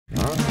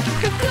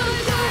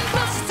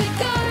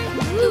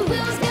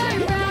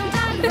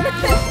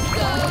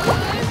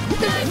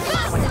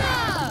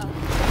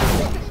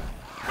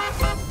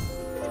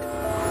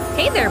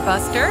there,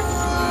 Buster.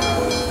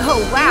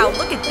 Oh, wow,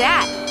 look at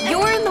that.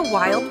 You're in the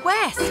Wild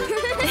West.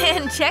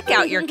 And check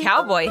out your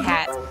cowboy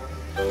hat.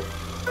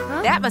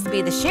 That must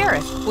be the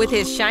sheriff with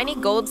his shiny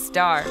gold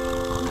star.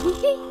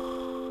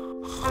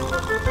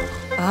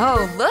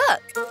 Oh,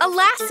 look, a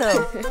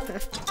lasso.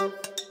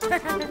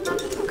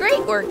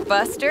 Great work,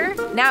 Buster.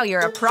 Now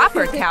you're a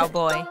proper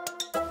cowboy.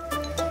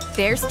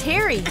 There's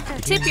Terry.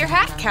 Tip your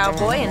hat,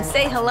 cowboy, and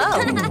say hello.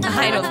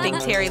 I don't think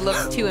Terry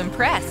looks too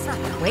impressed.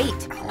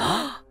 Wait,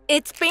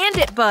 it's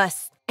Bandit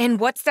Bus. And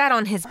what's that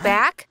on his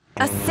back?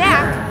 A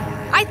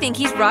sack? I think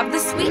he's robbed the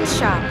sweet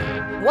shop.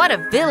 What a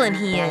villain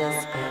he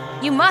is.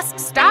 You must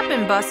stop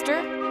him,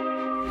 Buster.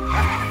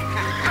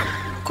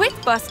 Quick,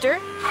 Buster.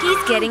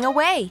 He's getting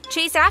away.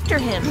 Chase after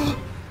him.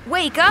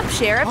 Wake up,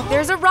 Sheriff.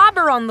 There's a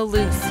robber on the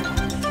loose.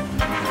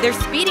 They're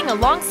speeding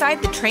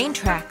alongside the train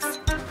tracks.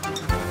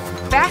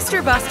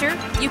 Faster, Buster.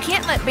 You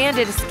can't let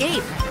Bandit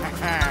escape.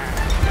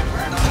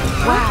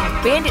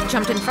 Wow, Bandit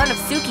jumped in front of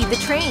Suki the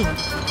train.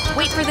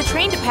 Wait for the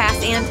train to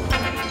pass and…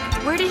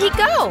 Where did he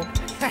go?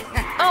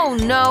 Oh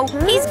no,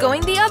 he's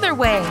going the other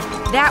way.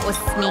 That was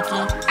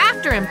sneaky.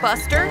 After him,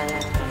 Buster.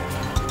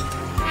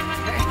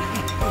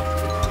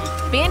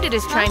 Bandit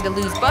is trying to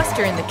lose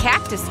Buster in the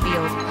cactus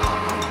field.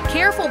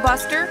 Careful,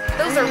 Buster.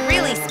 Those are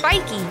really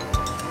spiky.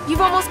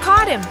 You've almost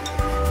caught him.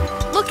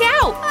 Look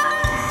out!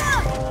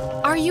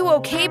 Are you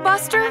okay,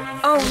 Buster?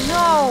 Oh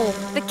no,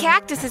 the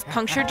cactus has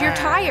punctured your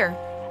tire.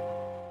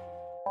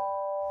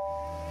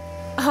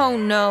 Oh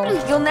no,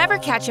 you'll never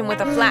catch him with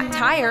a flat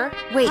tire.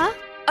 Wait,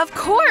 of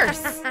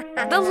course!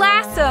 The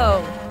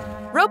lasso!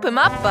 Rope him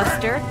up,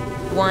 Buster.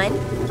 1,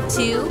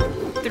 2,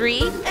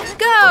 3,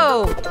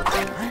 go!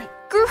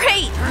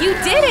 Great, you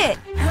did it!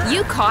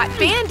 You caught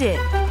Bandit.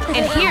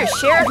 And here's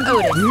Sheriff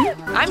Otis.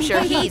 I'm sure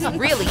he's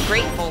really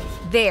grateful.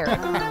 There,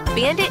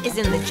 Bandit is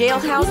in the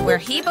jailhouse where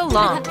he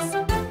belongs.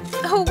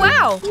 Oh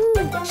wow,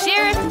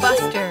 Sheriff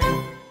Buster.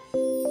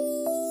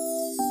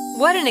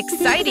 What an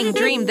exciting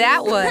dream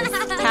that was!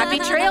 Happy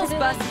trails,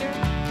 Buster!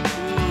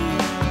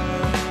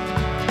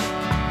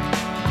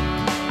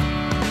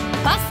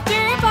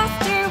 Buster,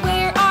 Buster,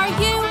 where are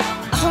you?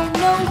 Oh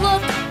no,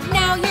 look,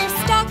 now you're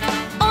stuck.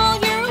 All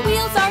your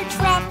wheels are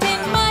trapped in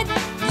mud.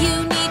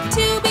 You need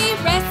to be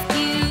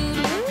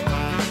rescued.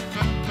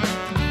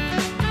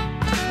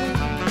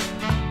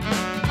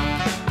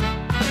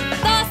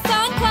 The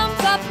sun comes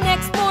up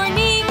next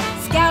morning.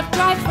 Scout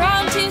drives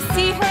round to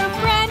see her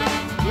friend.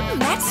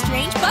 That's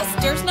strange,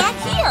 Buster's not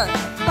here.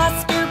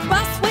 Buster,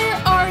 Bus, where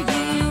are you?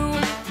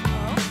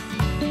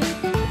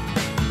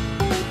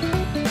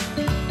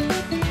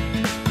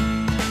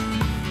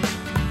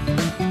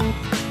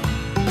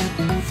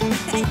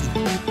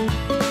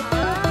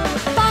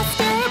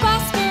 Buster,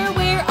 Buster,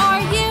 where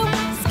are you?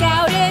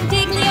 Scout and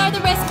Diggly are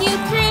the rescue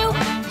crew.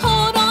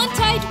 Hold on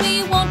tight,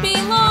 we won't be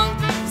long.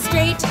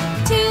 Straight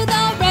to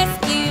the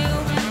rescue.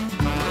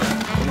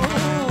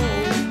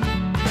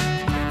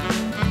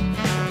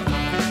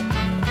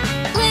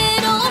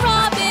 Little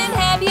Robin,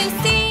 have you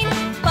seen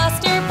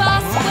Buster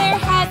Bus? Where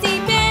has he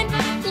been?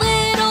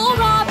 Little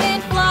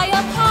Robin, fly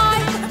up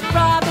high.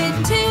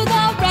 Robin to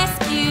the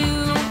rescue.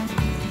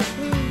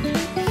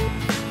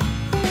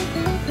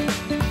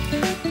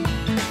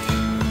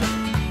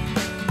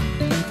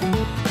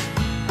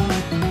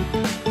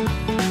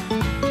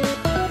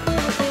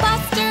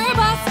 Buster,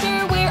 Buster,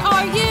 where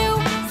are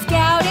you?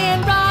 Scout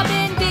and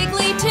Robin,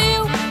 Diggly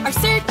too, are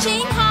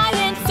searching high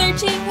and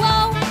searching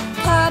low,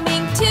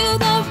 coming to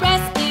the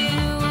rescue.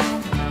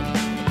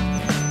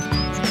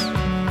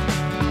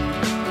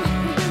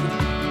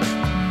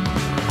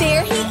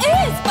 There he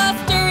is!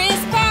 Buster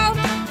is found!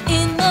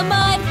 In the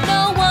mud,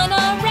 no one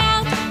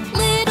around.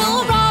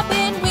 Little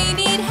Robin, we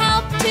need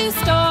help to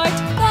start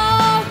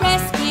the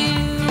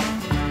rescue.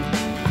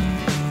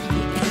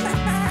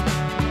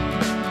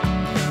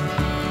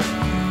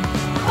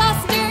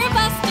 Buster,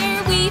 Buster,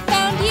 we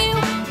found you,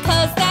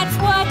 'cause that's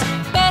what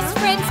best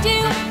friends do.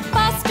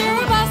 Buster,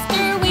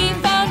 Buster, we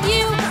found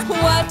you.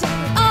 What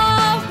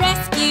a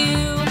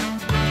rescue!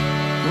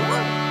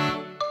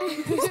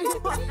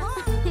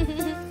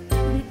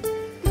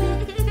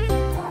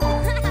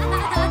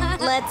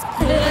 Let's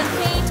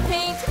paint,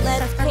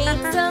 let's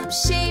paint some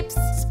shapes.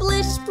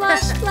 Splish,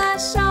 splash,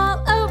 splash all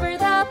over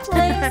the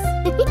place.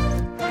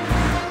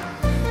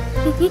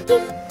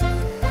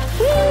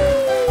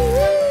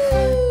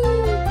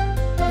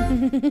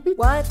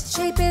 What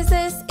shape is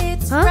this?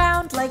 It's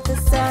round like the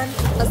sun.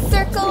 A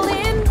circle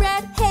in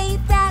red, hey,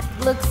 that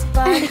looks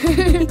fun.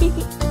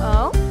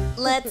 Oh?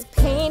 Let's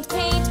paint,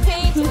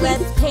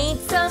 let's paint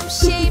some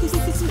shapes.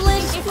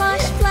 Splish,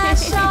 splash,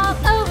 splash all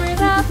over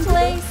the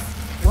place.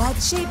 What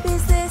shape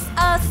is this?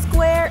 A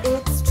square,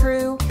 it's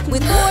true.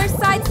 With 4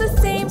 sides the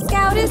same,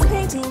 Scout is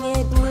painting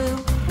it blue.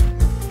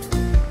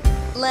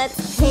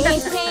 Let's paint,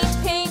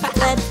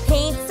 let's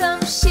paint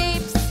some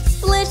shapes.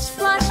 Splish,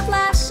 splash,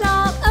 splash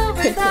all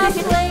over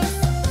the place.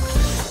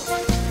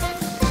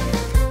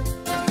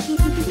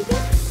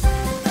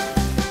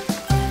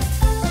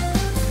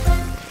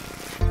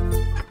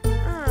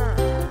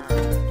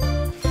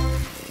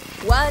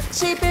 What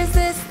shape is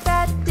this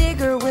that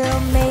Digger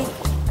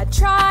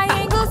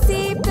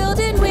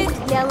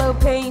yellow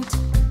paint.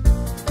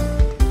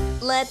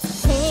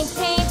 Let's paint,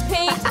 paint,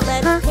 paint.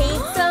 Let's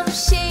paint some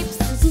shapes.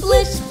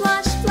 Splish,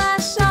 splash,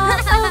 splash all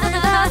over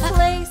the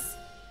place.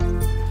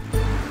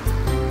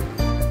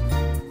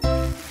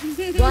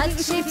 What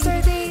shapes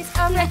are these?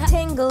 A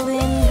rectangle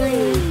in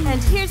green.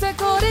 And here's a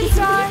golden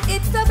star.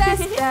 It's the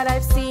best that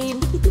I've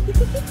seen.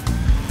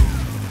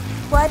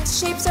 What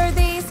shapes are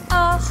these?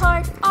 A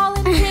heart all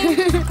in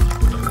pink.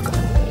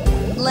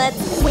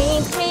 Let's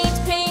paint, paint,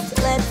 paint.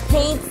 Let's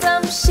paint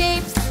some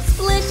shapes.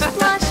 Splish,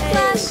 splash,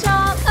 splash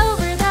all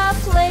over the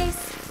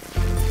place.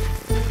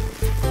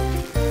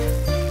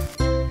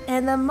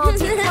 And the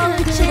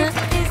multicolored shape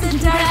is a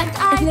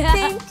diamond, I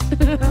think.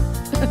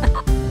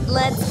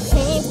 Let's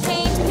paint,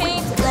 paint,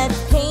 paint. Let's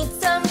paint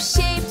some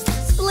shapes.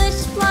 Splish,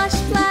 splash,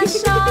 splash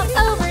all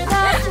over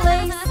the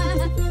place.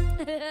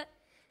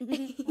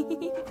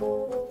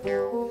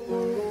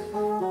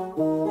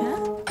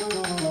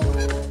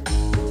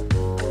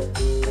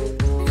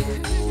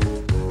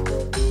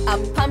 A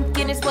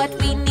pumpkin is what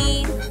we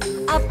need.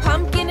 A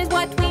pumpkin is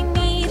what we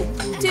need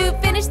to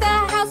finish the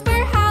house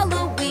for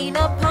Halloween.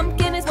 A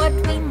pumpkin is what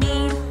we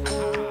need.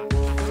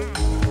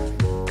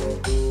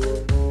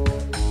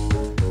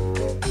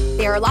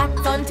 There are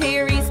lots on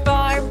Terry's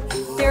farm.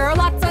 There are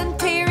lots on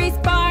Terry's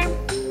farm.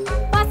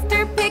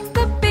 Buster picks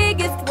the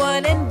biggest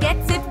one and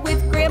gets it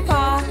with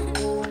Grandpa.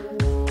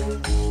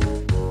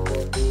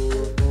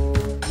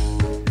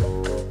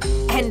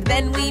 And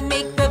then we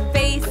make the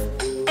face.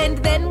 And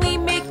then we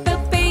make the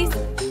face.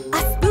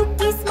 A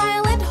spooky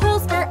smile and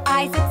holes for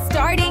eyes. It's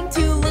starting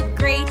to look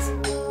great.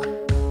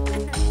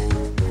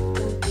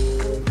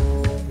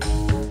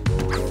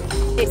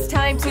 It's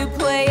time to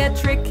play a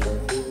trick.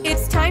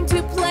 It's time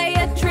to play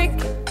a trick.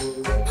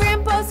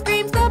 Grandpa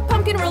screams, the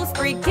pumpkin rolls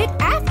free. Get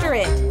after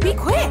it. Be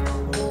quick.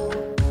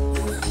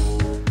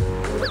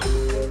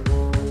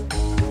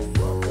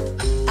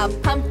 A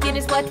pumpkin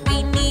is what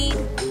we need.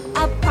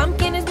 A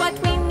pumpkin is what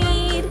we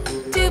need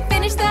to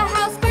finish the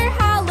house for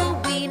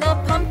Halloween. A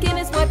pumpkin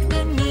is what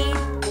we need.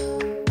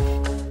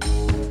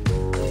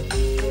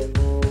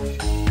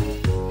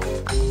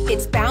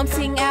 It's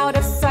bouncing out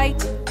of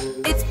sight.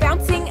 It's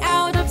bouncing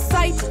out of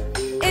sight.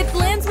 It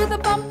lands with a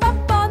bump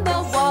up on the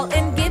wall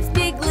and gives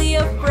Diggly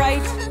a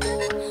fright.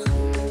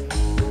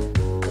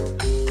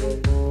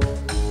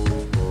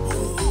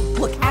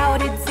 Look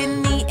out, it's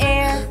in the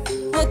air.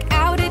 Look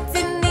out, it's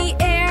in the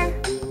air.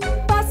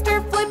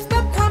 Buster flips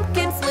the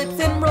pumpkin, slips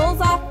and rolls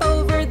off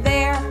over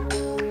there.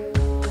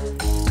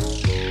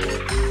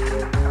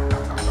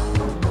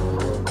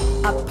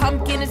 A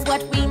pumpkin is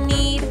what we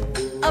need.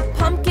 A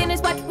pumpkin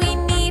is what we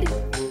need.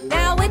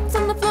 Now it's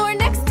on the floor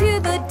next to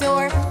the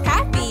door.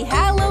 Happy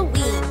Halloween.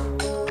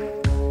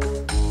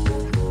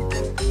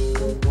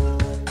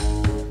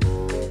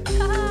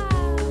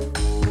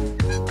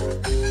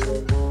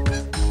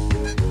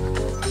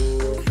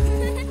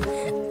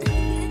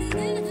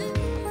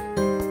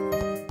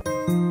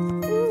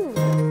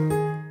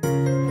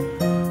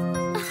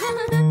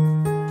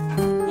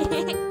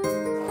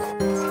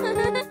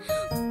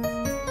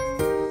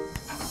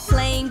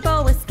 Playing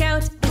bow is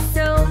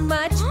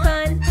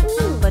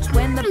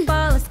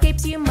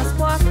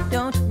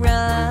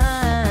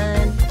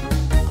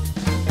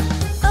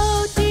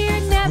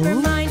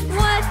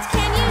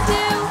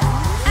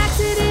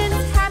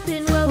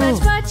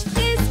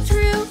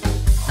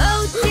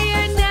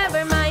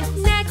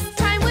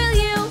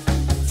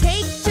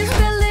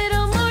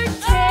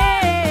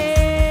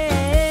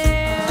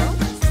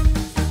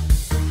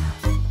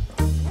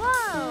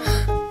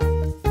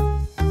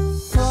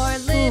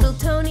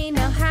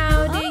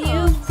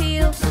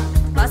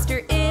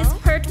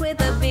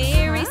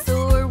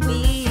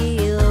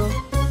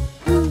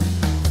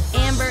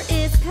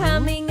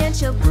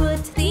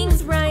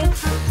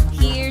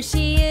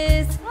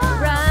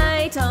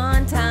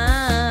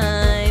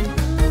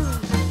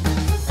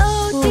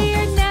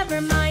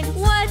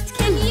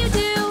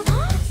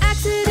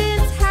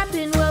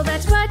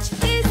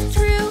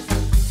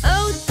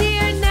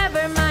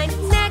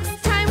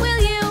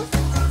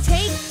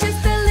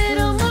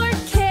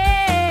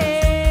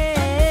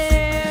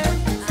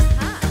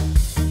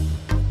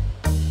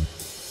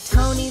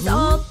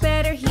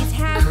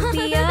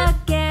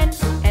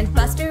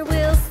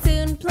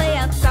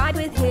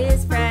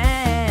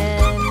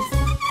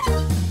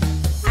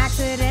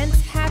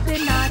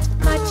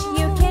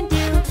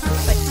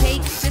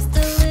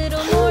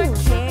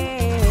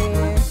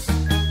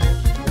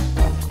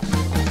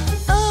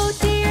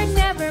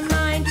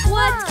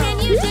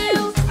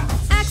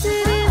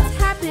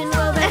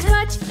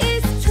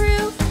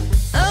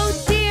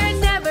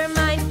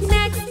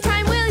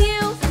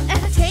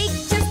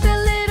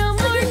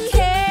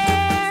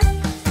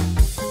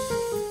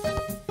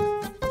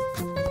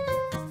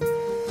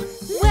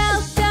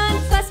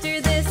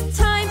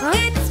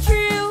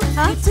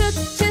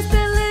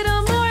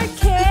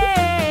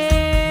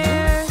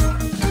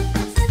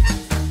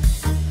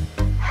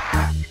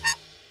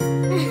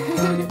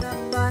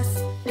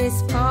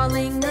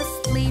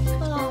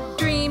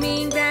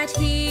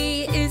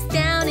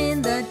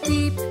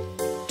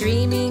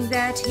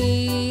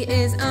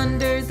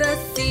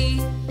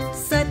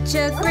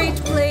such a great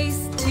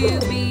place to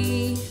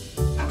be.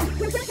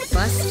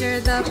 Buster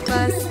the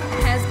bus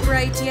has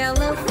bright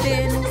yellow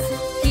fins.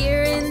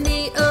 Here in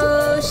the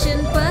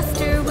ocean,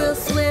 Buster will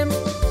swim.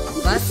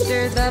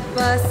 Buster the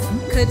bus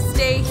could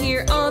stay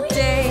here all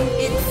day.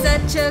 It's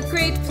such a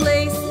great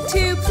place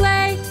to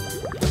play.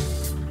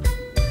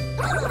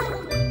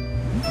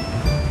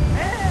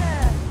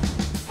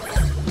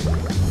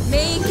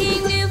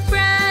 Making new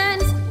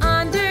friends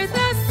under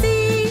the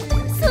sea.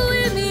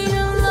 Swimming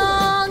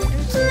along,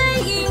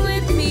 playing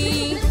with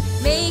me.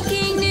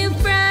 Making new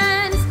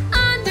friends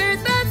under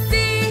the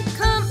sea.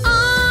 Come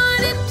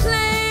on and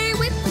play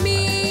with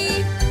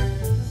me.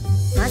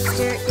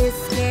 Buster is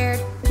scared.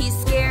 He's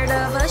scared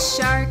of a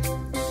shark.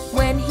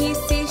 When he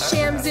sees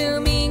Sham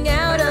zooming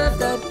out of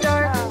the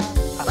dark.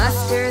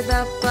 Buster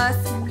the bus,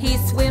 he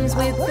swims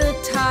with the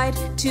tide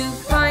to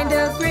find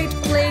a great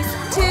place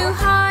to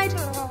hide.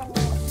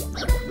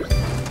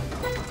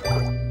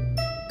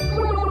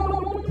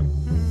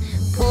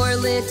 Poor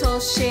little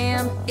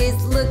Sham is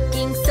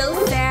looking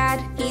so sad.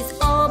 He's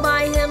all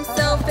by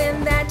himself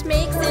and that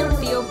makes him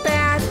feel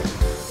bad.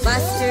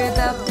 Buster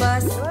the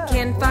bus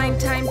can find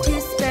time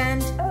to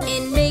spend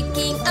in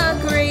making a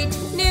great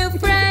new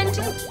friend.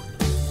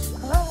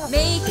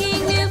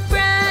 Making new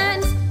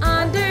friends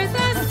under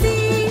the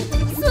sea.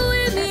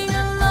 Swimming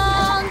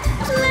along,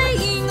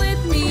 playing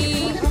with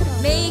me.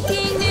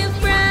 Making new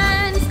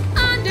friends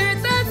under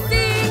the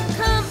sea.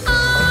 Come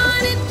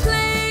on and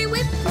play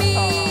with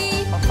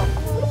me.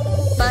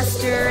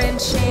 Buster and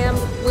Sham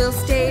will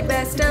stay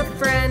best of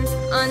friends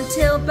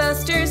until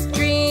Buster's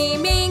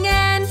dreaming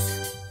ends.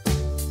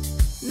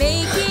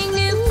 Making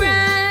new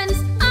friends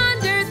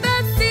under the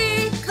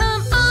sea.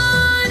 Come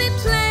on and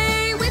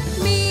play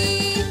with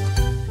me.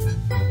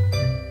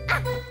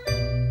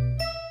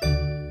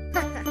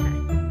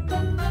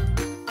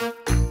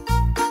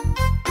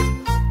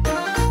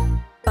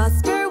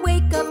 Buster,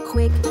 wake up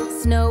quick.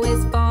 Snow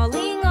is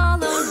falling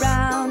all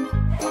around.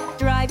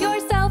 Drive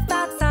yourself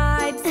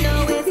outside.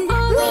 Snow is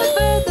all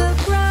over the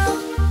ground.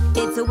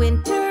 It's a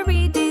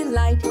wintry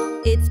delight.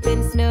 It's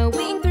been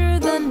snowing through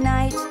the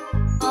night.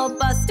 All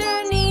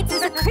Buster needs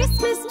is a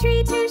Christmas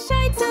tree to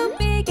shine so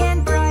big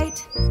and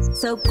bright.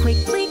 So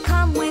quickly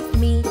come with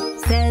me,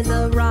 says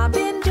a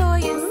robin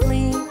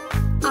joyously.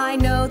 I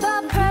know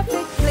the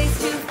perfect place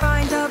to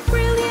find a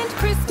brilliant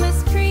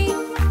Christmas tree.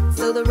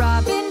 So the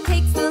robin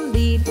takes the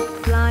lead,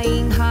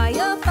 flying high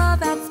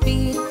above at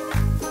speed.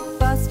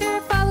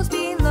 Buster follows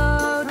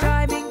below,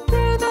 driving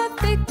through the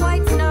thick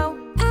white snow.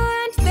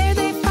 And there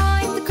they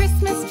find the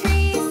Christmas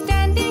tree,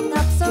 standing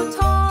up so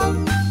tall.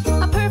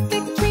 A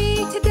perfect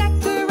tree to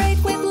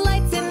decorate with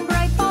lights and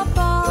bright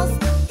balls.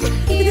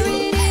 Here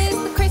it is,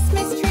 the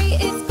Christmas tree.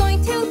 It's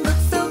going to look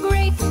so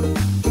great.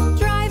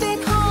 Drive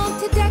it home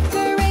to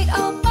decorate.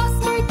 Oh,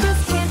 Buster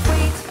just can't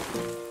wait.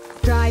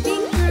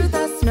 Driving through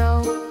the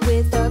snow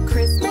with a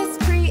Christmas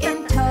tree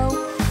in tow.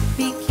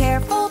 Be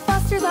careful,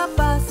 Buster the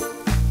bus.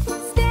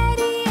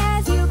 Steady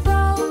as you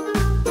go.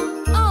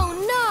 Oh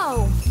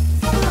no!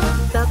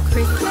 The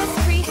Christmas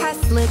tree has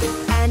slipped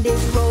and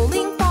is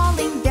rolling,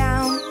 falling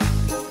down.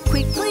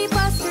 Quickly,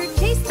 Buster,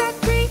 chase that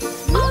tree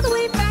all the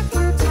way back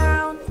through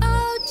town.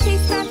 Oh,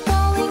 chase that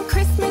falling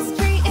Christmas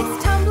tree.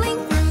 It's tumbling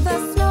through the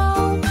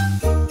snow.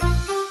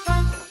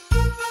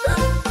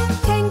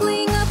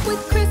 Tangling up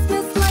with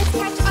Christmas lights,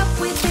 catch up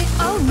with it.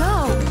 Oh no!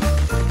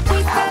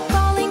 Chase that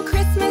falling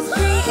Christmas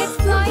tree. It's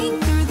flying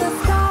through the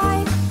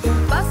sky.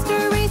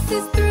 Buster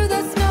races through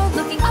the snow,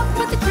 looking up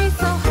at the tree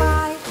so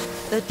high.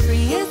 The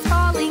tree is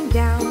falling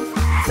down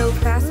so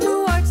fast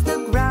towards the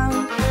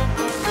ground.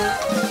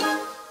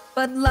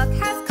 But luck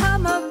has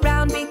come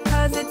around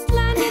because it's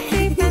landed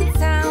safe and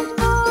sound.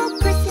 Oh,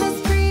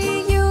 Christmas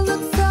tree, you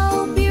look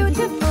so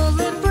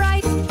beautiful and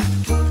bright.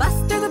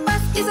 Buster the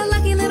bus is a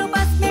lucky little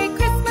bus. Merry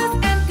Christmas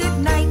and good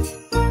night.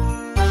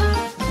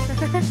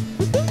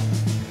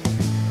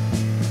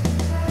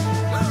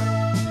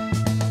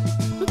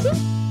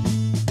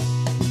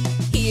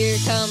 Here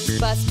comes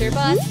Buster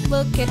Bus,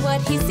 look at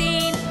what he's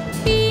seen.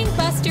 Being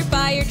Buster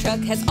Fire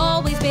Truck has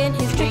always been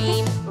his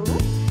dream.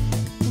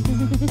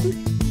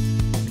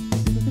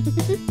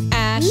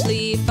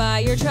 Ashley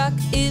Fire Truck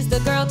is the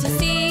girl to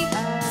see,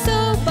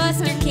 so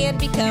Buster can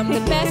become the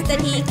best that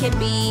he can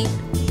be.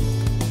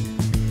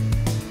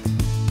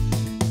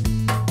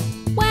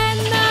 When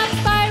the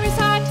fire is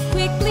hot,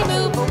 quickly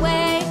move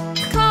away.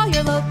 Call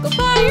your local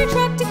fire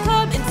truck to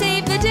come and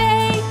save the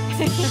day.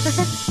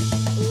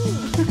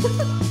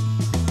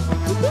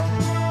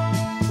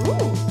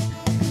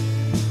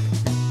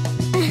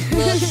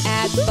 Look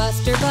at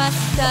Buster Bus,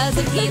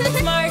 doesn't he look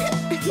smart?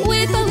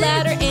 With a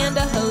ladder and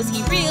a hose,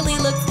 he really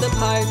looks the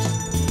part.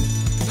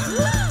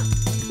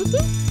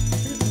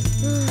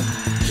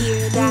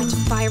 Hear that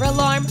fire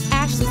alarm,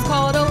 Ashley's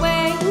called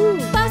away.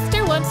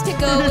 Buster wants to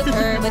go with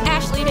her, but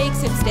Ashley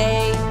makes him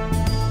stay.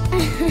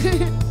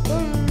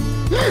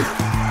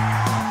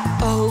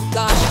 Oh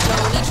gosh,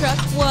 Tony Truck,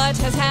 what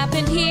has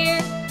happened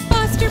here?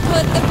 Buster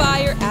put the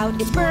fire out,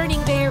 it's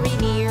burning very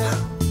near.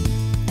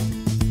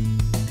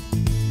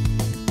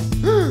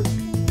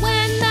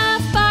 When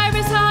the fire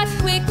is hot,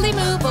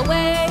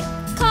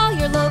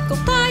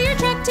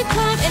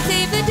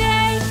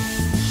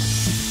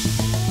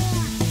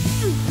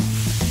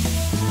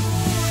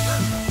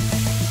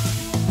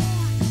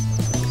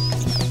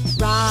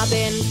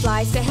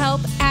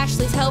 help,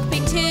 Ashley's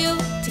helping too.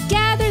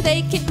 Together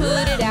they can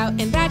put it out,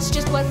 and that's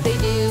just what they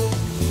do.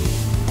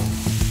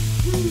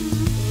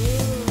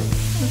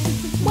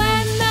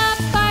 When the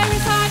fire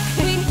is hot,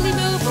 quickly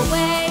move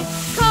away.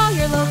 Call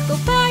your local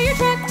fire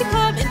truck to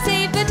come and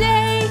save the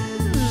day.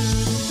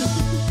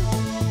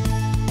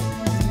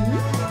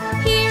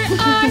 Here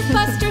are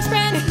Buster's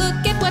friends, look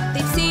at what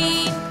they've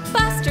seen.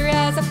 Buster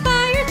as a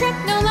fire truck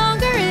no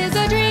longer is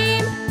a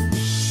dream.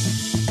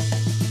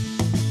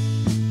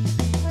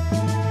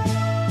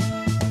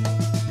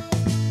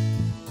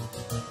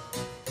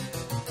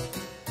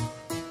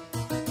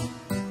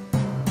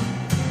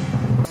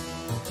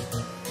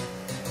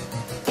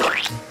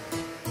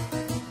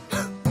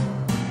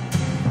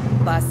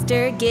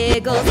 Buster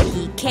giggles,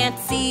 he can't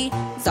see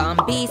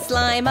zombie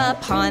slime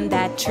upon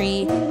that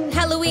tree.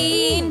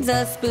 Halloween's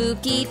a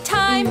spooky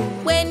time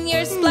when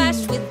you're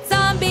splashed with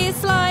zombie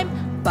slime.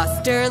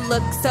 Buster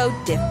looks so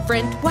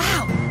different,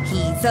 wow,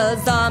 he's a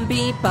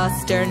zombie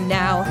Buster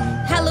now.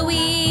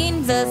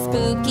 Halloween's a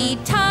spooky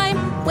time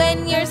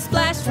when you're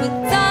splashed with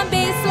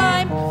zombie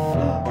slime.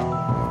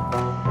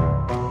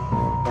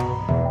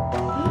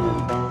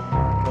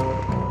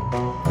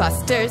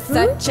 Buster's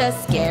such a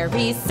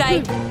scary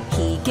sight,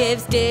 he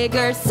gives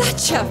Digger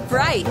such a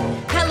fright.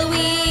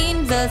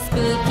 Halloween's a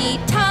spooky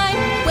time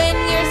when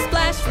you're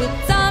splashed with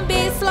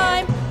zombie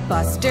slime.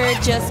 Buster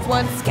just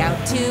wants Scout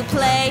to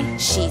play,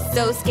 she's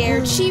so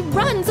scared she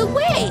runs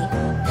away.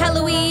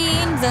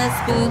 Halloween's a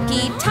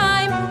spooky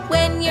time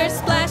when you're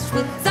splashed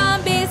with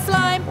zombie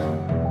slime.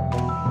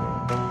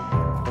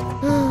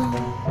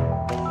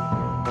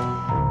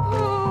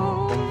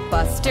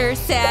 Buster's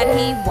sad,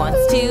 he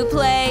wants to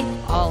play,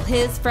 all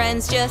his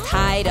friends just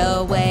hide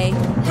away.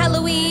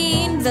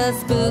 Halloween's a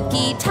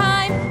spooky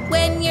time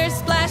when you're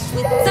splashed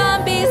with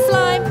zombie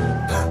slime.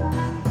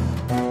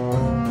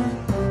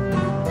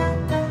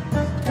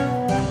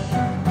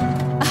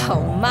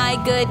 Oh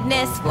my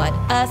goodness, what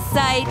a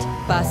sight!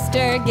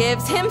 Buster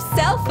gives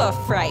himself a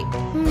fright.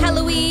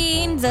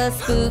 Halloween's a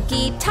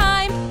spooky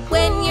time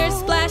when you're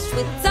splashed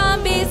with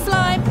zombie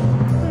slime.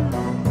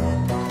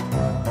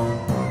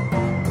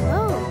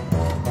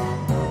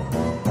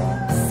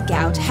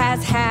 Scout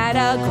has had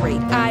a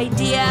great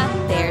idea,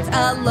 there's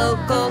a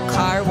local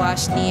car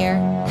wash near.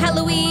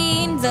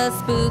 Halloween's a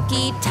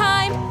spooky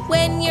time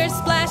when you're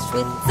splashed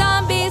with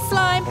zombie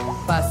slime.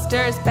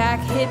 Buster's back,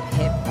 hip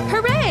hip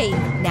hooray,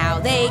 now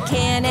they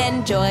can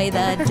enjoy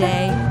the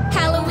day.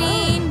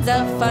 Halloween's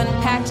a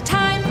fun-packed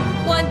time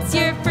once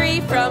you're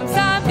free from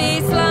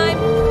zombie slime.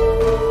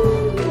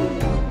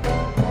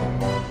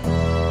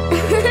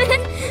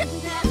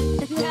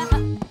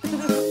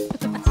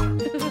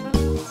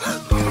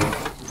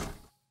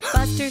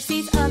 Buster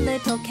sees a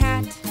little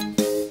cat.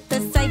 The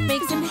sight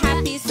makes him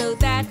happy so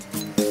that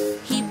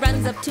he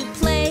runs up to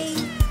play.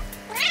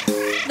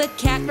 The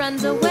cat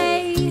runs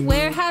away.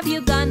 Where have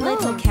you gone,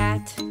 little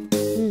cat?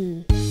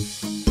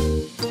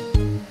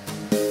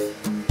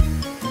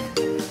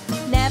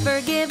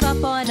 Never give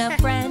up on a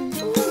friend.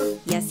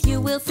 Yes, you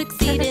will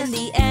succeed in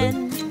the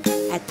end.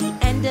 At the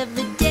end of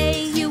the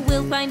day, you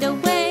will find a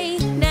way.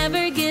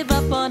 Never give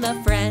up on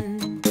a friend.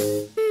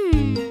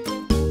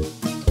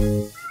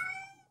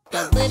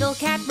 The little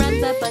cat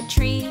runs up a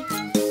tree.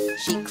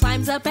 She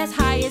climbs up as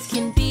high as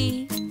can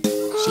be.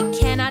 She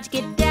cannot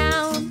get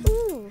down.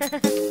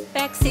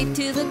 Back safe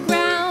to the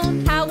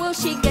ground. How will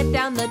she get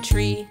down the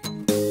tree?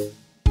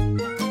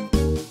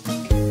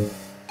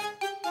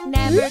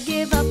 Never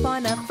give up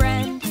on a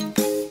friend.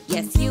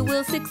 Yes, you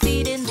will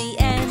succeed in the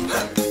end.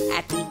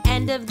 At the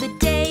end of the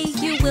day,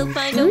 you will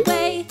find a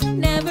way.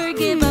 Never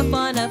give up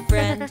on a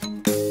friend.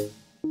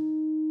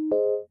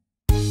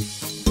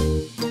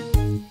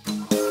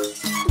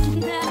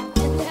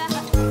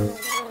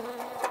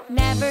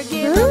 Never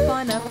give up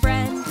on a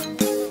friend.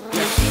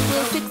 Yes, you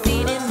will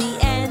succeed in the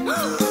end.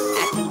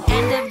 At the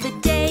end of the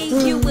day,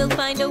 you will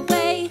find a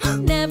way.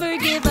 Never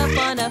give up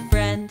on a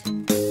friend.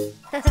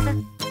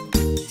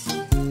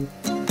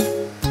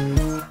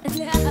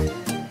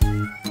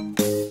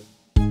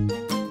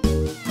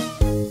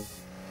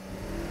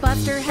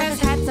 Buster has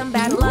had some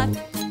bad luck.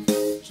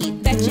 He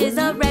fetches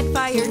a red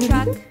fire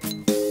truck,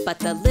 but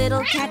the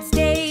little cat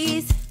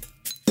stays,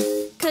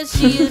 'cause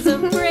she is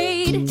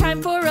afraid.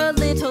 Time for a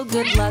little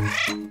good luck.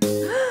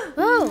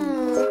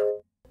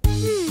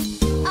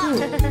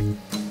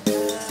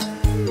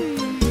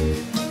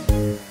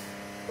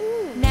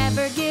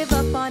 Never give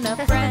up on a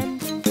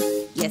friend.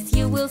 Yes,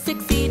 you will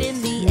succeed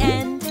in the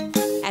end.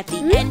 At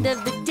the end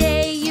of the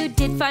day, you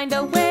did find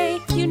a way.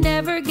 You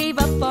never gave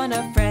up on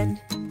a friend.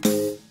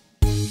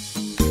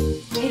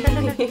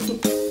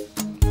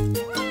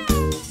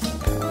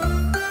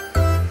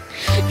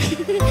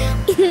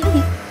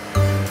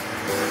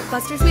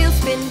 Buster's wheels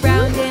spin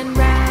round and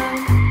round,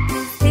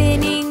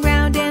 spinning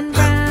round and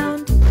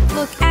round.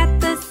 Look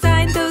at the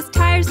sign, those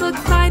tires look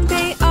fine.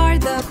 They are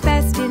the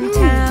best in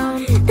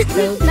town.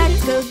 So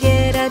let's go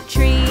get a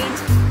treat.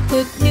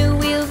 Put new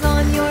wheels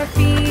on your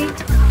feet.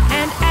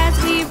 And as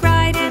we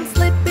ride and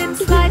slip and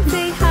slide,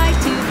 say hi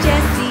to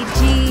Jessie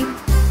G.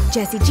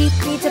 Jessie G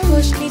needs a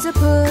push, needs a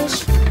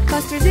push.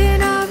 Buster Buster's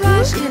in a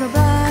rush, in a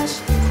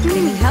rush.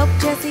 Can you help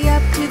Jessie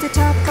up to the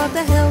top of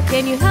the hill?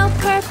 Can you help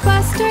her,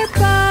 Buster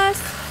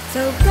Bus?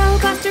 So go,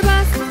 Buster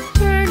Bus,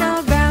 turn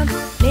around.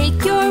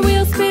 Make your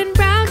wheels spin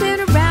round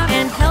and around.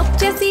 And help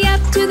Jessie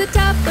up to the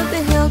top of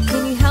the hill.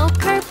 Can you help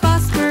her,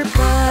 Buster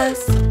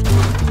Bus?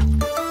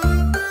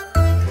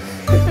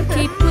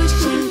 Keep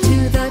pushing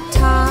to the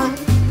top.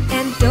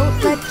 And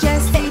don't let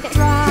Jessie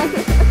drop.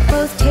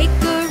 Both take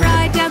a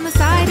ride down the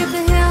side of the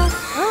hill.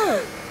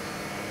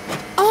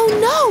 Oh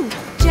no!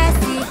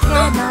 Jessie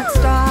cannot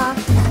stop.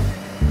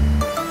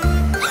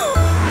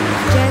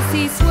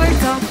 Jessie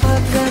swerves off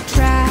of the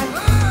track.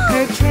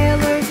 Her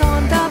trailer's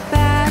on the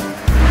back.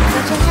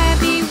 Such a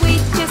heavy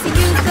weight, Jessie,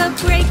 use the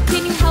brake.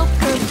 Can you help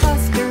her,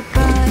 Buster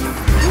Bus?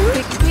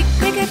 Quick, quick,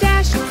 make a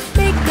dash,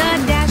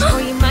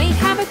 or you might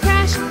have a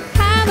crash,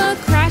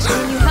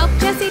 Can you help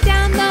Jessie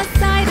down the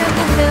side of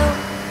the hill?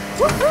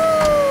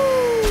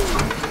 Woohoo!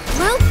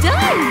 Well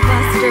done,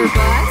 Buster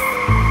Bus!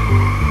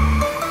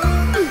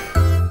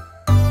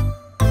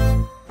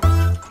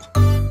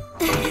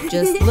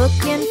 Just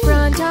look in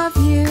front of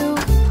you.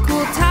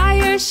 Cool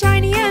tires,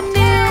 shiny and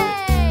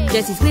new.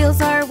 Jessie's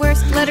wheels are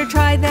worse, let her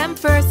try them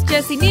first.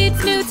 Jessie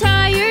needs new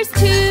tires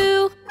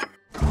too.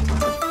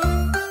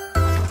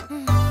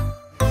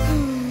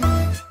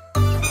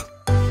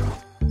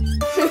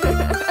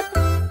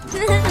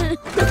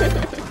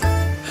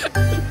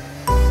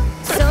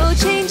 So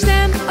change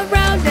them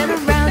around and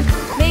around.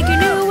 Make your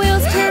new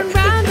wheels turn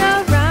round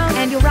around.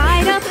 And you'll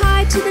ride up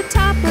high to the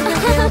top of the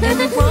hill. And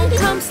you won't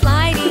come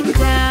sliding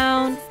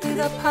down. Through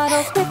the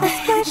puddles with a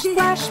splash,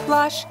 splash,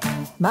 splosh.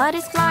 Mud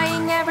is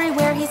flying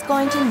everywhere, he's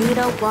going to need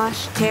a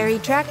wash. Terry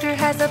Tractor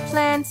has a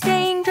plan,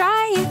 staying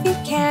dry if you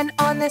can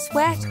on this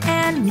wet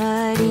and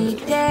muddy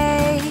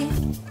day.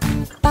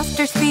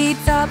 Buster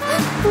speeds up,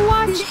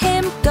 watch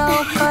him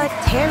go, but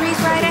Terry's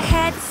right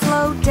ahead,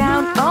 slow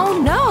down, oh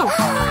no!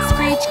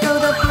 Screech go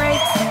the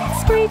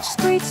brakes, screech,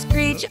 screech,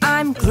 screech,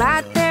 I'm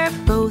glad they're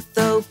both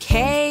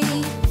okay.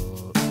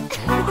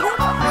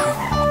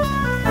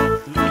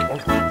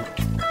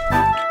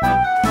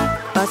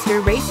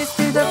 Buster races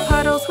through the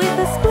puddles with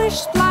a splish,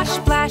 splash,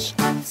 splash.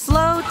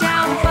 Slow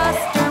down,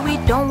 Buster, we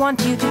don't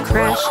want you to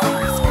crash.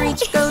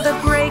 Screech go the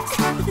brakes,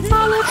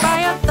 followed by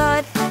a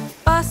thud.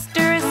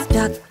 Buster is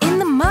stuck in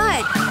the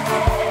mud.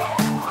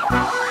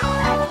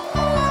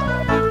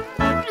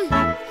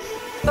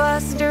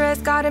 Buster has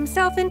got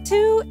himself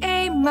into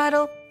a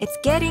muddle. It's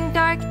getting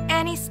dark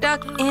and he's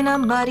stuck in a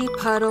muddy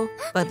puddle.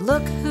 But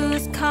look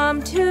who's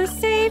come to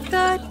save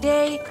the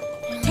day.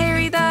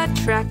 Terry the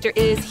Tractor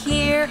is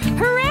here,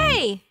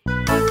 hooray!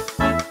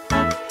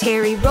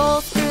 Terry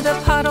rolls through the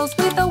puddles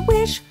with a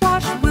wish,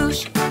 wash,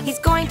 whoosh. He's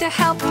going to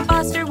help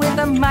Buster with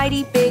a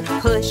mighty big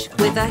push.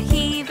 With a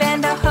heave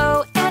and a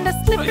hoe and a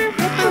slipper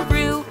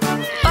ripperoo,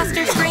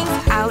 Buster springs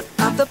out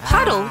of the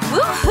puddle,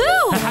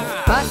 woohoo!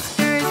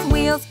 Buster's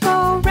wheels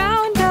go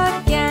round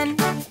again,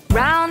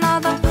 round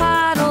all the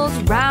puddles,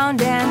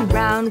 round and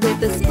round.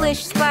 With a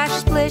splish, splash,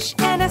 splish,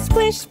 and a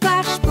splish,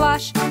 splash,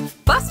 splosh.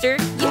 Buster,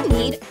 you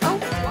need a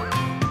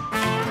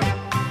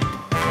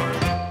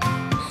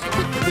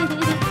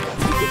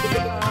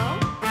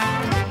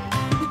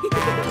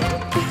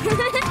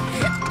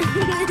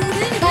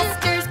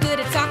Buster's good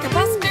at soccer,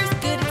 Buster's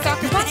good at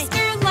soccer.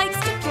 Buster likes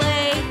to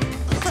play.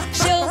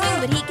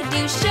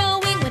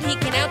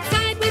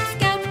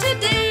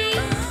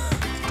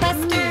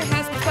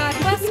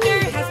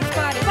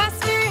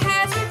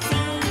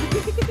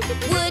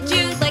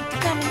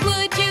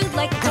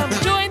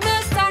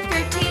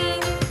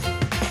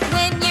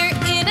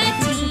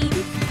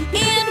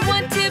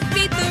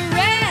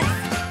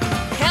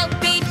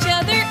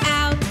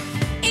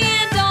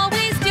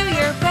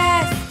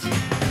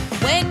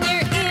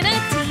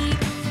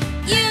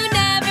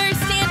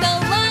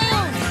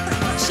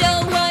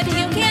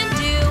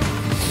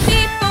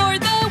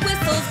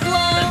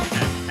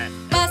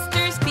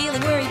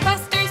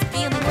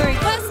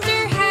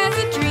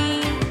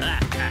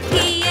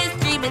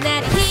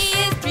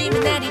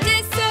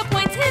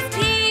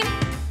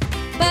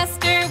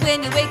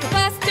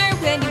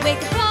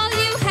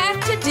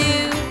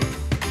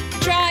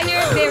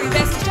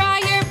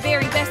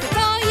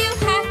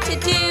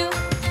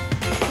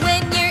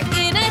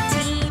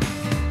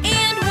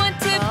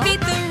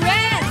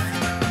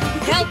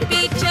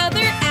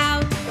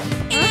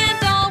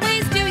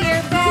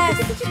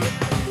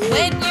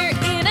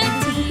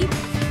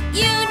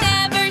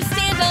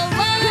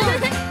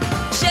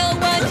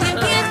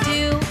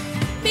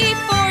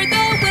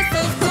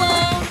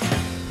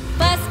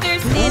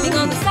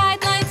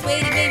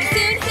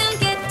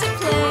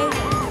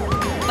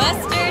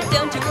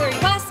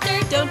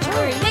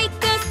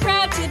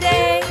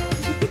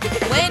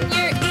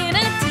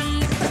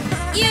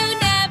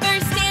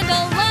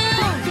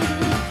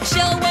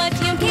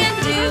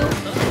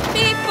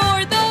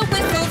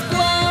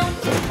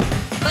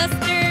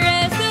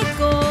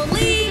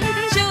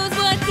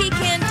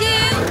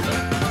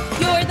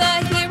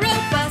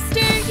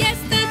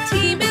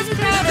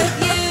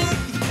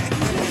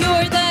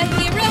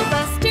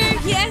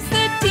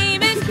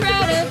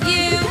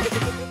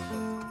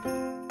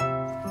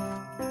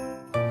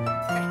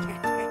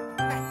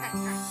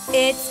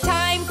 It's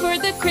time for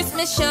the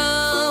Christmas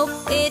show.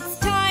 It's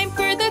time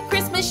for the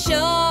Christmas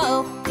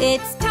show.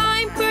 It's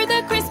time for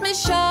the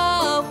Christmas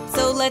show.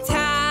 So let's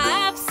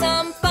have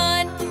some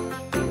fun.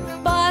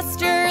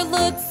 Buster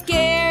looks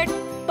scared,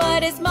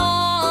 but his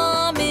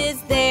mom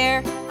is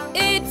there.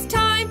 It's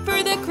time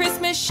for the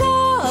Christmas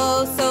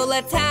show. So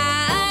let's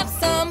have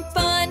some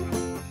fun.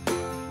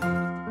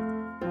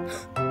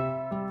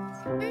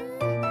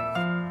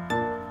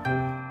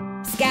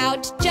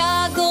 Scout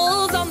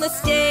juggles on the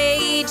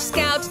stage.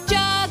 Scout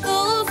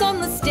juggles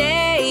on the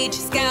stage.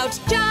 Scout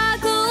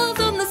juggles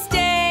on the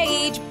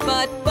stage.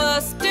 But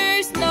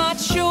Buster's not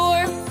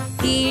sure.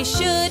 He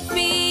should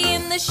be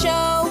in the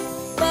show,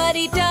 but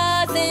he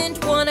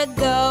doesn't want to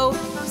go.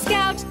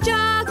 Scout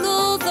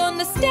juggles on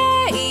the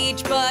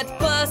stage, but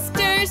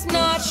Buster's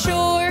not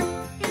sure.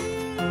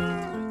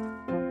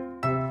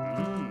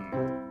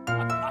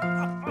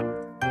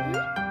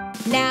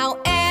 Now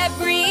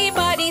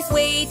everybody's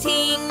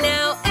waiting.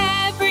 Now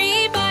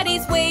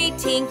everybody's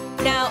waiting.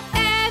 Now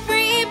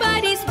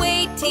everybody's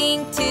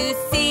waiting to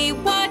see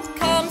what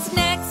comes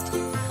next.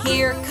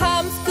 Here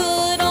comes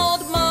good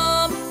old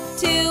Mom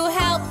to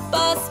help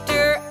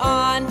Buster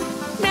on.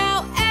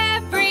 Now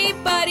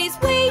everybody's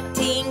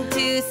waiting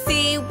to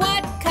see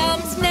what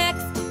comes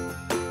next.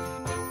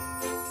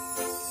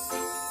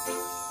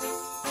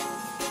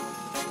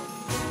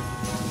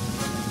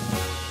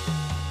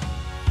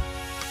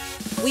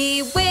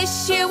 We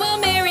wish you a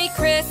Merry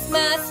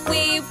Christmas.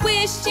 We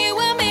wish you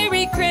a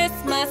Merry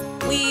Christmas.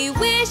 We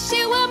wish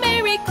you a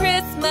Merry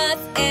Christmas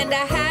and a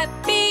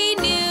Happy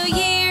New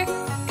Year.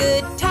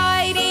 Good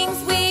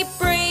tidings we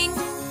bring,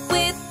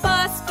 with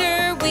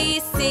Buster we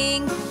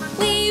sing.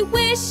 We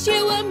wish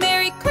you a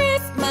Merry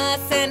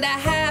Christmas and a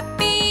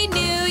Happy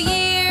New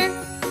Year.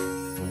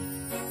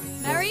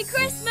 Merry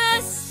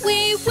Christmas!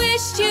 We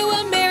wish you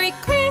a Merry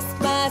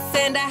Christmas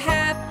and a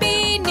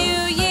Happy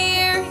New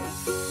Year.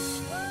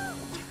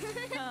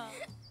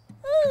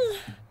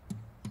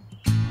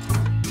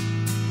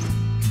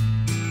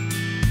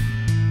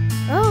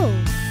 Oh.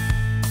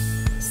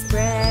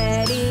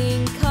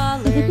 Spreading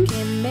color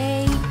can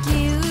make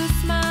you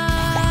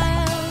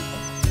smile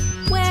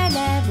when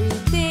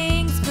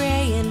everything's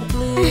gray and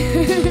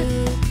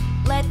blue.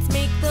 Let's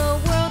make the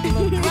world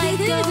look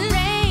like a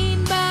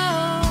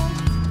rainbow,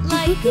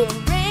 like a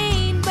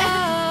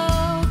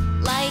rainbow,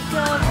 like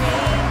a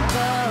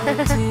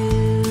rainbow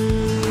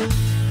too.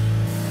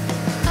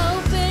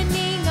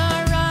 Opening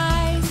our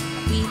eyes,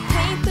 we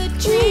paint the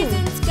trees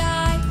and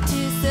sky to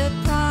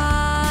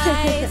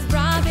surprise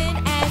Robin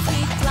as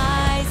he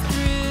flies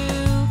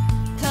through.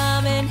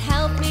 Come and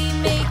help me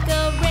make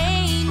a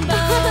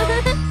rainbow.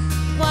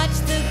 Watch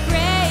the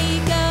gray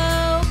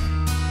go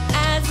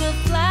as the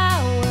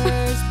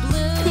flowers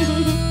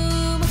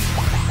bloom.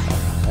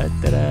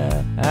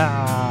 Ta-da.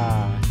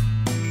 Ah.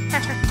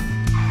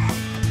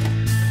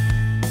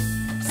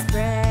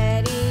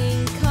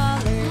 Spreading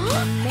color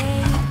can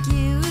make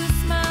you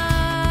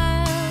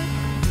smile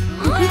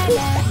when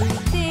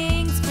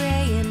everything's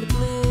gray and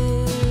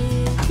blue.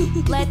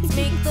 Let's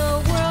make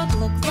the world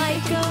look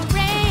like a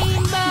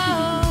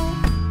rainbow,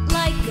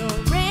 like a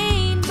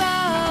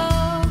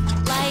rainbow,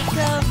 like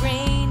a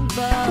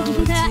rainbow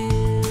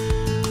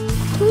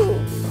too.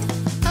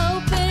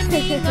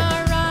 Opening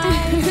our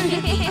eyes,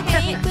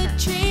 paint the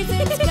trees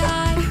and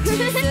sky to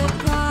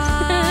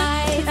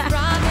surprise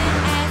Robin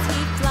as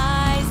he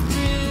flies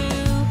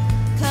through.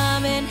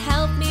 Come and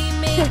help me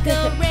make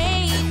a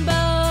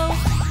rainbow.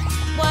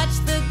 Watch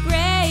the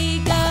gray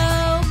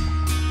go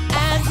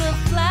as the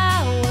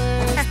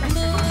flowers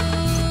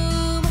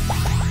bloom.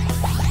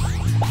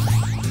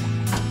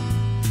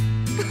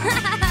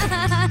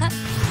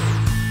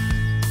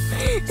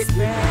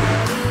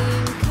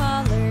 Spreading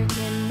color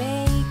can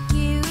make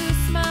you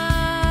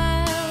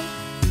smile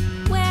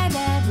when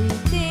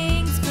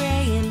everything's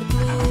gray and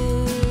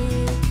blue.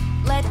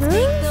 Let's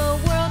make the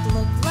world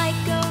look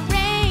like a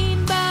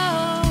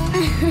rainbow,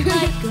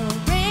 like a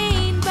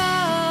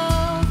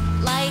rainbow,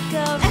 like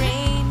a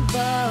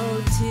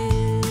rainbow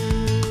too.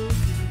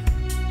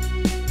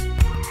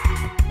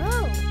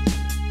 Oh.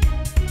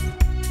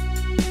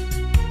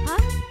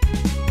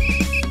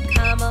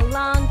 Come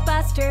along,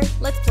 Buster,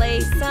 let's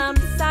play some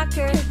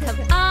soccer. Come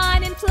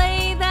on and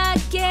play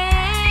the game.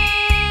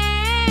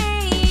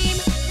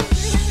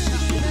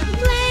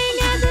 Playing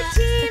as a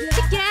team,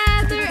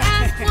 together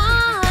as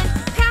one.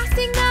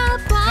 Passing the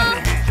ball,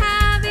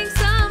 having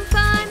some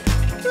fun.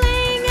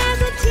 Playing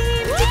as a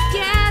team,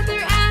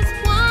 together as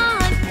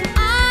one. Come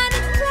on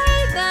and play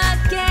the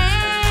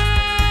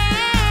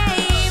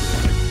game.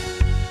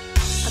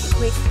 A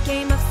quick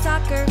game of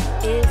soccer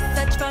is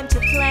such fun to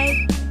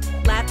play.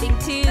 Laughing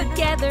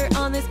together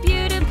on this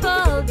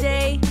beautiful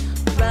day.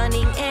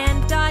 Running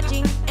and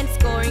dodging and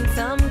scoring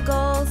some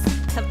goals.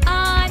 Come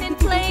on and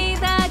play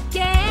the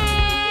game.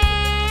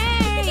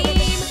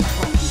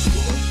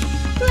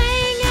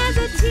 Playing as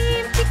a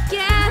team,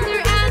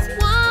 together as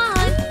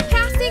one.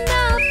 Passing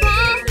the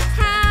ball,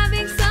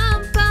 having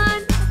some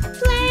fun.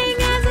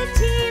 Playing as a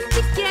team,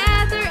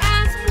 together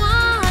as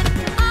one.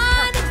 Come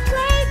on and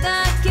play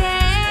the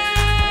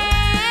game.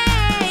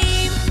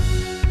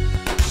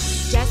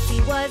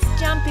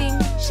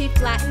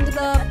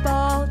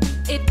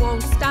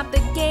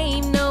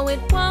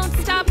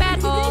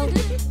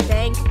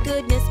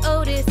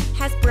 notice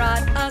has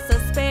brought us a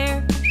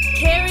spare.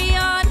 Carry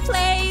on,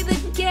 play the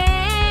game.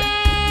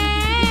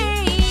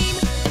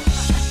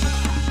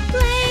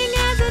 Playing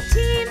as a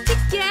team,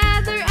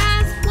 together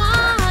as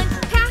one.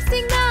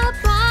 Passing the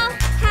ball,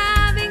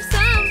 having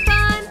some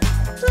fun.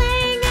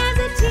 Playing as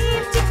a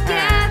team,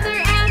 together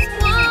as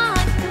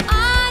one.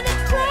 On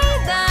and play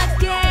the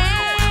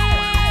game.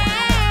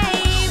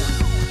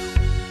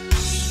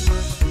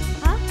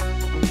 Huh?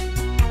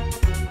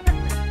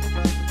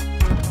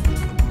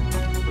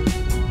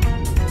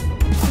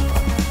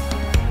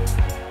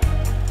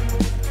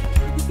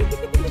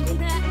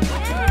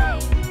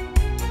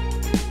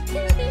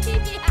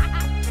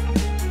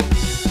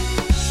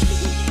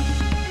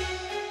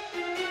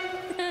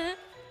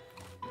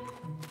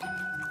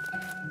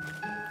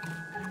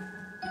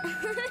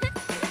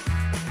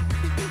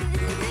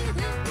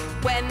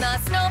 When the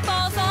snow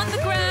falls on the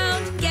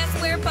ground, guess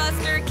where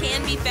Buster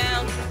can be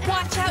found?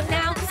 Watch out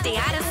now, stay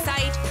out of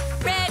sight,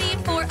 ready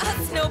for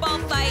a snowball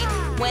fight.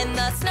 When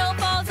the snow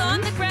falls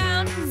on the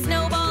ground,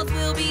 snowballs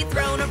will be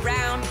thrown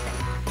around.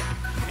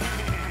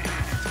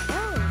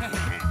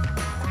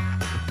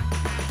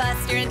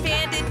 Buster and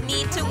Bandit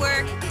need to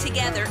work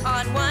together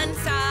on one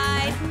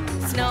side.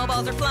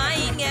 Snowballs are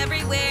flying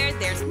everywhere,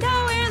 there's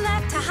nowhere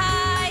left to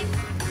hide.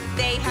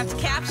 They have to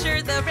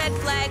capture the red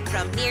flag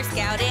from near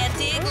Scout and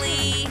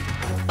Diggly.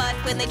 But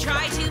when they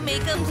try to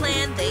make a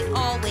plan, they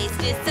always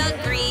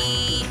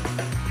disagree.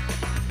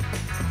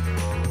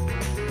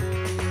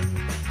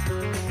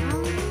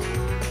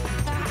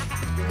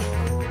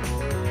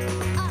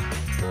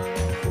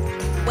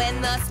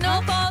 When the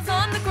snow falls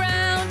on the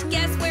ground,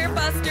 guess where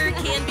Buster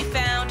can be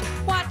found?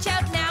 Watch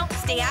out now,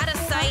 stay out of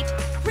sight,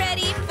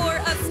 ready for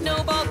a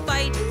snowball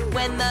fight.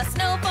 When the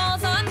snow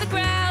falls on the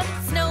ground,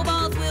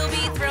 snowballs will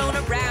be thrown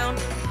around.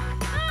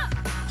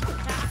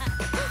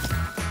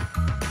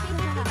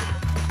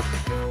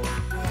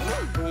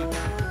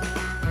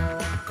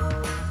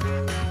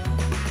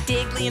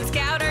 Diggly and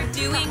Scout are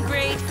doing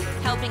great,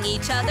 helping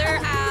each other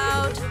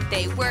out.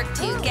 They work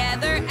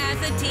together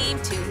as a team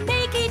to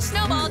make each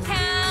snowball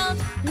count.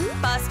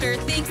 Buster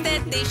thinks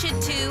that they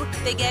should too.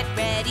 They get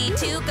ready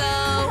to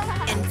go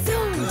and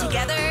zoom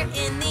together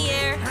in the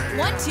air.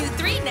 1, 2,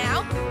 3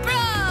 now,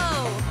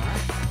 throw!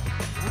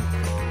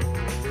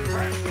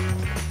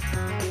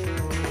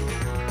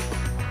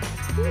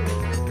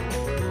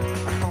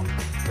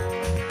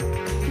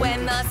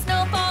 When the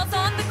snow falls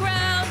on the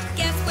ground,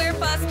 guess where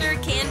Buster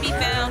can be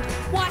found?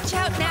 Watch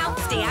out now,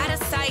 stay out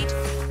of sight,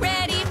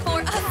 ready for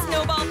a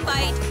snowball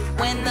fight.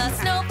 When the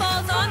snow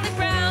falls on the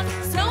ground,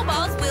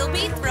 snowballs will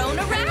be thrown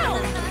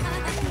around.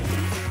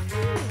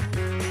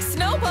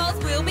 Snowballs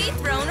will be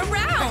thrown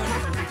around.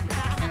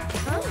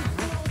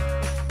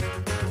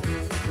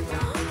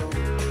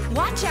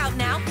 Watch out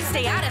now,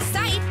 stay out of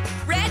sight,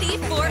 ready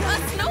for a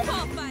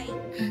snowball fight.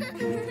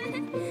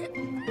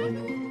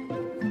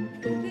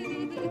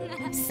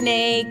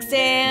 Snakes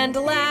and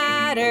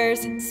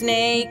ladders,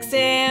 snakes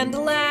and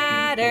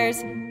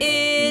ladders.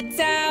 It's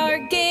our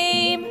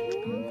game,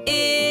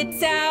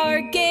 it's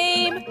our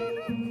game.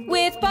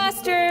 With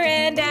Buster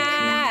and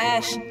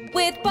Ash,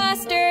 with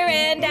Buster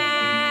and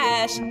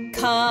Ash.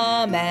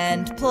 Come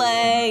and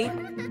play,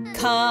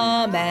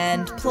 come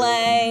and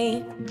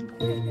play.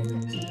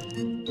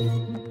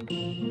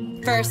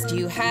 First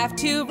you have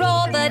to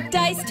roll the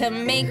dice to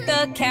make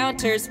the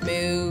counters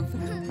move.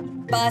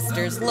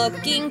 Buster's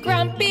looking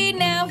grumpy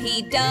now,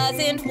 he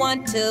doesn't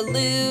want to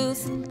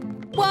lose.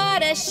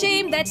 What a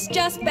shame, that's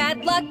just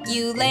bad luck,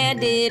 you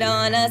landed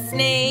on a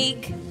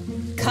snake.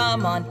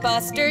 Come on,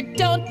 Buster,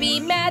 don't be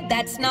mad,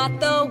 that's not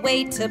the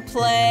way to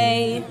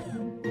play.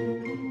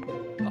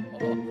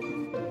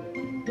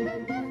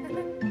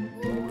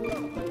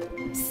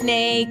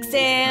 Snakes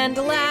and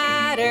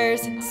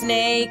ladders,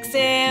 snakes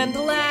and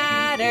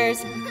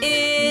ladders.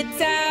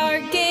 It's our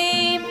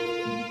game,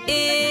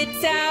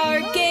 it's our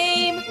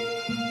game.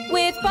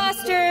 With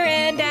Buster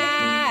and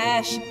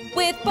Ash,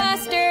 with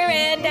Buster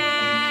and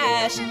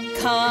Ash.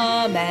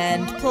 Come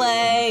and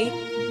play,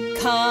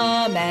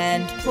 come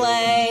and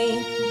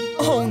play.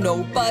 Oh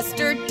no,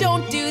 Buster,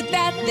 don't do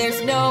that,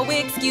 there's no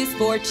excuse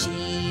for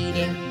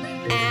cheating.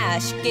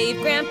 Ash gave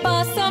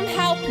Grandpa some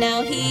help,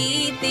 now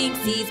he thinks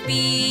he's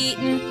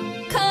beaten.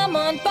 Come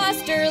on,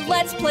 Buster,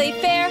 let's play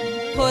fair,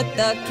 put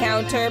the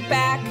counter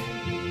back.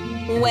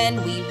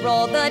 When we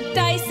roll the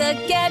dice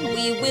again,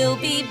 we will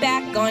be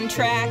back on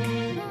track.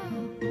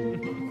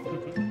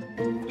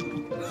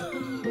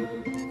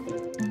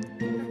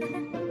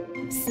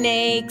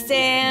 Snakes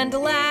and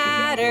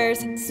ladders,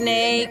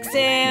 snakes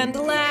and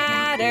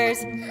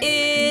ladders.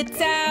 It's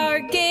our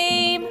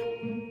game,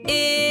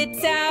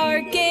 it's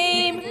our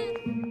game.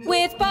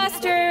 With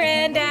Buster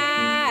and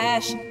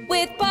Ash,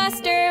 with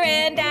Buster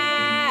and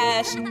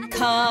Ash.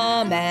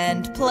 Come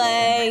and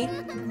play,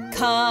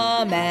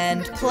 come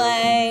and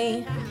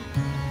play.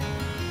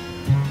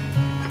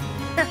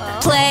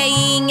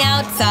 Playing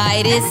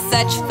outside is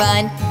such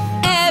fun,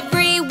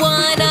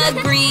 everyone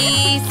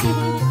agrees.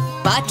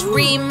 But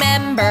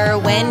remember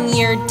when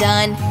you're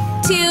done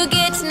to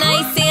get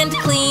nice and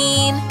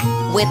clean.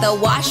 With a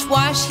wash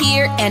wash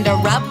here and a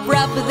rub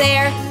rub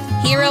there.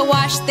 Here a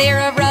wash, there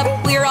a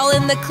rub, we're all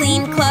in the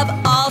clean club.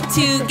 All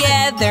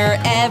together,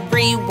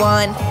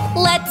 everyone.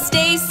 Let's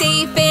stay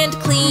safe and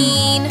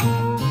clean.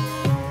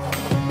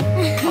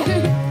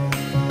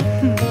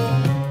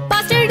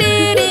 Buster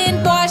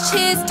didn't wash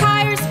his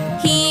tires.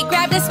 He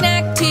grabbed a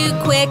snack too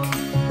quick.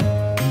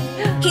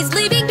 He's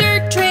leaving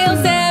dirt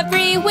trails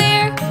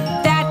everywhere.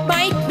 That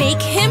might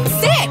make him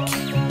sick.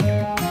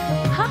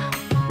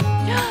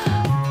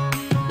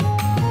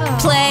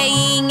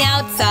 Playing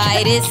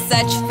outside is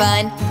such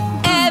fun.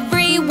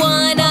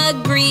 Everyone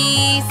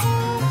agrees.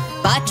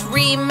 But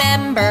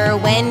remember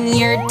when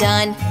you're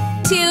done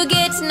to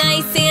get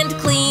nice and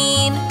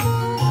clean.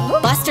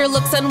 Buster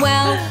looks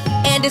unwell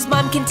and his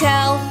mom can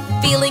tell.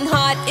 Feeling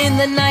hot in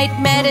the night,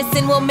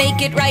 medicine will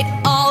make it right.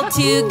 All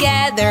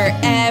together,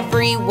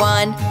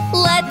 everyone.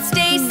 Let's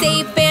stay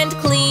safe and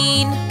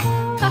clean.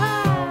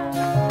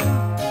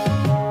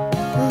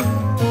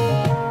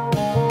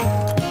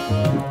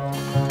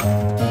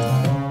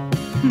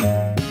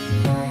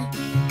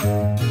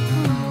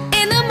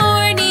 In the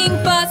morning,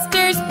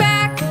 Buster's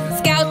back.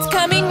 Scouts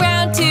coming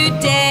round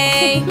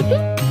today.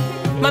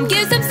 Mom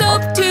gives them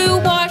soap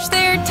to wash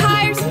their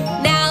tires.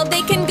 Now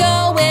they can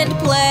go and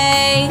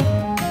play.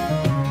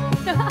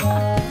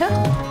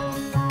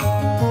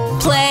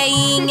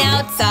 Playing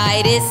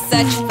outside is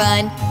such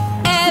fun.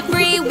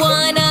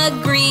 Everyone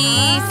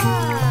agrees.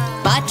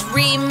 But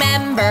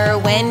remember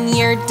when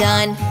you're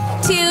done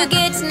to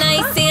get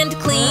nice and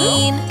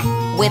clean.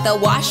 With a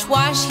wash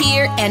wash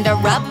here and a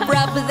rub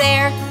rub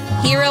there.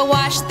 Here a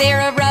wash, there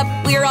a rub,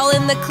 we're all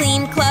in the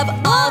clean club.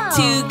 All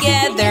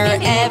together,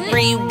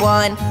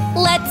 everyone.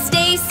 Let's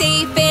stay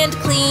safe and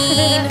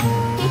clean.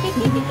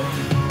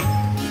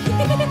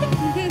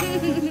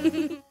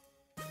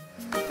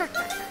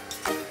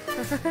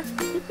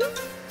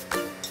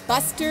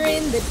 Buster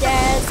in the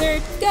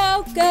desert,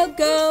 go, go,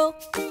 go.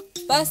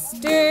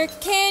 Buster,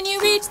 can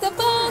you reach the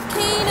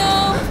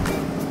volcano?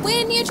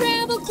 When you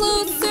travel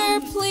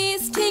closer,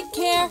 please take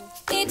care.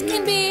 It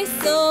can be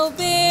so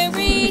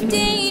very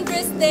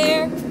dangerous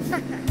there.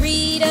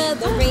 Rita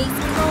the race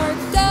car,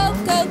 go,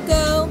 go,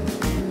 go.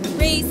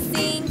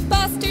 Racing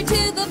Buster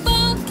to the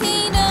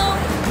volcano.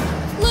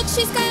 Look,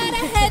 she's got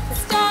a head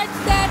start,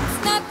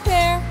 that's not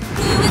fair.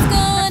 Who is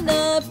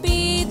gonna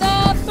be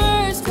the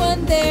first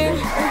one there?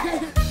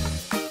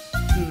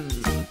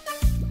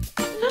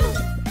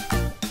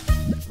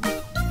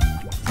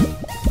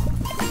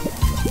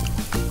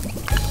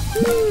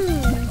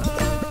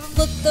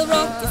 Look, the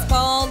rock is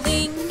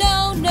falling,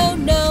 no, no,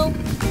 no.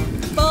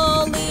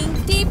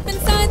 Falling deep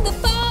inside the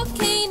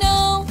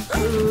volcano.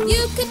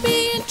 You could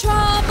be in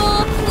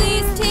trouble,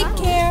 please take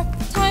care.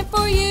 Time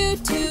for you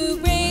to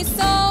race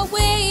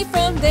away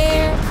from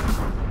there.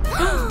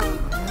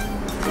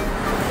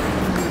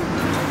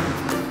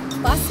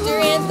 Buster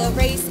and the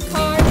race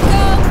car,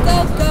 go,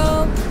 go,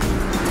 go.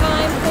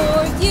 Time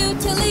for you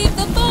to leave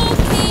the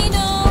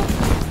volcano.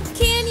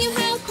 Can you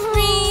help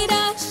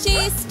Rita?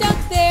 She's stuck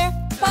there.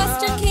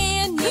 Buster,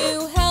 can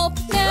you help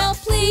now?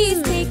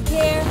 Please take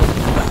care.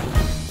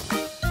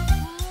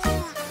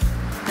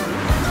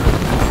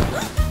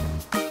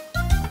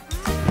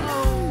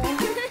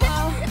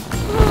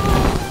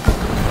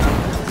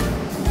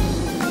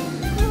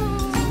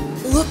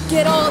 Look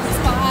at all these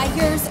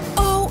fires.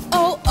 Oh,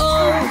 oh,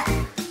 oh.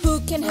 Who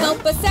can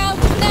help us out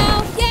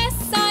now? Yes,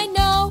 I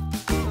know.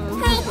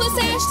 Help us,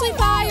 Ashley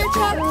Fire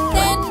Truck.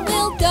 Then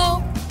we'll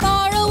go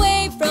far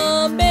away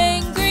from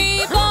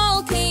angry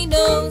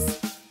volcanoes.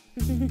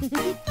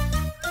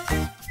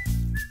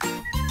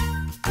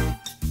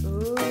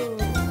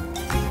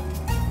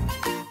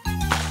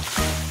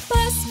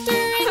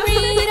 Buster and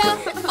Rita,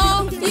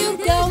 off you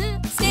go.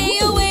 Stay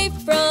away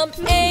from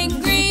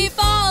angry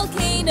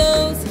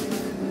volcanoes.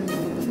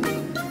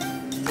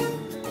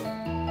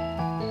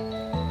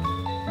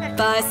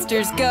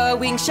 Buster's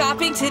going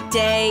shopping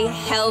today,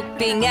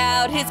 helping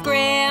out his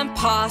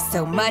grandpa.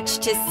 So much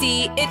to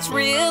see, it's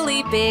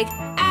really big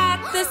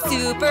at the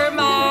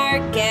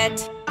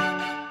supermarket.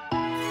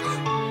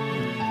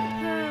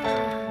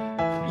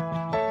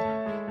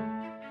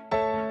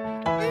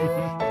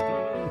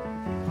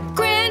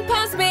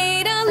 Grandpa's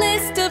made a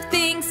list of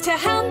things to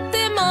help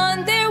them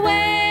on their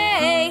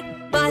way.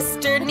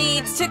 Buster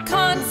needs to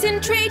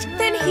concentrate,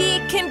 then he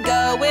can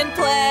go and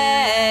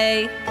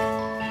play.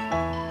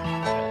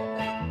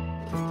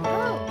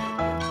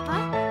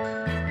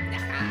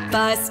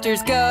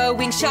 Buster's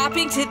going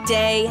shopping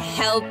today,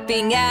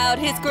 helping out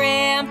his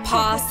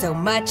grandpa. So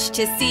much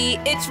to see,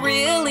 it's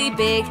really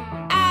big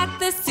at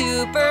the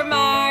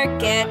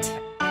supermarket.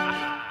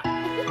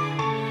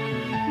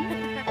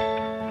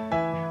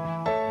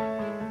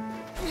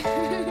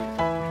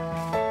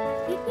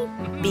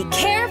 Be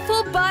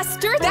careful,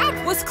 Buster,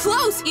 that was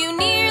close. You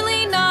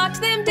nearly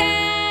knocked them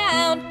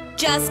down.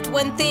 Just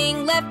one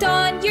thing left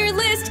on your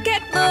list,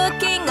 get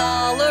looking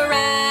all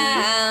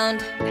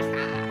around.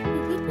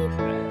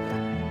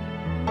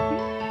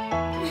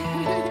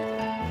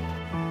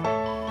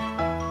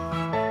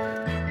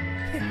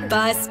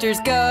 Buster's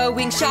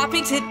going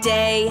shopping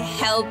today,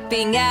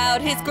 helping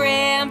out his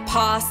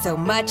grandpa. So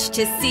much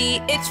to see,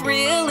 it's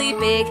really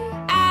big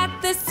at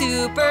the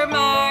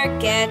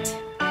supermarket.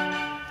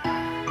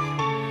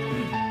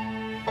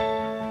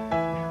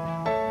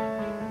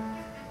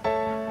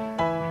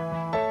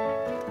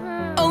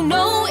 Oh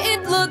no,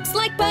 it looks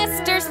like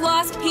Buster's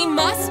lost. He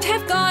must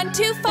have gone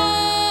too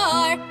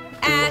far.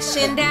 Ash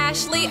and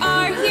Ashley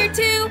are here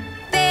too.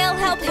 They'll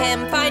help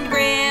him find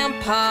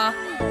Grandpa.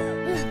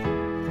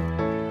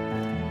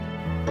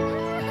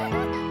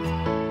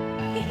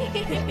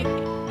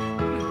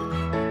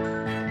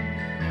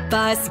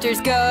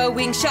 Buster's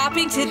going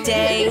shopping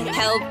today,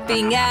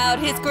 helping out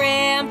his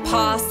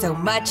grandpa. So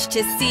much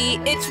to see,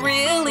 it's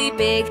really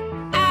big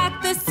at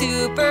the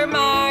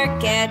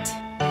supermarket.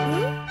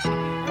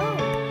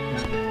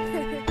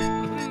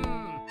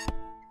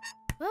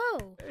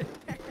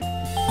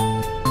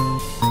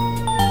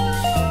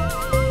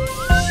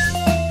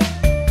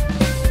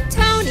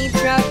 Tony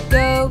truck,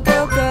 go,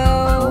 go,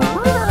 go.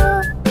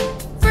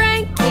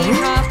 Frankie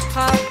hop,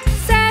 hop,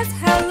 says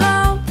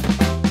hello.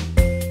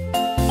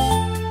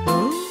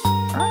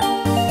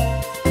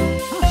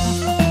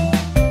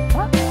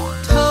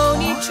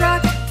 Tony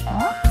truck,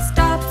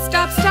 stop,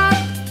 stop, stop.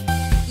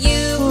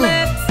 You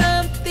left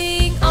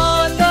something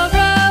on the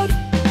road.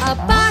 A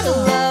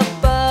bottle of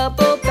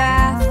bubble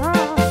bath.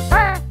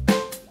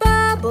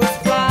 Bubbles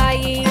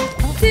flying,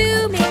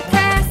 zooming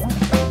past.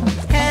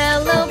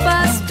 Hello,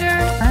 Buster,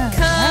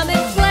 come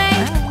and play.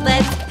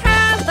 Let's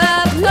have a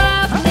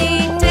lovely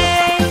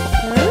day.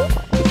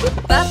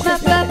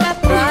 Bubbles,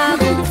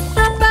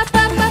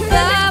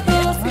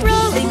 bubbles,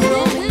 rolling,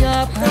 rolling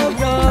up the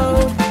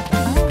road.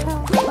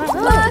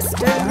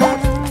 Buster,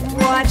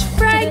 watch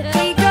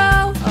Frankie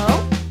go.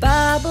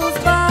 Bubbles,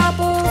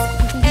 bubbles,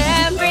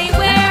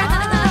 everywhere.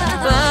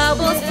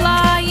 Bubbles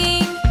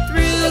flying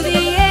through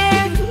the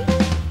air.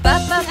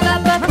 Bubbles,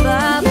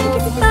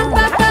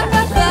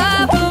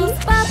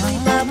 bubbly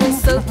bubbles,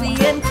 soapy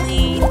and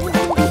clean.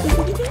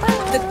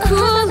 The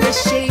coolest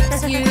shapes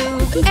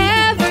you've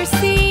ever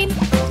seen.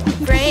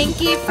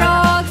 Frankie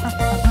Frog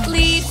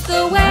leads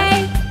the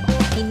way.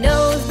 He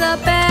knows the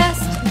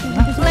best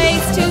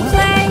place to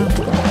play.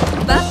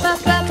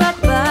 Bubbles, bubbles.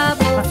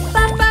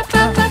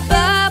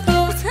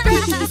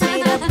 Frankie's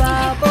made a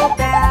bubble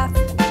bath,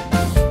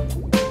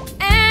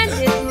 and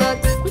it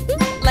looks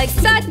like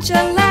such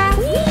a laugh.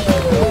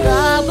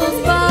 Bubbles,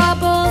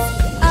 bubbles,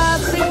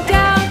 up and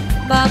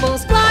down.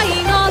 Bubbles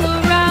flying all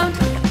around.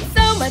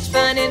 So much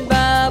fun in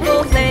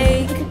Bubble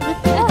Lake.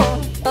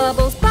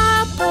 Bubbles,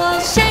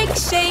 bubbles, shake,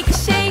 shake,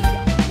 shake.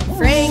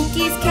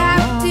 Frankie's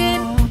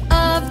captain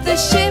of the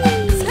ship.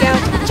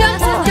 Scout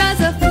jumps and does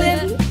a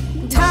flip.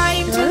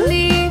 Time to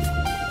leave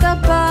the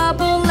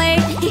Bubble Lake.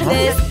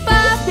 This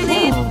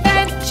bubbly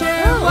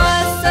adventure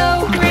was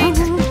so great.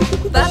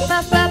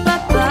 Bubbles,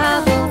 bubbles,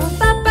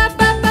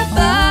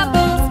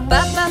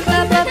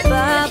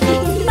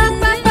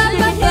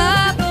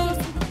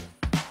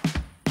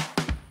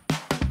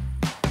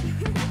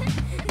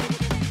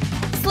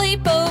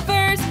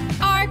 sleepovers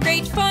are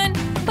great fun.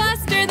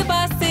 Buster the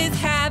bus is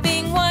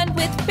having one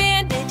with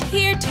Bandit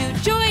here to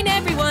join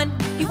everyone.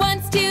 He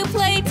wants to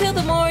play till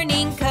the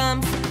morning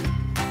comes.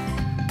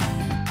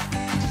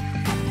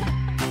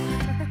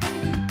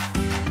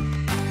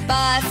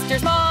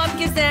 Buster's mom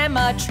gives them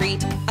a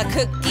treat, a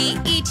cookie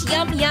each,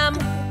 yum yum.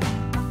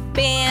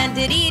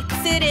 Bandit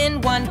eats it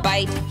in one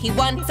bite, he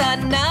wants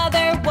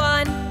another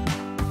one.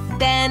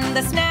 Then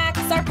the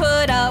snacks are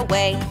put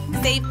away,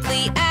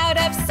 safely out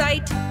of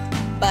sight.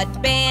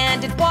 But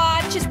Bandit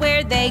watches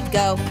where they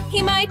go,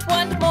 he might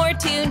want more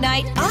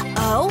tonight.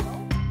 Uh-oh!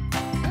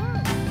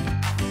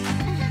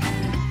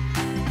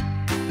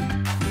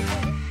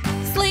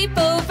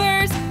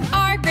 Sleepovers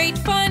are great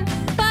fun.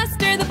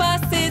 Buster the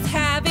bus is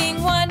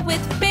having one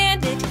with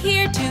Bandit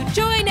here to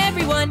join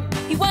everyone.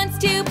 He wants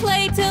to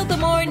play till the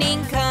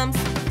morning comes.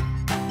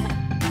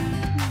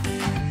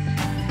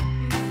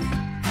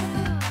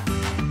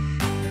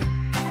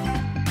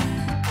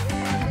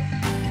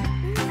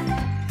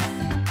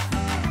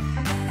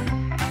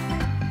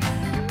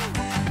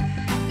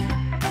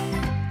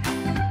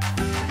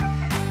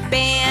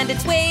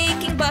 Bandit's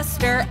waking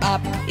Buster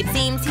up. It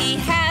seems he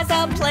has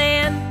a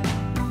plan.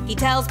 He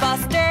tells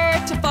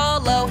Buster to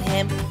follow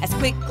him as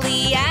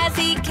quickly as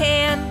he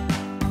can.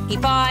 He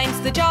finds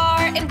the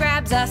jar and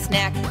grabs a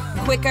snack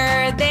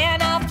quicker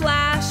than a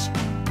flash.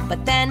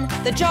 But then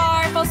the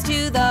jar falls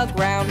to the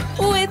ground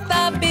with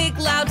a big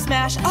loud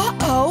smash.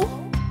 Uh-oh!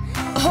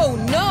 Oh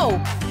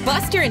no!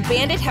 Buster and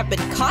Bandit have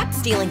been caught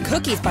stealing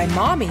cookies by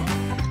Mommy.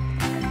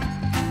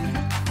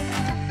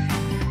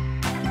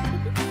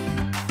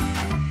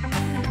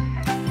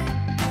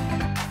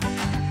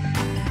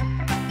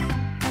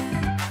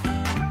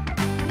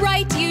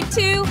 Right, you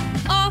two,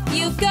 off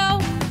you go.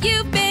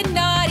 You've been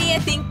naughty, I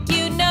think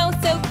you know.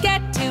 So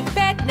get to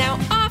bed now,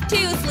 off to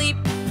sleep.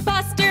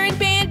 Buster and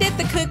Bandit,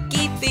 the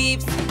cookie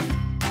thieves.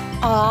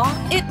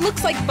 Aw, it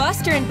looks like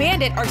Buster and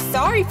Bandit are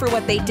sorry for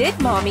what they did,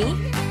 Mommy.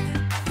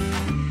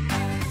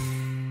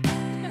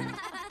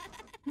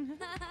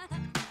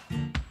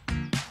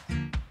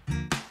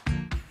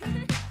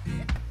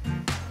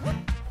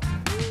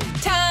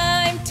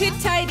 to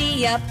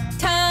tidy up,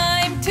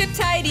 time to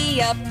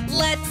tidy up.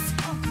 Let's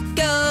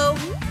go,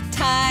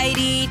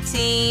 tidy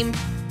team.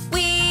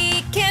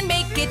 We can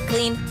make it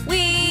clean,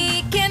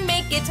 we can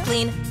make it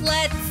clean.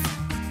 Let's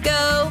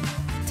go,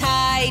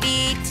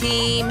 tidy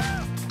team.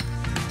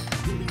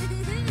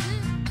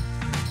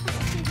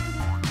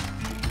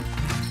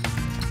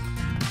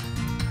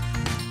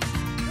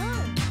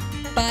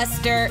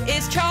 Buster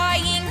is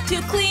trying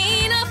to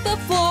clean up the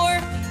floor,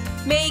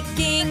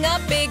 making a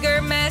bigger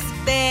mess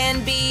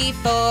than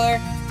before.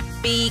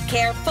 Be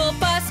careful,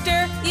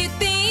 Buster, you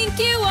think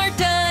you are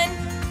done.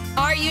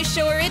 Are you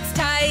sure it's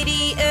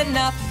tidy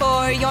enough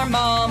for your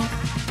mom?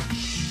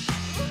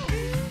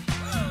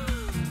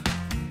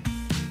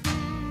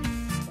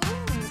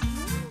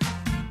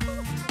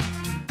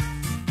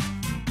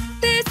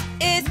 This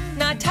is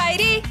not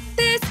tidy,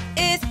 this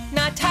is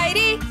not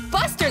tidy.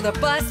 Buster the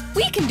Bus,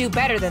 we can do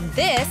better than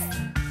this.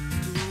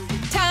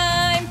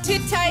 Time to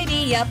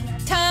tidy up,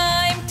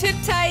 time to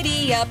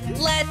tidy up.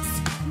 Let's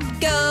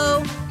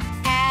go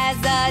as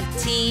a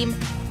team.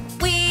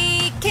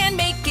 We can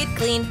make it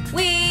clean,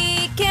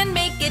 we can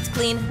make it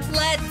clean.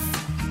 Let's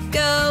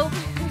go,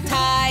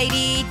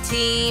 tidy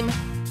team.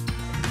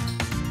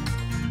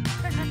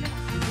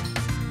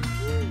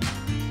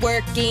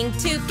 Working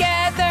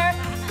together,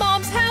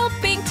 Mom's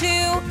helping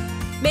too,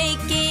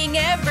 making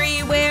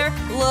everywhere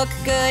look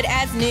good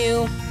as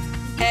new.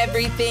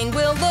 Everything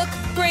will look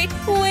great,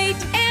 wait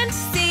and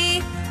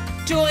see.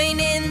 Join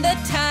in the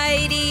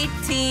tidy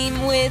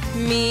team with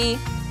me.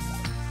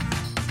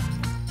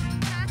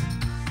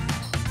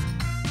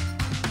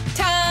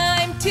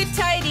 Time to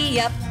tidy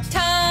up,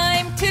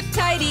 time to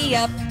tidy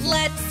up.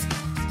 Let's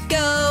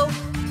go,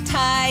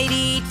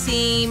 tidy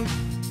team.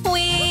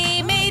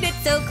 We made it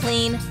so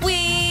clean,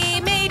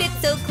 we made it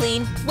so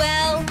clean.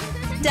 Well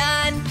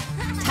done,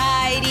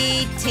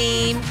 tidy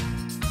team.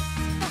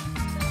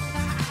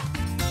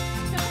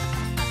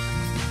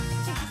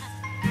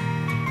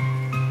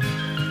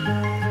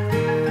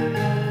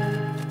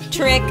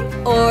 Trick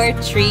or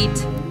treat,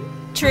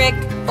 trick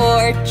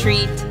or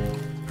treat.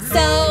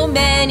 So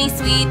many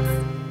sweets,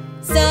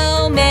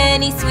 so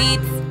many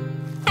sweets.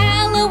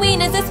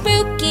 Halloween is a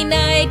spooky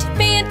night,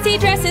 fancy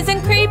dresses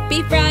and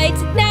creepy frights.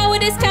 Now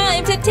it is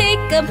time to take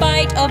a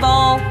bite of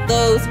all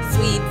those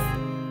sweets.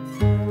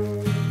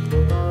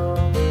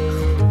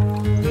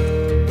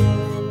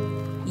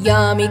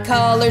 Yummy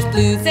colors,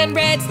 blues and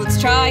reds.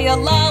 Let's try a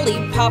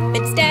lollipop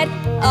instead.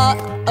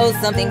 Uh-oh,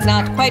 something's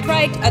not quite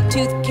right. A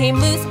tooth came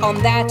loose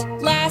on that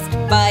last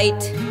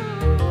bite.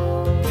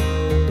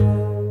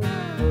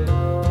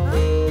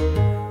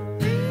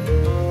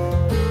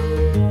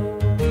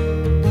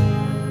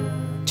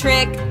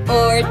 Trick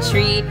or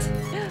treat,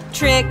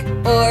 trick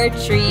or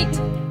treat.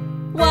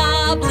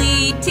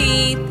 Wobbly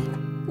teeth,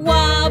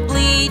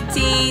 wobbly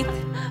teeth.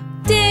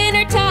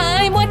 Dinner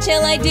time, what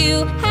shall I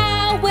do?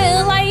 How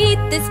will I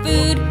eat this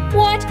food?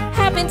 What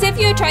happens if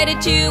you try to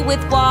chew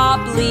with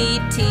wobbly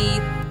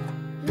teeth?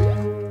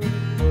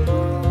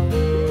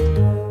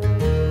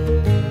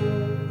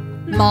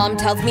 Mom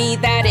tells me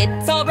that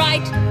it's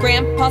alright.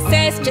 Grandpa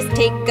says just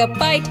take a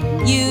bite.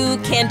 You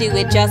can do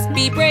it, just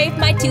be brave.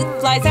 My tooth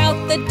flies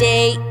out, the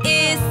day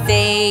is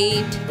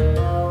saved.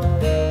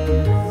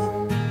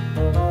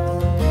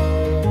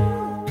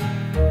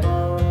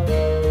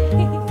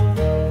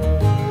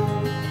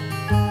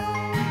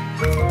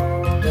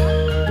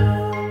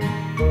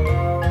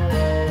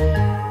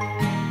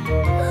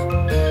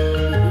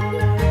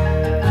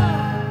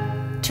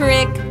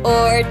 Trick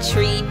or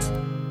treat,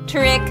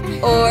 trick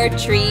or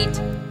treat.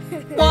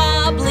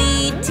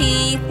 Wobbly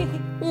teeth,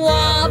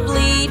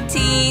 wobbly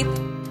teeth.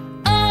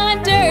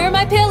 Under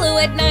my pillow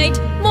at night,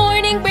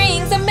 morning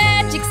brings a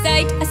magic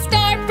sight. A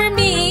star for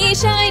me,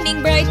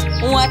 shining bright.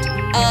 What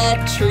a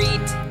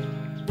treat.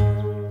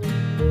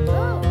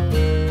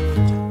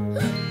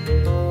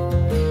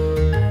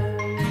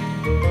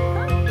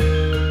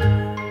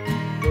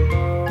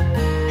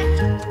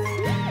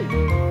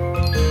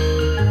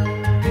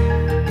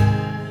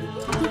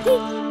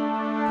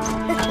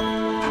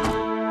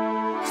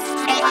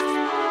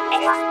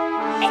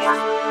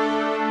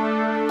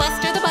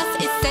 Buster the Bus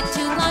is set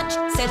to launch,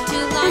 set to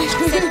launch,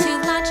 set to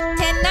launch.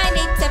 10, 9,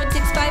 8, 7,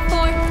 6, 5,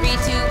 4, 3,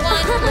 2,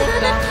 1,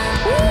 lift off.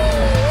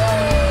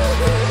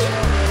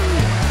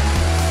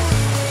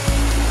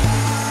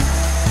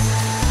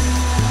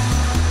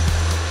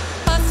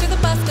 Buster the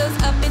Bus goes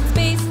up in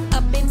space,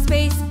 up in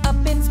space,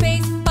 up in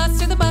space.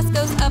 Buster the Bus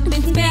goes up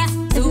in space.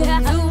 Zoom,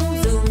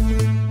 zoom, zoom.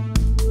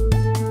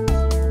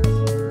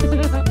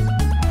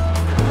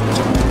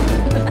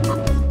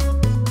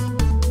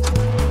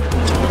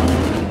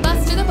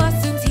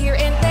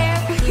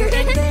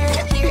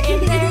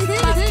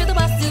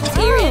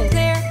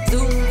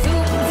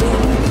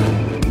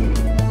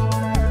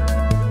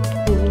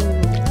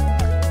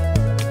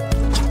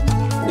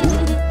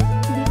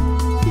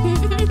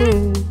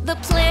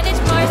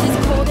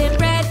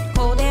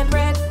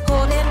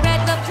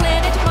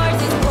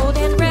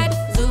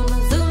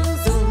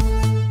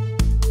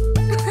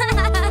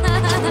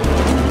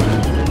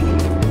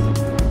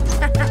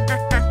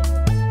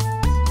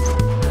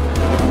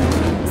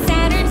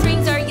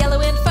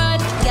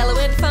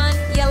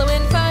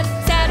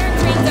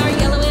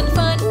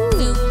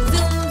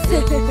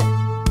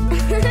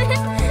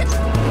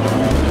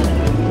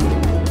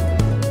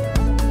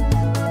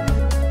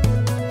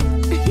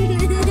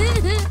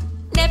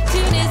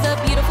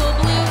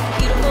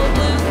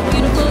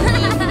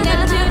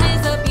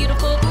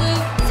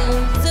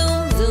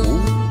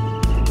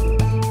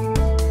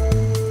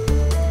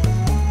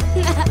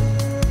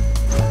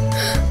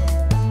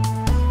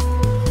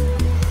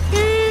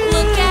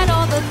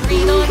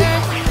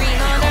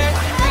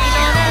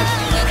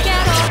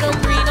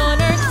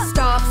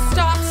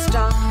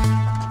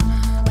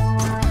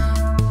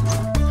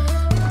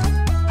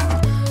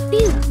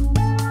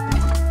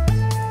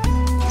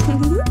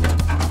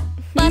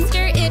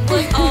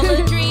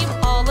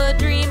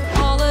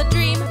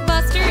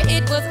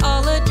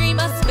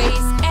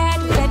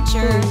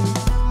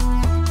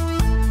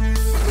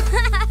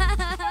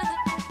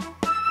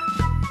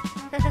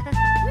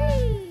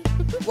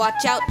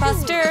 Watch out,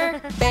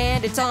 Buster,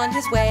 Bandit's on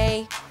his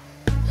way.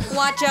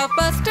 Watch out,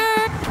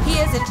 Buster, he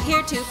isn't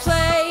here to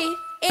play.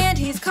 And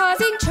he's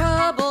causing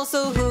trouble,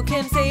 so who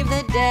can save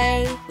the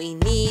day? We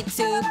need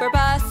Super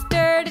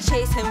Buster to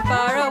chase him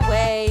far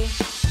away.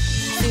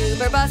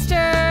 Super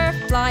Buster,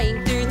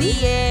 flying through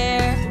the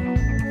air.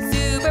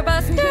 Super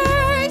Buster,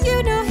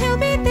 you know he'll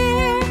be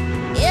there.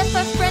 If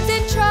a friend's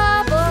in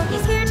trouble,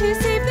 he's here to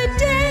save the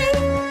day.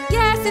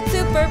 Yes, it's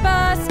Super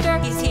Buster,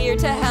 he's here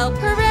to help,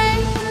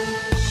 hooray!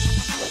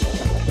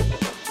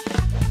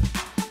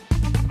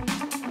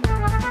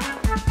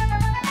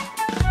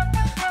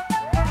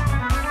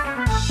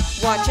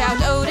 Watch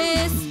out,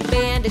 Otis,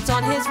 Bandit's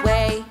on his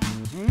way.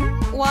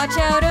 Watch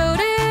out,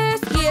 Otis,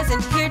 he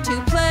isn't here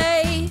to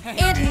play.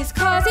 And he's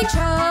causing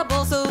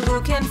trouble, so who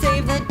can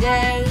save the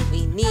day?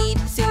 We need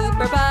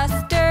Super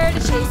Buster to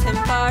chase him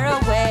far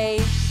away.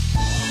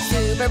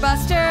 Super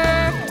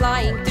Buster,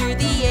 flying through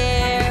the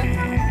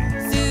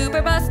air.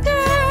 Super Buster,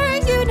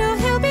 you know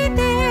he'll be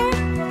there.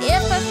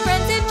 If a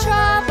friend's in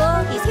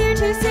trouble, he's here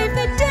to save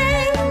the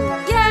day.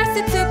 Yes,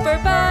 it's Super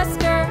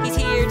Buster, he's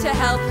here to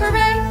help,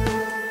 hooray!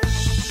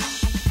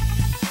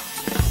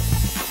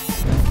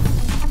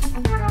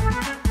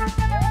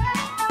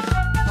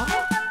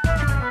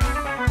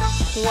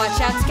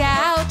 Watch out,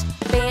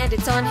 Scout,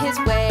 Bandit's on his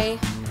way.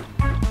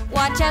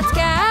 Watch out,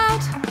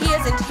 Scout, he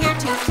isn't here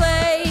to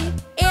play.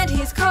 And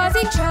he's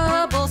causing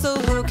trouble, so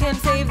who can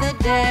save the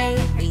day?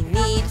 We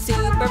need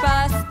Super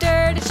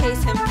Buster to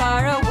chase him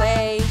far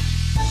away.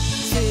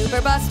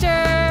 Super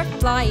Buster,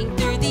 flying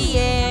through the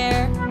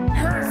air.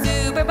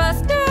 Super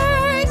Buster,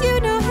 you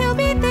know he'll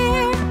be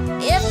there.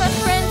 If a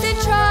friend's in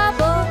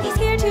trouble, he's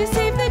here to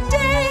save the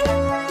day.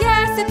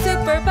 Yes, it's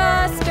Super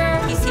Buster,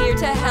 he's here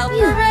to help,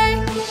 hooray!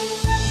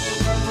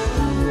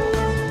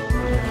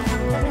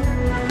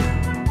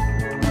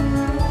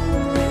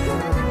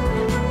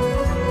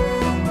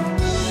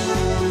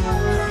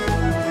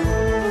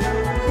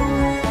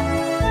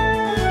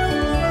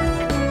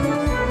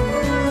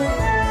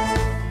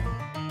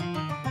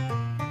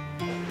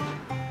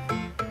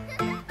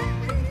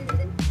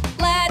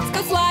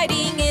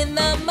 Sliding in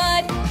the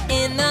mud,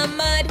 in the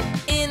mud,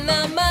 in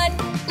the mud.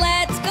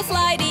 Let's go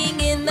sliding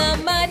in the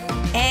mud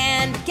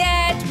and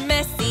get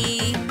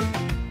messy.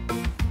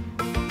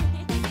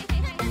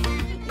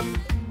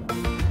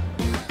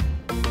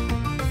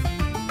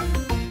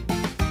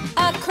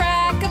 A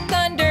crack of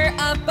thunder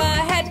up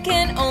ahead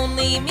can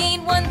only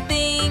mean one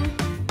thing.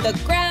 The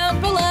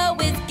ground below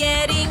is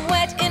getting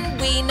wet and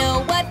we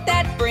know what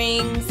that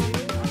brings.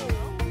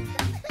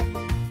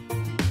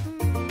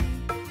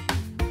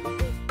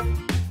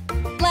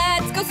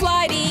 Let's go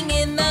sliding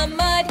in the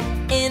mud,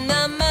 in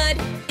the mud,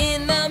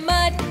 in the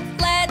mud.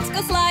 Let's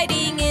go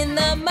sliding in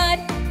the mud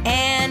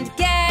and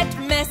get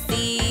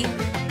messy.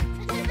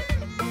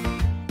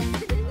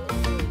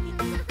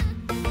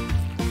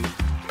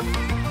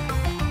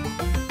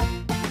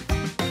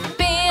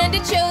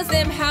 Bandit shows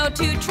them how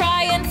to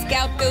try and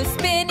Scout goes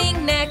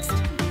spinning next.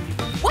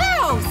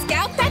 Wow,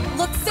 Scout, that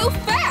looks so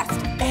fast!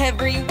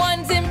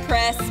 Everyone's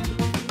impressed.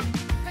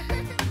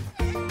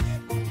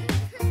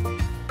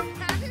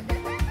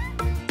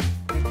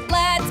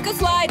 Let's go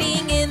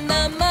sliding in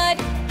the mud,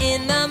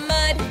 in the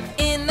mud,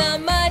 in the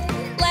mud.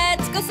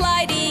 Let's go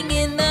sliding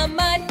in the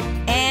mud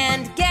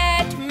and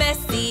get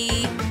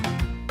messy.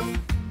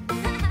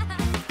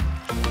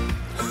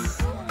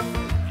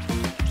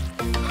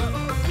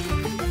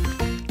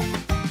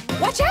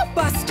 Watch out,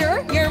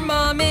 Buster! Your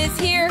mom is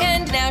here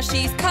and now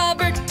she's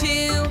covered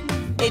too.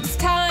 It's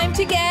time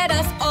to get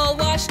us all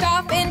washed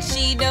off and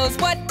she knows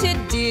what to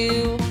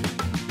do.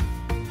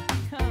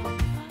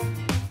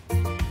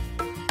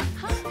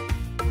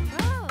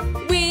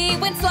 We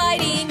went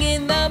sliding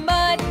in the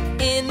mud,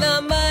 in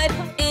the mud,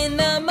 in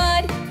the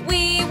mud.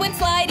 We went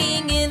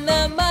sliding in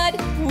the mud.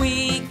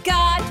 We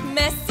got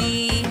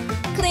messy.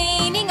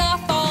 Cleaning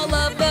off all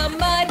of the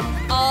mud,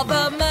 all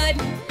the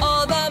mud,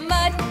 all the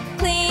mud.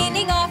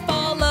 Cleaning off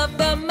all of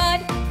the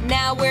mud.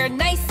 Now we're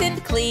nice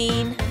and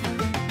clean.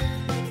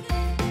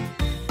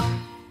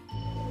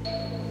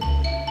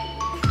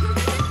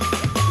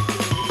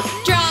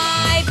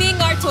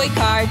 Driving our toy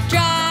car,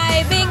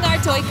 driving our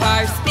toy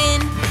car.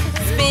 Spin,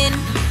 spin,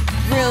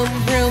 vroom,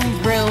 vroom,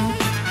 vroom.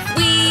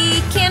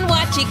 We can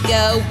watch it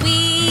go,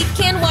 we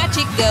can watch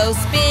it go.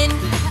 Spin,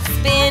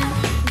 spin,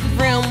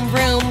 vroom,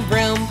 vroom,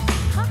 vroom.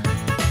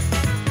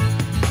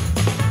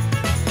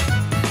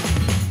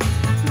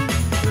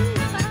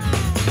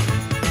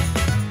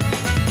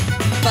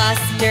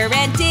 Buster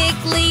and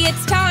Diggly,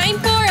 it's time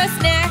for a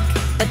snack.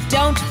 But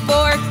don't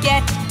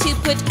forget to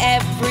put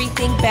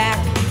everything back.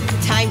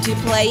 Time to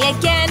play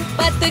again,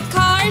 but the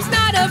car's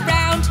not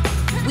around.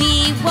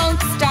 We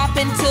won't stop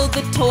until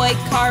the toy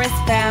car is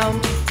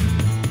found.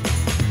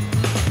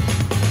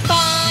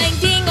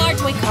 Finding our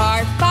toy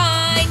car,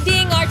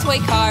 finding our toy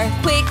car.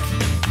 Quick,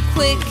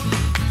 quick,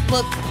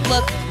 look,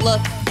 look,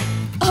 look.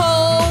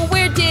 Oh,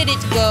 where did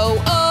it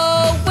go?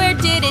 Oh, where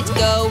did it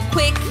go?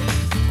 Quick,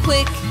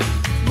 quick,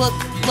 look,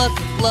 look,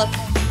 look.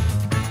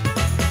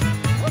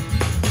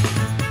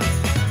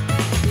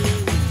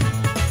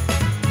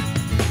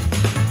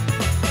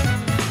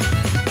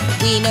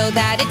 We know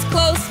that it's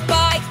close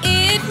by,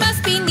 it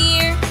must be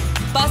near.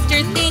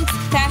 Buster thinks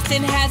fast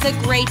and has a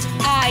great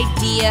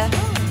idea.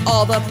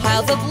 All the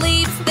piles of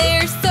leaves,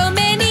 there's so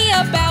many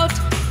about.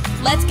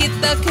 Let's get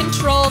the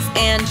controls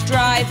and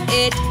drive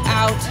it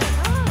out.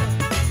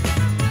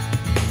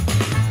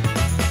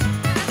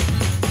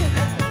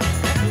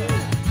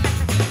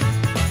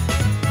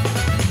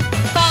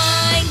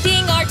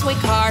 Finding our toy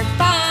car,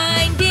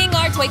 finding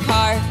our toy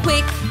car.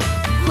 Quick,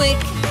 quick,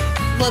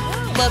 look,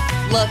 look,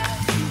 look.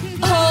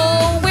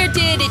 Oh, where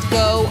did it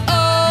go?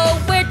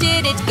 Oh, where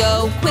did it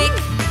go? Quick,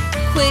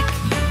 quick,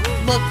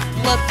 look,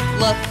 look,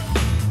 look.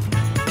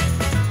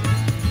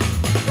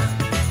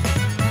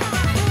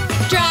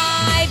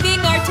 Driving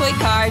our toy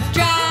car,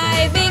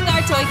 driving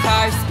our toy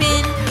car.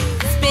 Spin,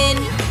 spin,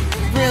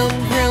 vroom,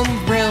 vroom,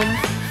 vroom.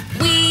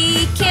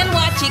 We can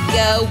watch it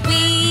go,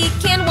 we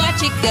can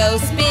watch it go.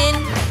 Spin,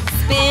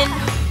 spin,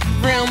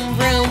 vroom,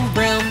 vroom,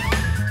 vroom.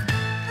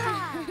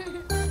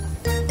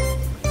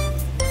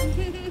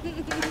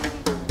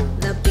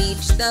 The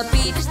beach, the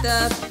beach,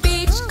 the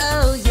beach,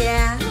 oh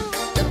yeah.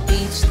 The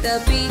beach,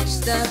 the beach,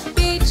 the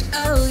beach,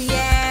 oh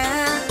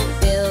yeah.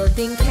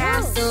 Building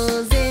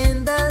castles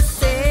in the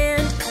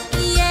sand.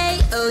 Yay,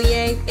 oh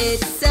yay,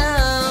 it's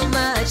so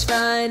much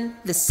fun.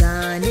 The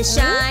sun is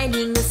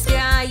shining, the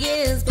sky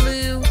is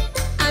blue.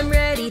 I'm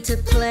ready to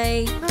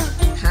play.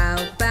 How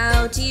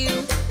about you?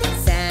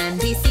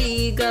 Sandy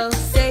Seagull,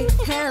 say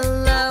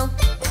hello.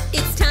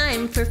 It's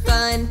time for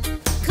fun.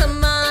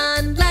 Come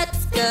on,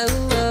 let's go.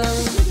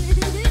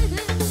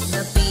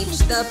 The beach,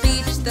 the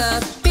beach,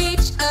 the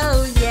beach,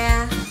 oh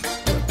yeah.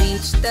 The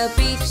beach, the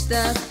beach,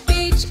 the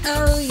beach,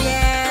 oh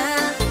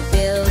yeah.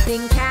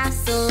 Building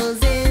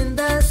castles in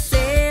the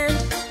sand.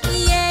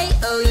 Yay,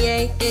 oh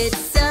yay, it's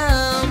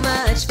so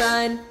much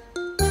fun.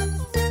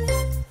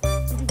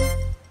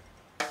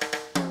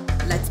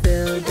 Let's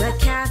build a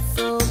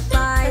castle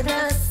by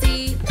the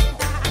sea.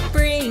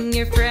 Bring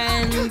your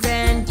friends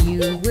and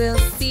you will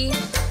see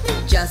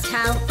just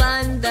how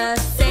fun the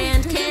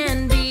sand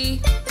can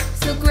be.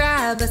 So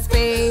grab a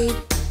spade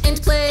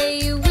and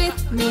play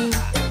with me.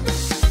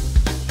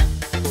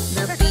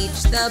 The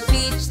beach, the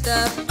beach,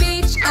 the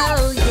beach,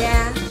 oh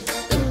yeah.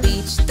 The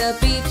beach, the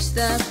beach,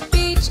 the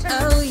beach,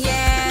 oh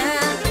yeah.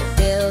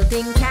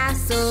 Building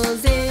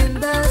castles in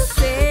the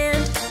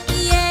sand.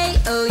 Yay,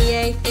 oh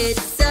yay,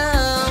 it's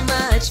so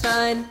much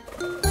fun.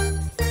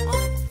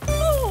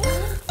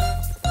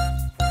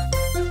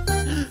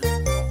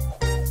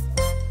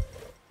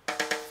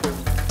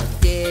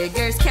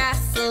 Digger's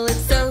castle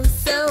is so,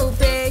 so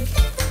big.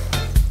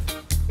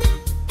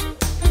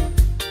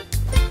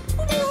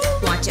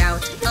 Watch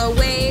out, a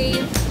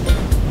wave.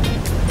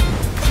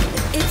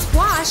 It's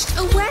washed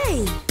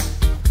away.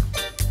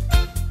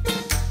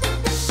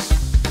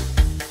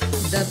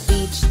 The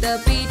beach,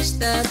 the beach,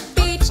 the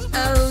beach,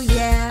 oh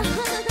yeah.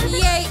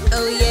 Yay,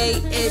 oh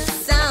yay, it's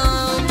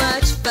so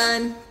much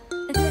fun.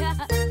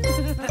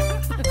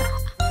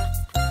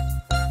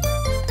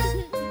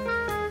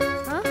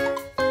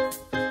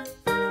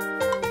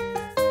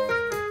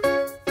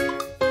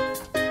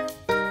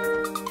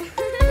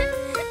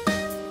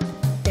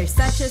 There's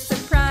such a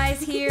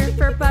surprise here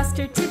for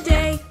Buster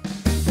today.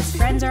 His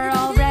friends are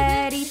all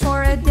ready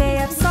for a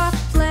day of soft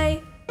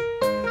play.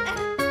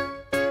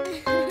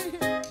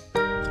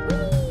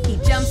 He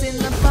jumps in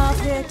the ball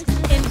pit,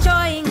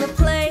 enjoying the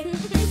play.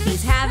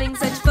 He's having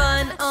such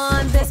fun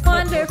on this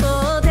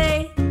wonderful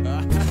day.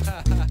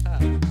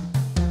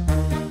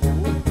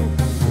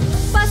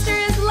 Buster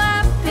is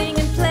laughing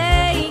and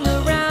playing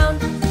around,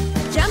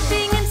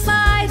 jumping and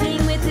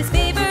sliding with his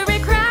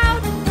favorite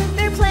crowd.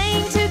 They're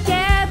playing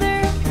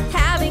together,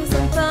 having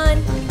some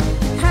fun,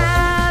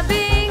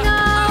 having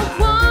a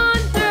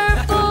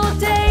wonderful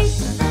day.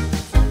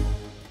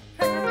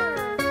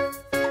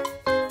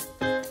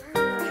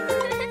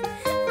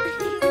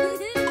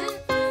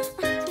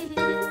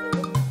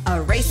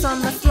 A race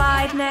on the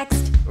slide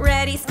next,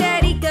 ready,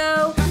 steady,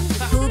 go.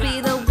 Who'll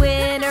be the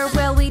winner?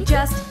 Well, we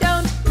just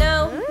don't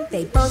know.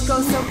 They both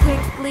go so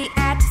quickly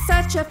at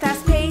such a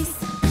fast pace,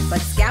 but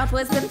Scout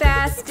was the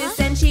fastest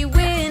and she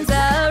wins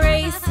a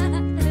race.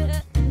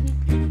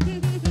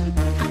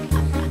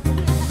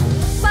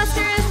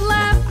 Buster is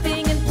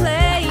laughing and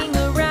playing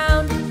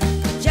around,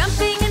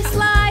 jumping and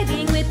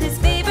sliding with his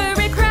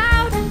favorite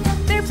crowd.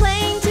 They're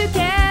playing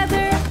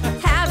together,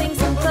 having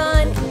some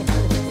fun,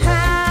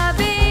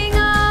 having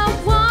a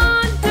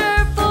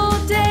wonderful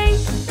day.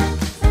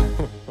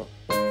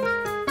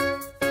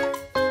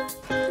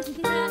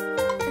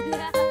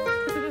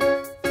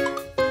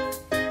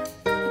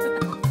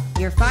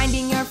 You're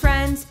finding your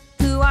friends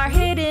who are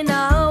hidden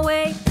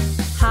away.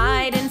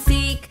 Hide and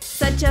seek,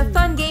 such a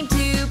fun game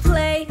to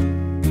play.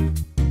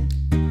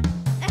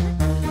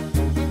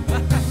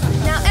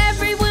 Now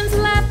everyone's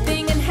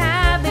laughing and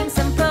having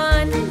some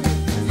fun,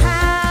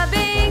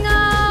 having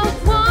a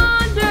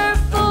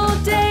wonderful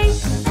day.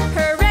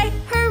 Hooray,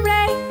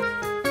 hooray!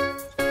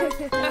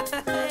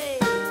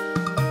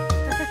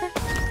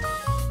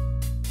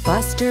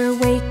 Buster,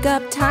 wake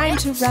up, time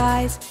to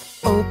rise.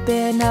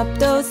 Open up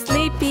those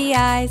sleepy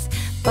eyes.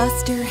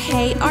 Buster,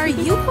 hey, are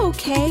you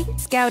okay?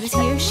 Scout is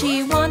here,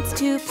 she wants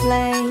to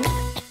play.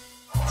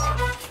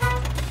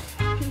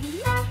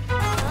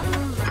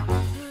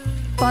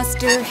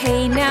 Buster,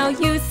 hey, now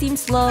you seem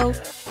slow.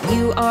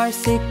 You are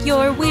sick,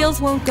 your wheels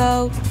won't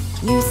go.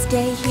 You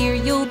stay here,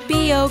 you'll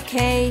be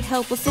okay.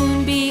 Help will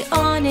soon be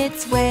on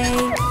its way.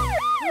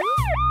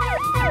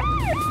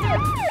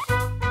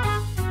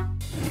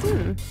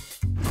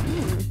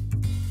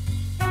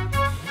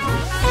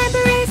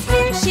 Amber is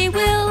here, she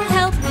will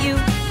help you.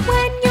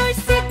 When you're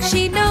sick,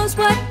 she knows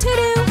what to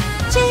do.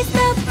 She's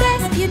the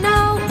best, you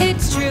know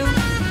it's true.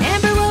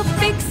 Amber will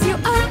fix you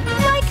up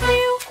like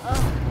new.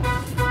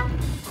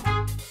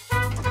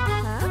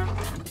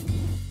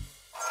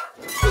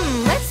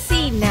 Let's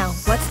see now.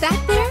 What's that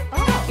there?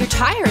 Your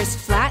tire is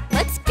flat.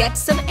 Let's get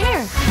some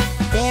air.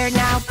 There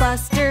now,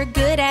 Buster,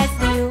 good as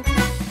new.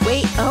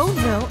 Wait, oh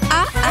no.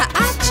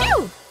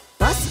 Achoo!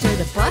 Buster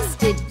the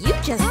busted, you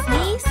just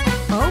sneeze.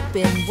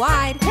 Open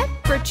wide,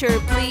 temperature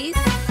please.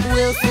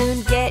 We'll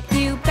soon get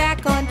you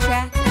back on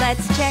track.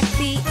 Let's check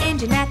the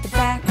engine at the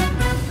back.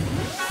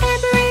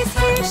 Amber is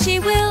here, she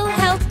will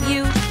help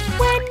you.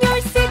 When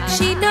you're sick,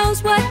 she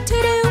knows what to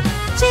do.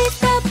 She's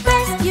the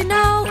best, you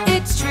know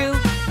it's true.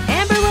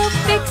 Amber will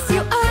fix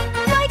you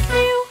up like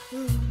new.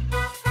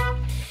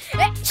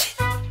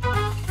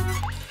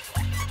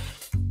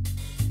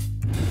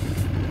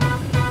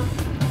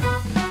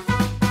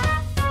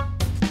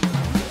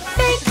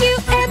 Thank you,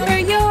 Amber,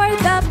 you're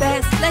the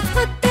best. Let's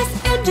put this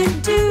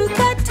engine to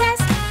the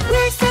test.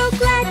 We're so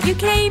glad you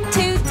came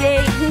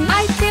today.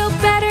 I feel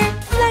better,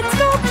 let's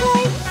go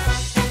play.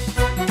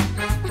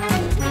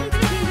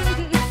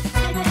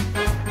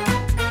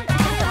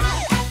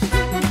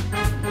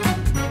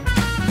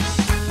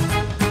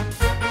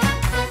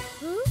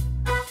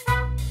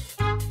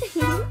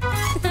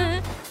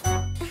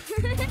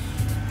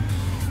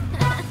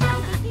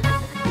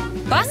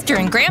 Buster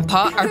and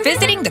Grandpa are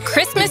visiting the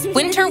Christmas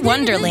Winter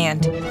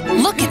Wonderland.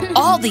 Look at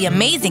all the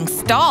amazing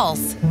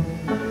stalls.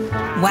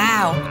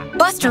 Wow,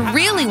 Buster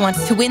really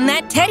wants to win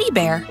that teddy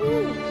bear.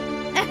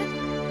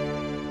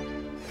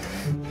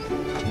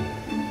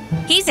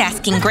 He's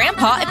asking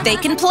Grandpa if they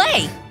can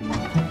play.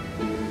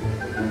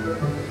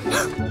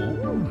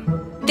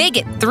 They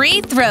get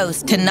 3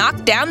 throws to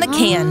knock down the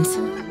cans.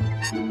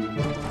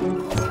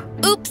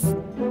 Oops,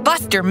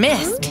 Buster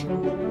missed.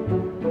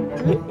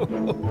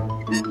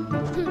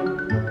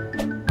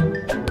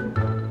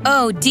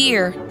 Oh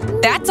dear,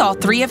 that's all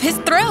 3 of his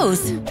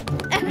throws.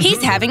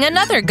 He's having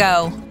another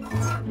go.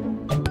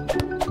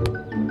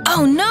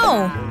 Oh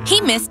no,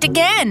 he missed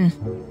again.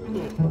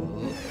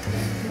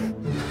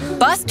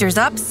 Buster's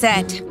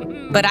upset,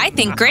 but I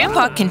think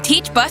Grandpa can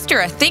teach Buster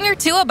a thing or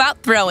two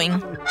about throwing.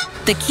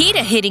 The key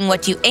to hitting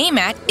what you aim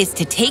at is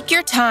to take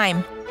your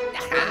time.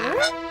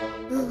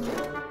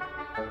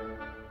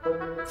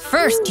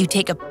 First, you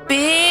take a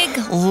big,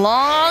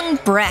 long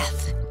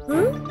breath.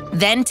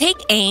 Then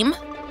take aim,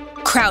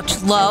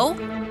 crouch low,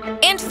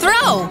 and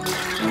throw.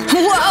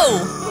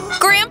 Whoa!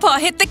 Grandpa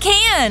hit the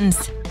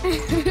cans!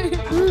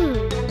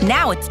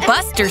 Now it's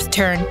Buster's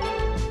turn.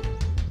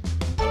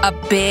 A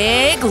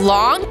big,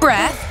 long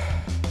breath.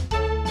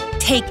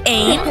 Take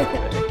aim,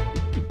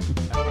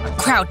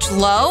 crouch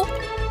low,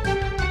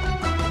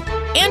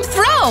 and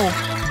throw!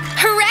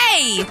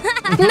 Hooray!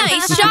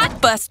 Nice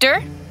shot,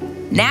 Buster!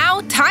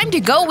 Now, time to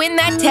go win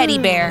that teddy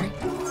bear.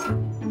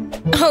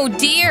 Oh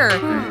dear,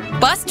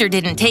 Buster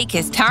didn't take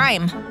his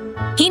time.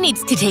 He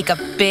needs to take a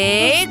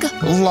big,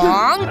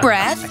 long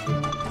breath,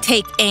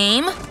 take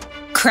aim,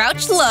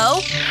 crouch low,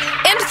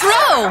 and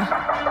throw!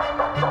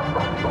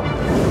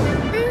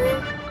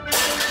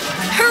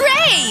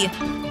 Hooray!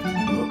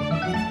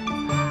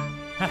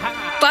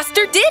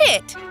 Buster did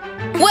it!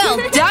 Well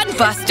done,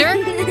 Buster!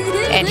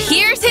 And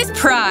here's his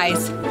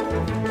prize.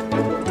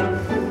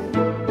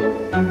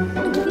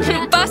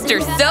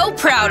 Buster's so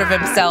proud of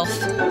himself.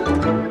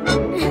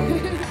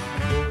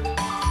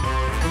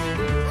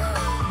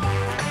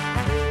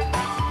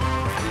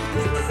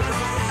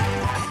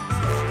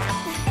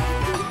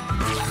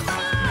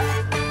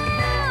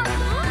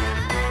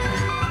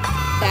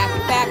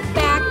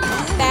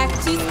 Back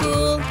to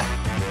school.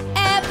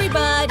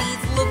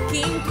 Everybody's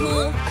looking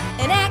cool.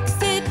 An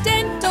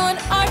accident on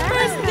our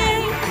first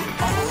day.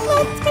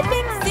 Let's get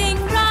fixing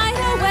right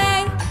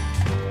away.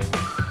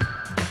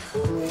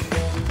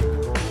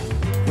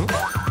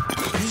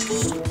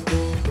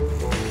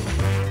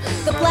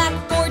 The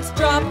blackboard's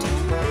dropped.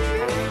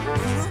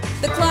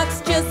 The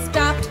clock's just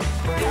stopped.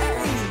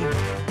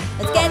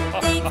 Let's get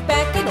things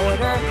back in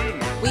order.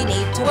 We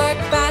need to work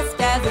fast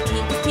as a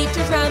team, 'cause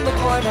teachers round the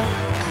corner.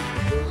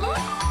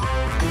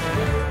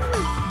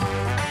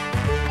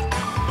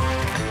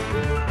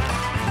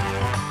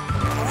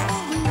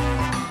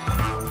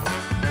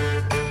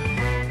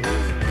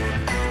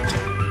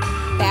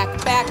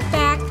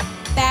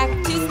 Back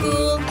to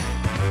school.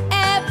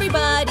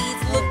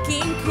 Everybody's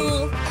looking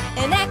cool.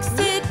 An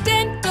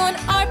accident on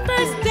our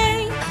first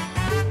day.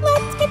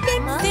 Let's get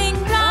fixing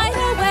right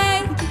away.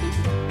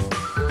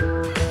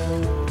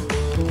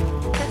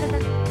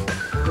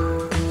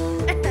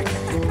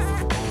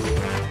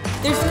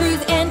 There's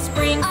screws and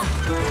springs,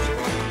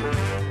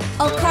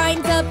 all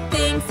kinds of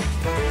things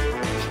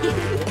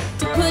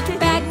to put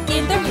back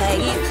in their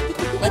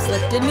place. Let's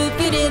lift and move,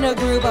 get in a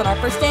groove on our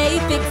first day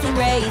fixing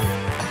race.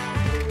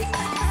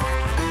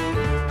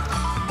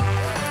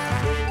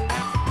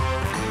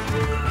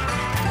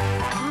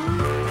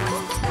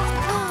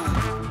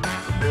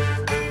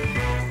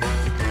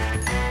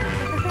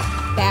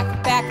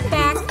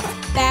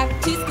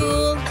 Back to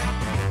school.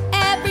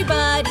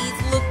 Everybody's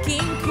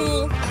looking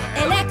cool.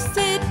 An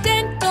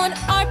accident on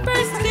our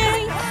first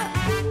day.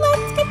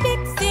 Let's get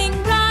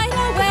fixing right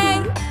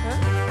away.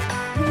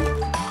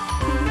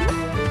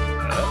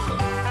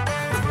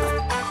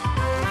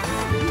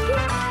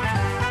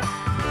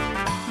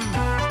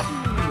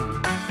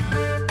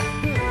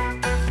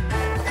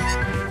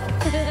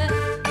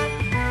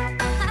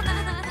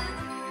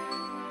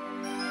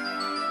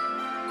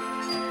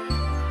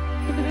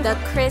 The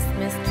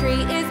Christmas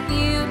tree is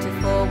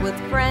beautiful with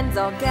friends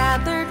all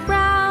gathered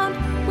round.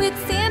 With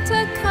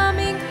Santa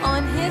coming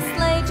on his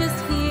sleigh,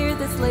 just hear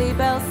the sleigh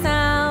bell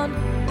sound.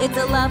 It's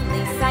a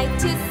lovely sight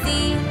to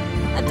see,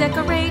 a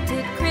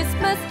decorated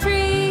Christmas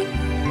tree.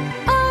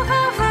 Oh,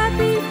 how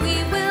happy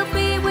we will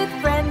be with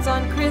friends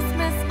on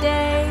Christmas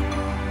Day.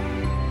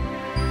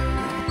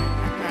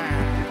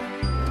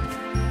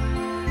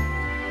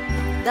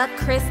 The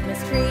Christmas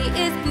tree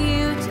is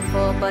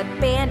beautiful, but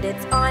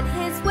Bandit's on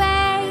his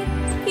way.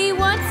 He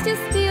wants to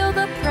steal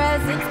the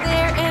presents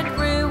there and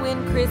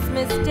ruin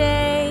Christmas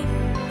Day.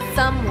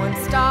 Someone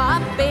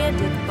stop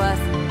Bandit Bus,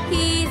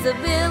 he's a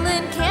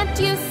villain, can't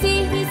you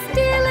see? He's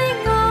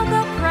stealing all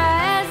the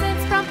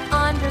presents from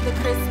under the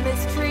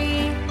Christmas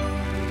tree.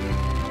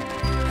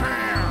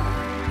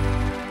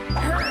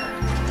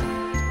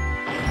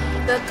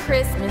 The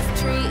Christmas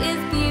tree is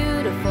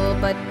beautiful,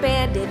 but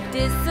Bandit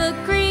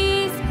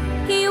disagrees.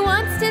 He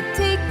wants to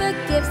take the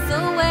gifts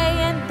away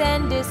and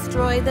then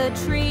destroy the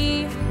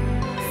tree.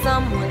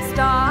 Someone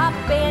stop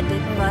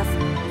Bandit Bus,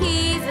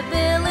 he's a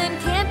villain,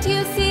 can't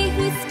you see?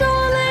 He's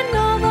stolen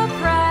all the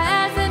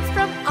presents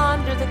from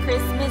under the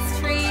Christmas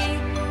tree.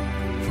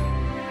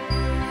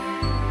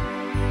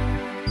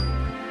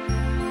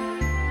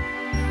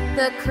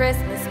 The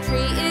Christmas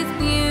tree is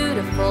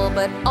beautiful,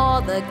 but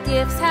all the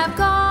gifts have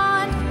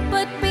gone.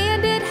 But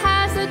Bandit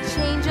has a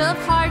change of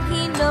heart,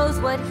 he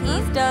knows what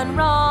he's done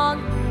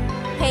wrong.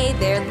 Hey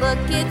there, look,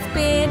 it's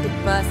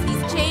Bandit Bus,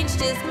 he's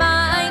changed his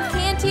mind,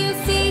 can't you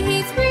see?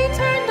 He's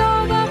returned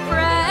all the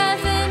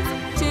presents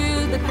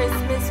to the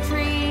Christmas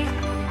tree.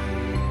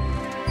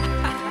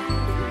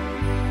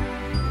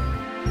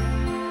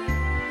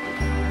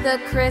 The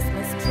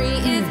Christmas tree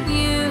is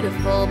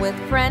beautiful with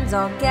friends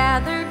all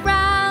gathered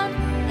round.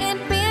 And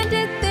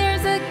Bandit,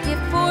 there's a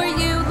gift for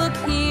you, look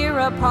here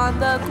upon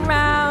the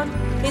ground.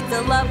 It's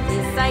a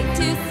lovely sight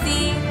to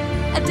see,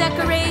 a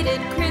decorated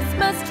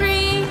Christmas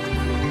tree.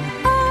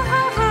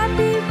 How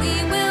happy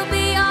we will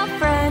be all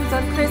friends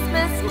on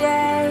Christmas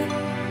Day.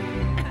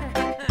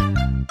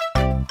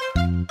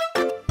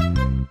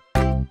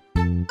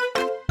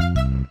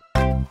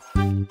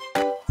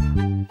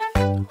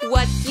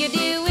 What you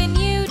doing,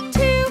 you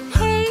two?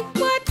 Hey,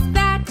 what's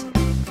that?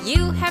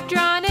 You have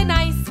drawn an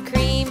ice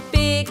cream,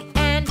 big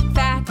and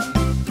fat.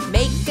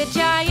 Make a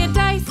giant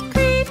ice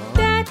cream,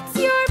 that's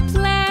your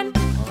plan.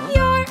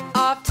 You're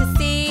off to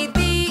see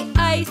the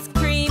ice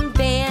cream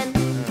van.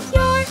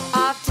 You're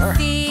off to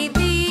see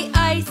the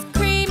ice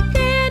cream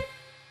van.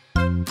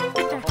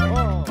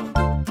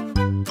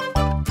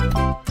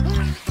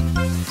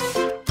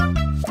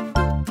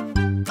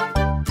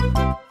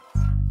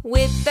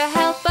 With the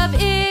help of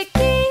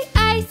Iggy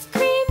Ice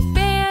Cream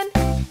Van,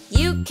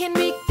 you can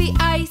make the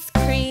ice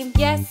cream,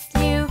 yes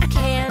you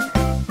can.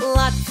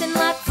 Lots and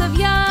lots of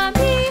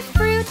yummy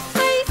fruit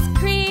ice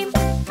cream.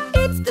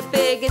 It's the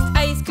biggest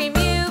ice cream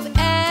you've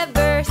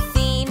ever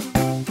seen.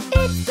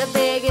 It's the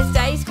biggest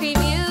ice cream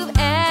you've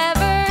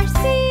ever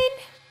seen.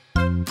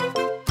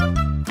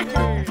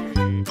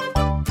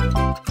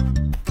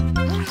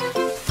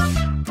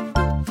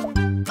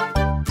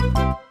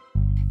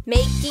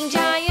 Making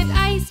giant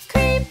ice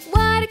cream,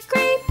 what a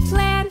great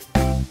plan.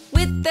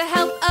 With the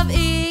help of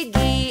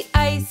Iggy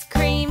Ice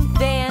Cream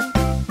Van.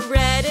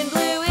 Red and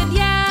blue and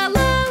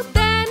yellow,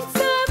 then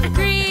some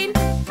green.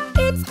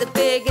 It's the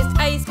biggest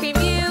ice cream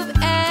you've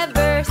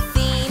ever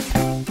seen.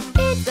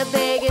 It's the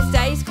biggest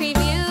ice cream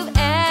you've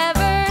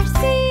ever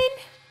seen.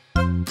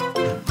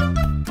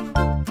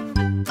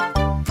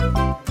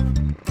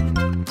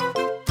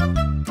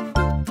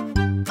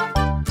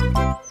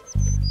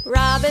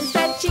 Robin's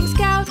fetching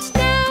Scout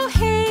now,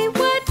 hey,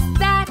 what's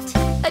that?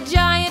 A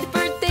giant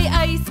birthday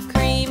ice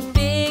cream,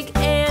 big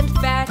and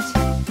fat.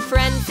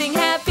 Friends sing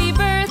happy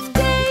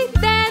birthday,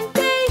 then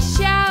they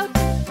shout.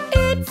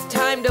 It's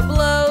time to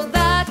blow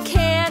the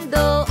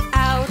candle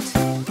out.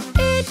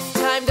 It's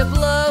time to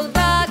blow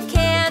the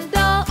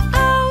candle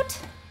out.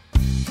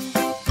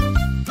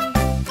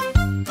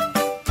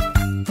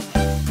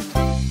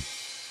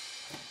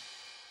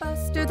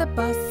 Buster the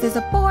bus is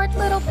a bored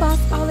little bus.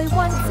 All he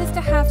wants is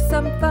to have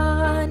some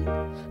fun.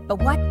 But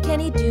what can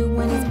he do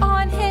when he's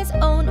on his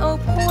own? Oh,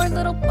 poor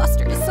little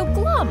Buster is so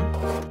glum.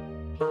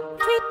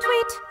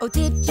 tweet. Oh,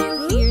 did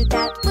you hear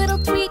that? Little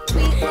tweet,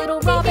 tweet, little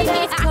Robin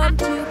has come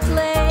to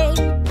play.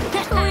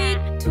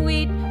 Tweet,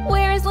 tweet,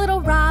 where is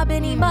little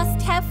Robin? He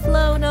must have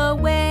flown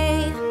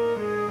away.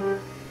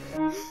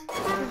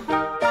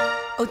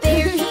 Oh,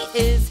 there he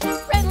is,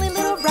 friendly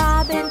little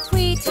Robin,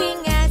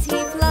 tweeting as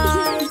he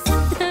flies.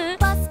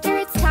 Buster,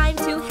 it's time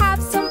to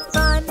have some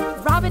fun.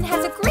 Robin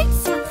has a great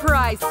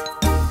surprise.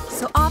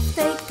 So off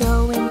they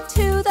go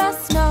into the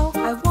snow.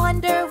 I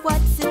wonder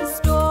what's in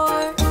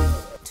store.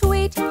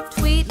 Tweet,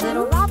 tweet,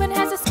 little Robin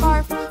has a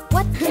scarf.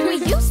 What can we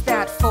use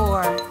that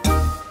for?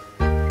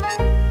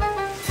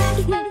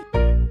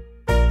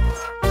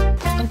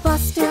 And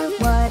Buster,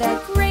 what a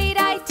great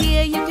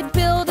idea. You could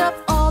build up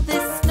all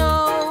this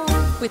snow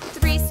with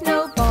 3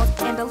 snowballs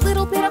and a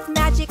little bit of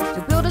magic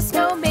to build a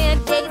snowman.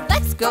 Yay,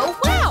 let's go!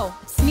 Wow!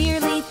 It's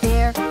nearly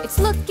there. It's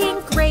looking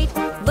great.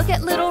 Look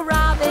at little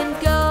Robin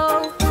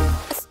go.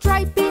 A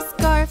stripy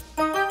scarf.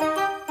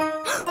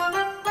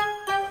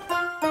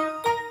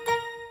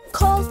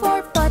 Call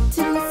for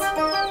buttons.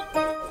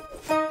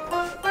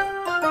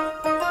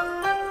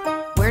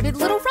 Where did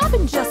little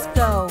Robin just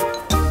go?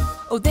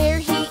 Oh, there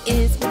he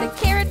is with a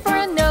carrot for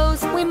a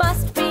nose. We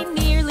must be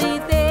nearly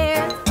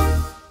there.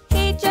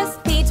 He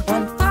just needs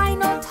one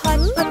final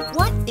touch, but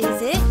what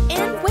is it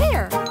and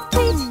where?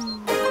 Wait.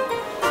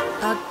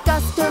 A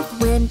gust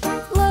of wind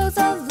blows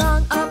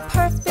along a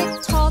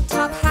perfect tall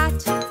top hat.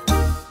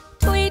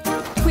 Tweet,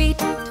 tweet,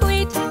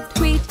 tweet,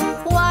 tweet.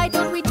 Why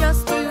don't we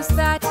just use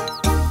that?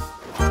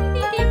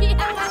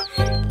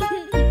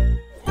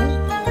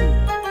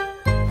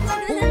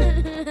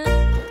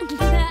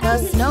 The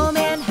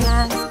snowman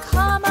has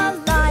come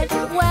alive.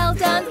 Well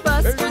done,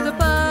 Buster the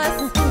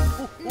Bus.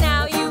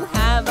 Now you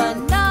have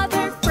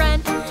another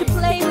friend to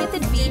play with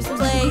and be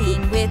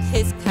playing with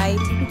his kite.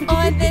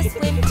 On this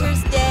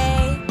winter's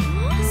day,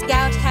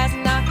 Scout has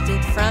knocked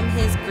it from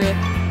his grip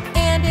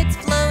and it's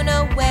flown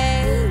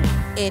away.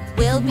 It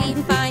will be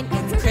fine,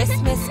 it's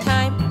Christmas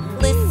time.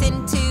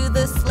 Listen to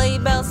the sleigh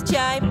bells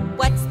chime.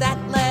 What's that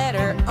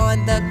letter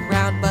on the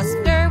ground,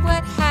 Buster?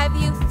 What have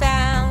you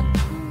found?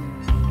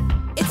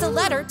 It's a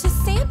letter to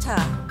Santa.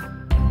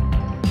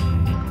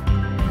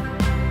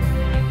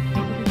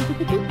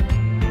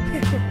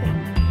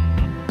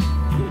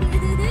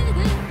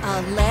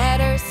 A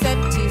letter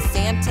sent to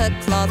Santa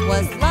Claus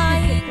was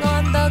lying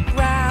on the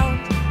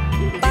ground.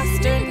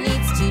 Buster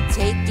needs to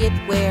take it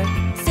where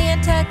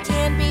Santa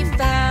can be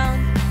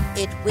found.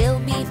 It will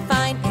be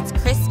fine, it's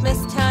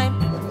Christmas time.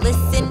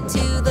 Listen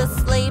to the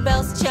sleigh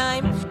bells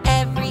chime.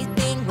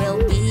 Everything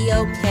will be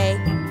okay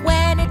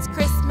when it's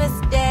Christmas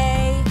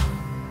Day.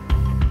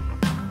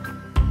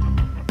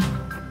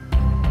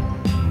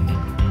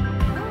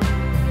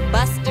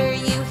 Buster,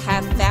 you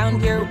have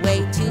found your way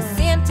to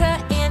Santa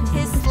and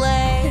his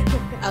sleigh.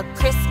 A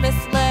Christmas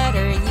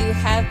letter you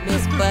have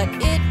missed, but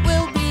it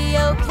will be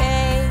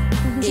okay.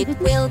 It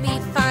will be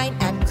fine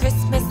at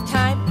Christmas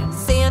time.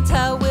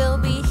 Santa will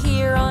be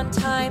here on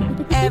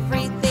time.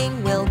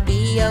 Everything will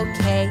be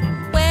okay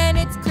when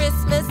it's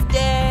Christmas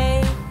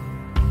Day.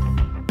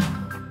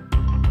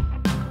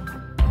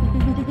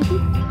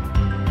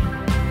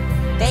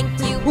 Thank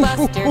you,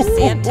 Buster,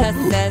 Santa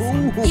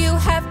says. You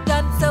have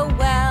done so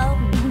well.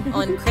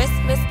 On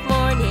Christmas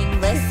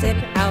morning, listen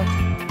out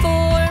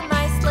for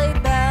my sleigh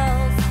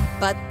bells.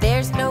 But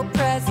there's no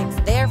presents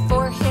there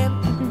for him.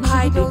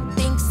 I don't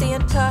think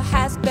Santa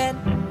has been,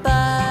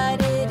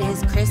 but it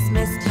is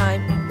Christmas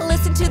time.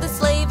 Listen to the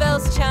sleigh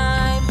bells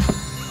chime.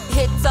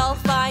 It's all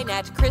fine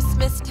at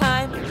Christmas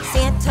time.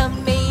 Santa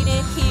made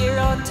it here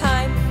on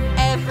time.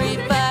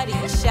 Everybody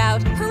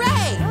shout,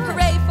 hooray!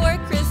 Hooray for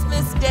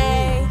Christmas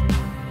Day!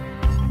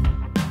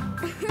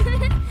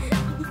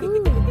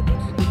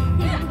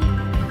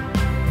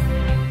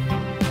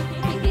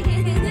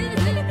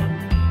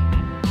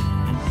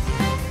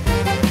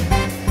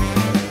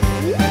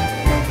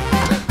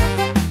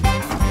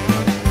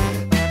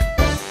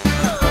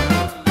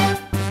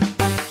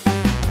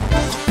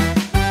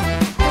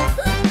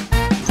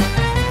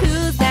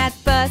 Who's that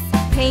bus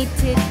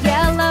painted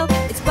yellow?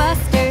 It's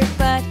Buster,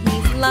 but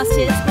he's lost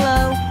his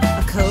glow.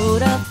 A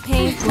coat of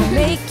paint will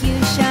make you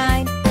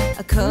shine.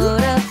 A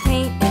coat of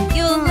paint and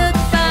you'll look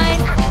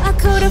fine. A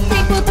coat of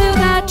paint will do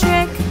that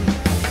trick.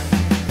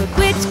 But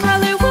which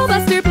color will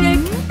Buster pick?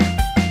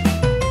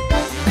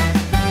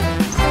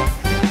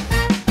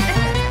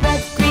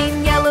 Red,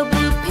 green, yellow,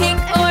 blue, pink,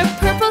 or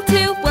purple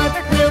too? What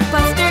will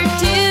Buster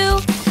do?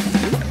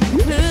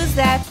 Who's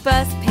that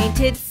bus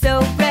painted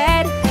so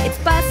red? It's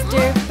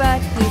Buster,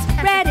 but he's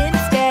red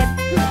instead.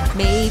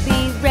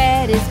 Maybe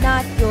red is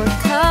not your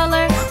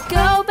color.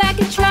 Go back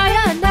and try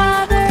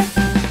another.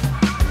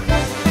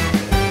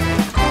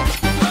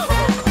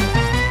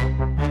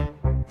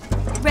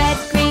 Red,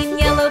 green,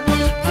 yellow,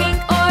 blue, pink,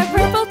 or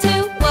purple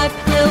too? What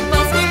will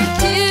Buster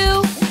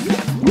do?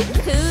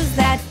 Who's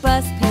that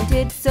bus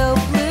painted so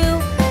blue?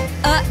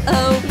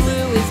 Uh-oh,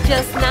 blue is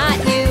just not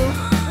you.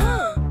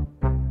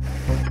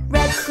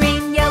 Red,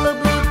 green, yellow,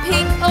 blue,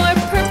 pink, or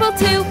purple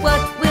too?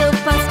 What will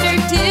Buster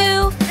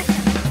do?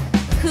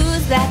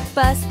 Who's that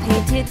bus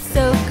painted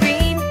so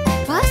green?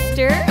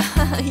 Buster?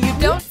 You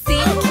don't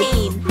seem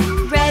keen.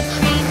 Red,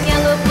 green,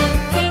 yellow, blue,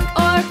 pink,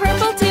 or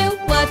purple too.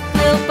 What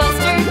will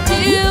Buster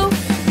do?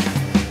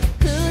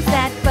 Who's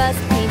that bus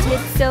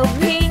painted so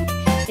pink?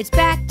 It's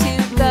back to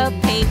the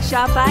paint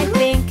shop, I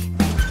think.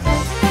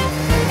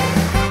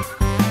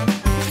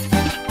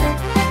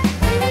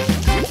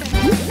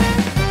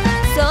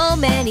 So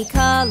many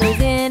colors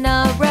in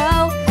a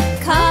row,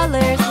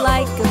 colors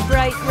like a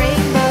bright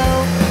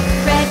rainbow.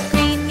 Red,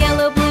 green,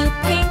 yellow, blue,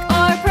 pink,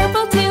 or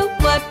purple too.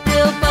 What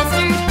will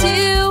Buster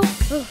do?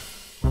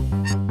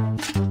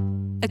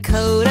 A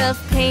coat of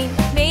paint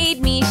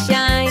made me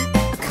shine.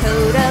 A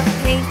coat of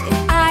paint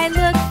and I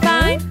look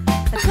fine.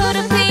 A coat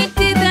of paint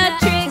did the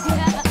trick,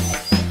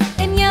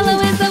 and yellow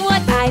is the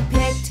one I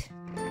picked.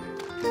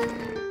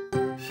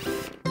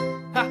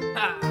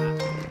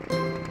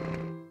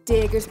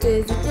 Digger's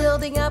busy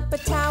building up a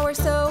tower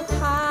so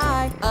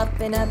high. Up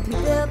and up he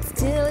builds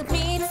till it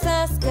meets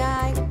the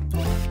sky.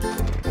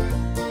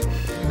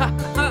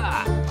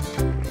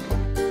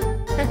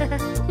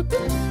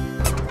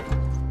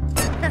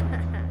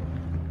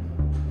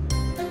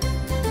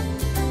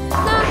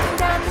 Knocking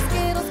down the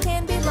skittles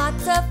can be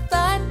lots of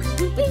fun,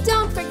 but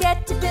don't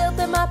forget to build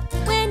them up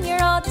when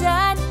you're all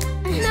done.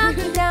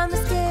 Knocking down the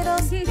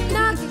skittles,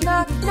 knock,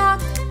 knock, knock.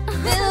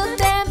 Build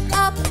them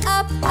up,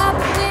 up, up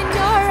when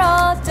you're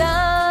all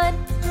done.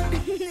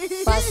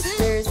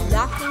 Buster's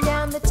knocking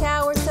down the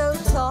tower so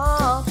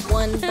tall.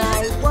 One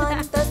by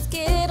one the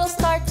skittles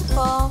start to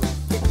fall.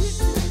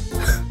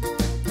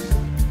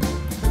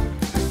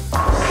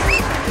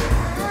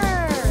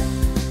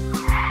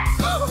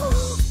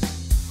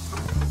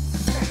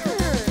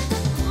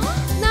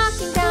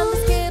 Knocking down the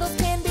skittles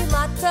can be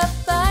lots of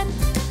fun,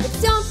 but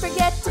don't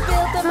forget to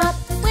build them up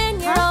when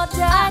you're all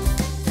done.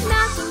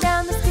 Knocking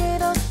down the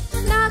skittles,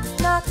 knock,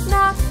 knock,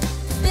 knock.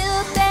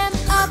 Build them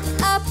up,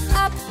 up,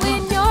 up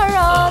when you're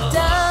all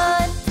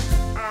done.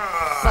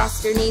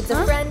 Buster needs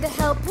a friend to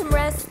help him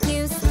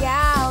rescue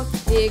Scout.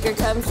 Digger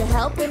comes to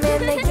help him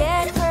and they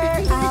get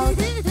her out.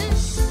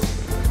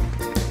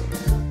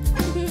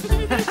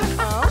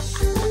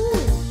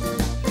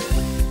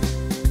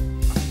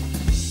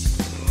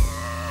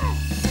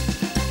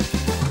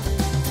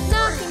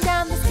 Knocking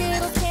down the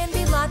skittles can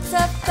be lots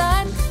of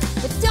fun,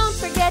 but don't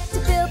forget to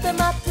build them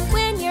up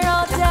when you're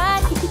all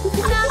done.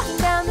 Knocking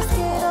down the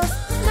skittles,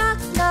 knock,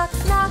 knock,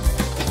 knock.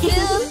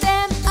 Build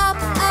them up,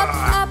 up,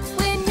 up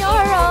when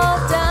you're all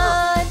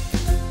done.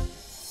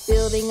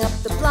 Building up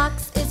the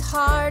blocks is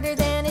harder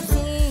than it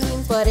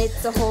seems, but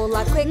it's a whole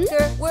lot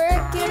quicker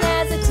working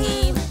as a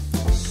team.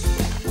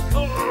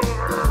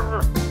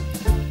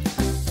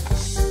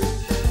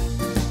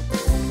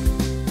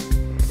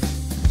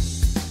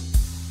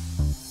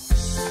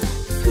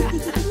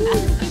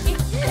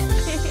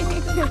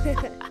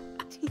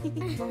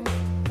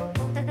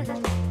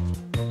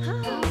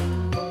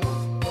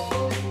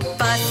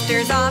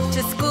 Buster's off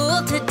to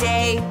school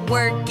today,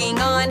 working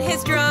on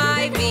his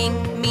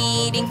driving,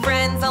 meeting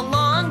friends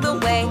along the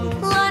way.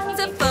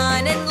 Lots of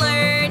fun and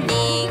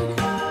learning.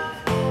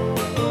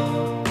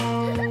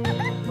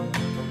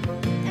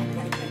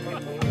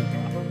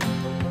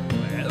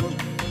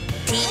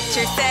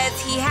 Teacher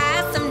says he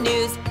has some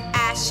news.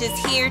 Ash is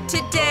here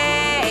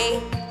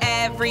today.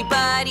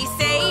 Everybody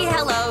say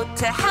hello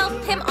to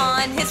help him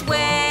on his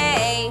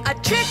way. A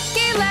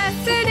tricky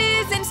lesson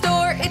is in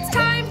store. It's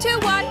time to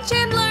watch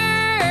and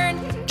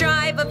learn.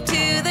 Drive up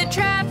to the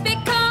traffic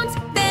cones,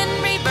 then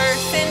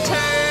reverse and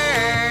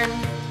turn.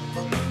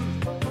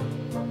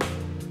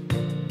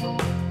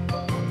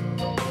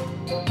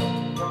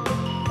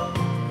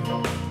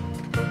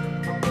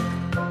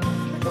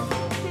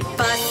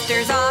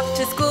 Buster's off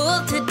to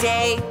school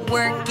today,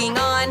 working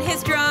on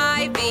his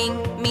driving,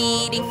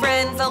 meeting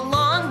friends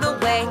along the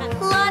way.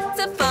 Lots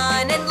of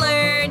fun and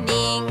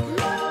learning.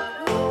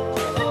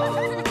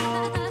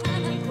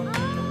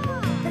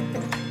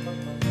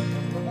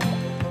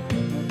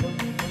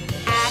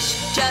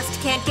 Ash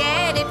just can't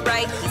get it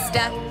right. He's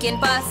stuck in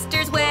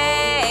Buster's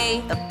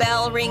way. The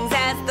bell rings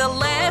as the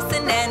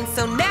lesson ends,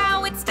 so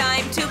now it's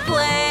time to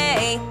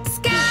play.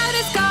 Scout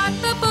has got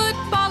the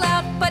football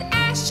out, but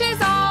Ash is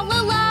all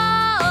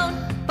alone.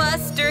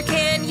 Buster,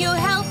 can you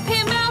help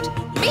him out?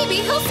 Maybe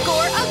he'll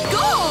score a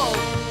goal.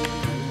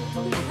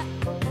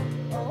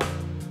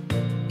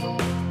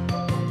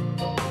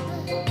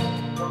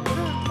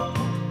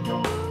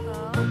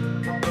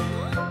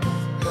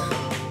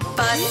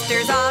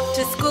 Buster's off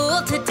to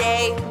school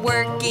today,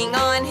 working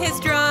on his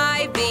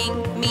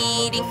driving,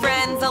 meeting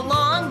friends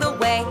along the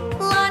way.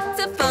 Lots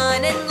of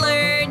fun and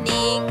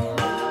learning.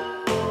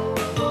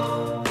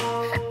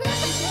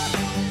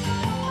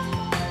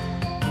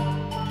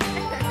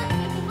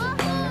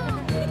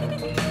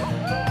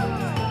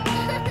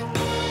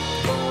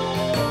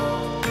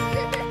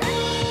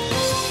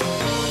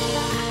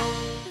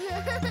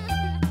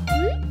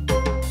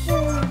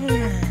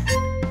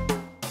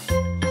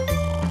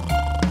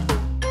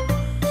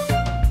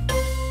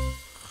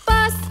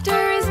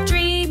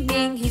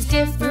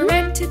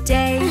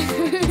 Today,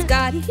 he's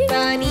got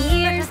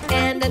bunny ears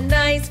and a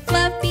nice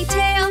fluffy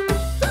tail.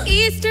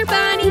 Easter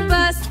Bunny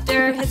Buster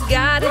Buster has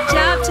got a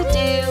job to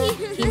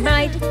do. He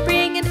might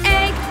bring an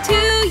egg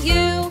to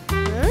you.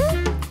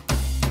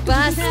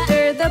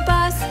 Buster the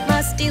bus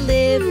must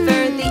deliver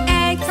the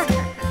eggs.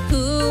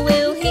 Who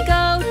will he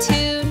go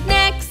to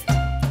next?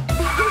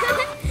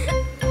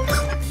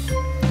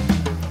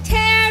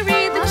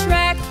 Terry the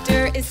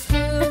tractor is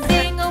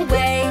smoothing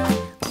away.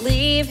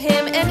 Leave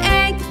him an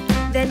egg,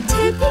 then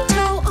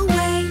tiptoe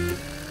away.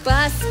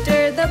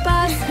 Buster the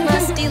bus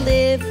must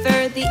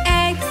deliver the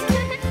eggs.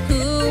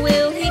 Who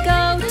will he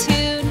go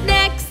to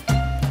next?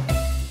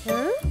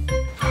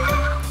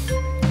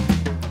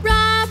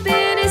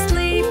 Robin is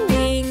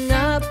sleeping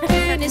up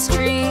in his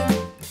tree.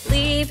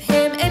 Leave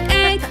him an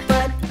egg,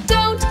 but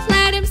don't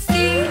let him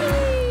see.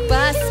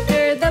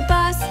 Buster the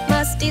bus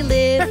must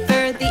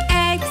deliver the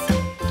eggs.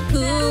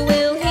 Who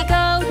will he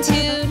go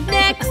to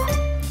next?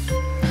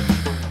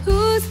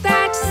 Who's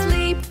that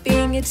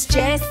sleeping? It's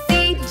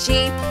Jessie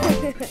Jeep.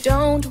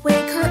 Don't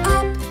wake her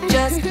up,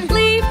 just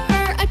leave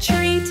her a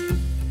treat.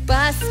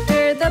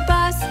 Buster the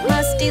bus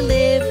must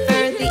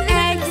deliver the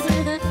eggs.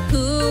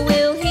 Who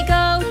will he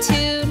go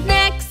to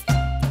next?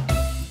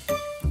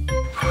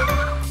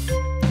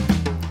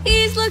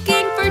 He's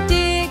looking for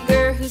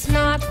Digger, who's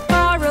not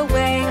far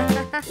away.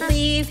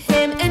 Leave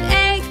him an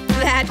egg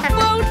that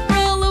won't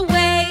roll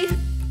away.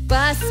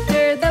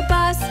 Buster the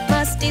bus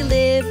must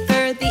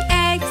deliver the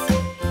eggs.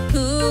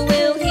 Who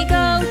will he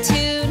go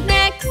to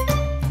next?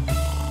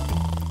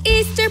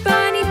 Easter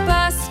Bunny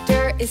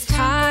Buster is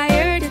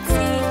tired, it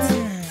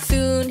seems.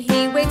 Soon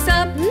he wakes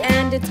up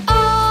and it's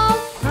all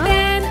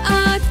been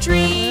a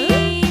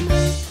dream.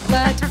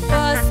 But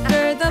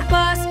Buster the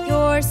bus,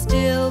 you're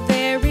still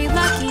very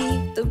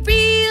lucky. The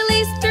real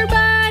Easter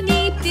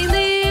Bunny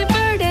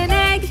delivered an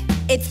egg.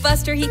 It's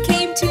Buster he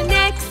came to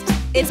next.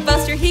 It's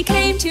Buster he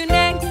came to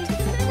next.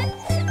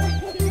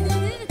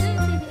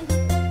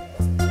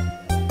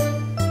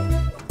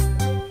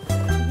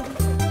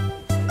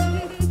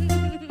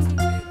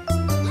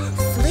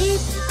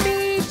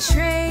 Sleepy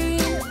train,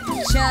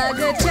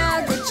 chugga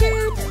chugga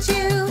choo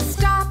choo.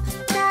 Stop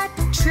that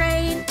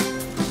train,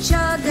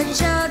 chugga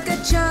chugga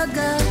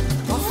chugga.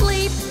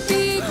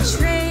 Sleepy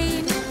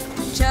train,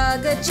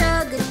 chugga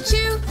chugga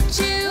choo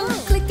choo.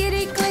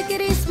 Clickety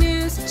clickety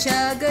snooze,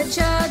 chugga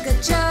chugga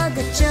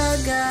chugga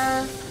chugga.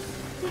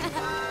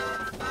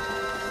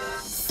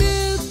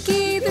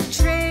 Suki the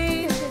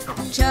train,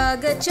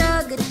 chugga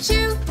chugga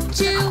choo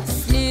choo.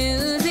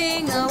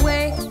 Snoozing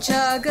away,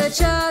 chugga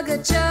chugga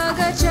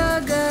chugga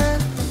chugga.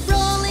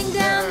 Rolling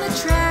down the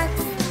track,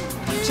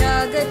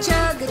 chugga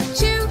chugga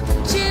choo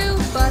choo.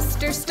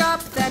 Buster,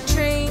 stop that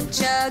train,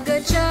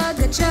 chugga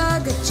chugga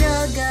chugga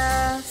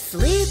chugga.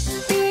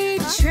 Sleepy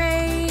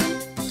train,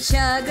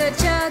 chugga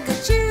chugga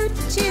choo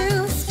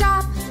choo.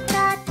 Stop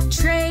that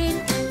train,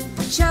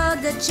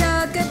 chugga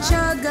chugga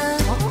chugga.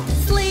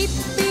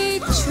 Sleepy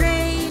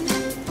train,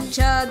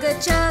 chugga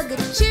chugga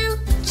choo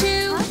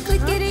choo.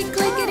 Clickety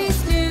clickety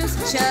snooze,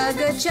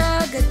 chugga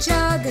chugga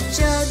chugga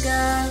chugga.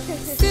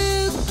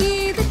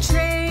 Suki the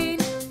train,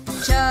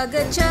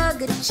 chugga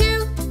chugga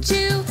choo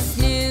choo.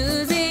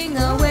 Snoozing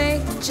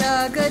away,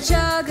 chugga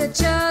chugga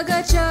chugga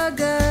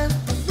chugga.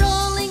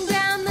 Rolling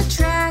down the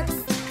tracks,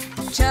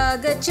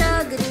 chugga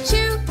chugga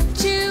choo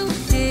choo.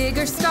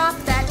 Digger, stop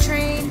that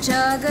train,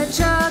 chugga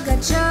chugga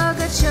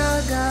chugga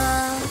chugga.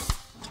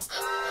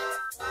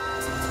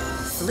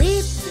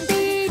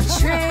 Sleepy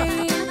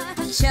train,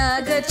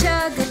 chugga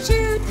chugga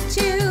choo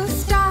choo.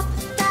 Stop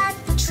that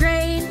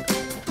train,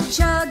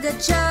 chugga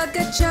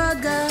chugga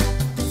chugga.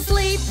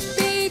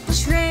 Sleepy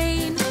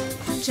train,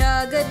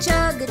 chugga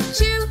chugga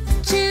choo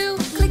choo.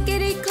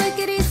 Clickety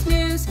clickety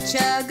snooze,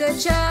 chugga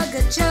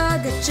chugga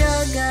chugga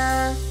chugga.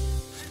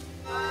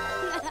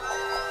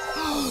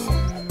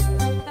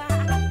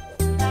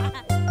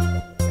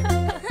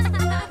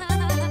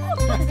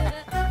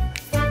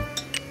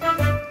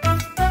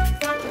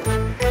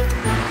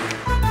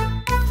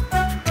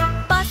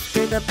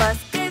 Buster the bus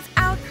is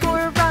out for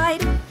a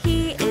ride.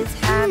 He is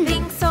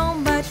having so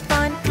much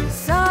fun.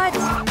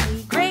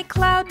 Suddenly gray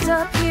clouds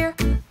appear.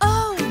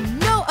 Oh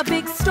no, a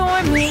big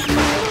storm is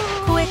near.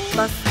 Quick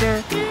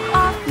Buster,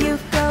 off you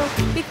go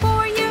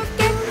before you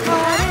get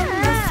caught in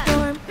the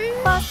storm.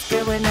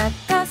 Buster went at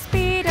the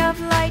speed of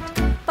light,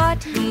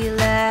 but he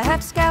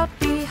left Scout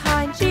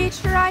behind. She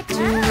tried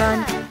to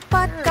run,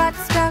 but got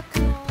stuck.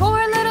 Poor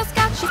little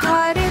Scout, she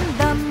caught in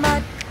the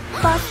mud.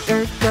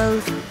 Buster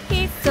goes,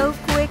 he's so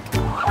quick,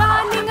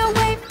 running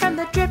away from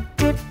the drip,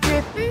 drip,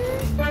 drip.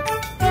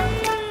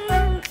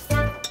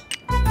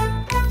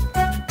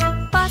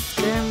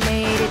 Buster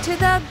made it to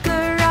the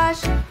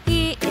garage.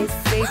 He is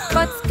safe,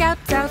 but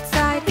Scout's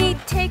outside. He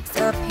takes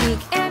a peek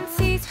and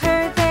sees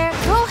her there.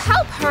 Go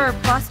help her,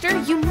 Buster,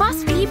 you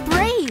must be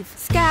brave.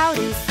 Scout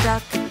is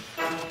stuck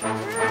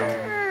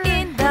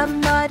in the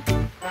mud.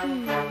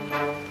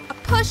 A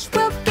push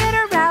will get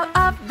her out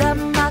of the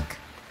muck.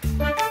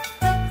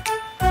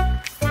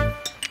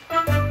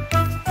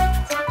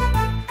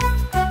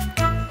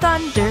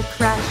 Thunder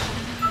crash,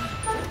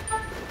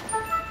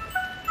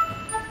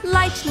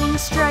 lightning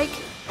strike.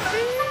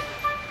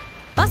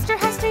 Buster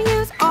has to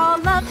use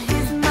all of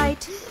his might.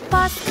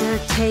 Buster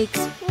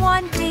takes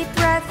one deep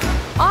breath.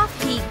 Off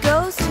he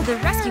goes to the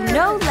rescue,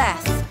 no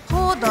less.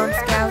 Hold on,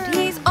 Scout,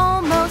 he's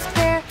almost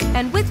there.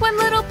 And with one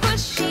little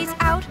push, he's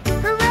out.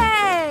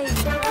 Hooray!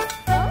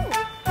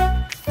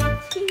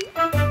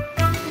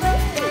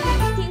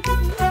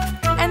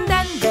 And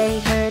then they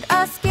heard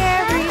a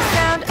scary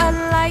sound, a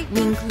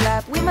lightning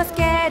clap. We must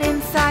get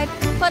inside.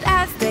 But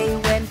as they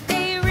went,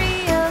 they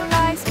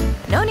realized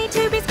no need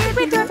to be scared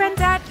with your friends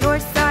at your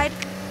side.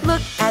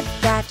 Look at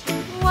that,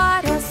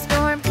 what a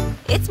storm.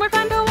 It's more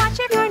fun to watch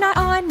if you're not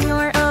on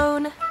your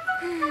own.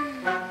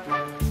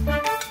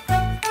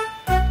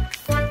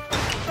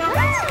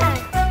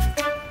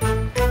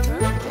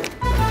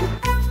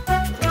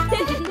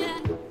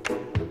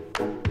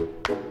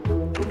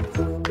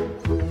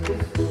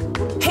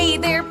 Hey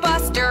there,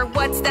 Buster,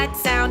 what's that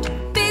sound?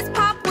 Fizz,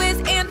 pop,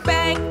 whiz, and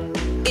bang.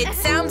 It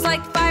sounds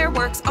like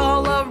fireworks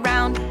all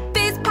around.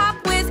 Fizz, pop,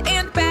 whiz,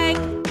 and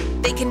bang.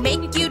 They can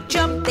make you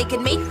jump, they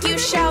can make you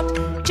shout.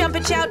 Jump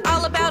and shout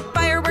all about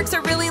fireworks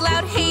are really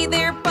loud. Hey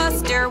there,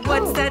 Buster,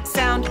 what's that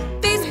sound?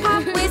 Fizz,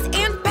 pop, whiz,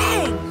 and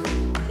bang.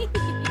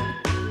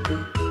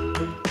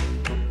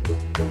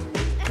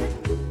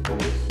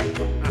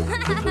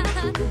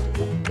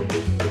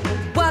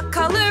 What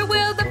color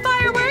will the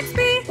fireworks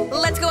be?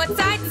 Let's go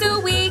outside so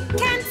we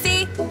can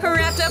see.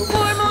 Wrapped up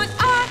warm on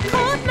a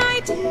cold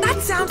night.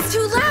 That sounds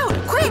too loud.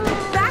 Quick,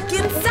 back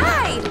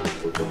inside.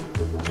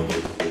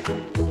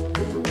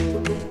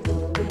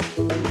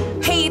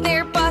 Hey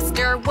there,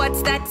 Buster,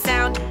 what's that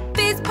sound?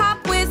 Fizz,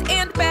 pop, whiz,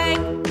 and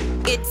bang.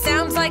 It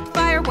sounds like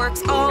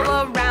fireworks all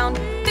around.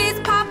 Fizz,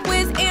 pop,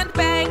 whiz, and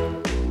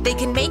bang. They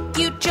can make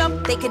you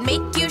jump, they can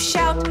make you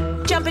shout.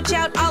 Jump and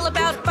shout all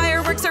about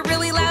fireworks are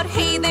really loud.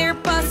 Hey there,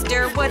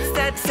 Buster, what's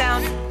that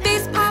sound?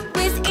 Fizz, pop,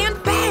 whiz,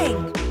 and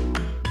bang.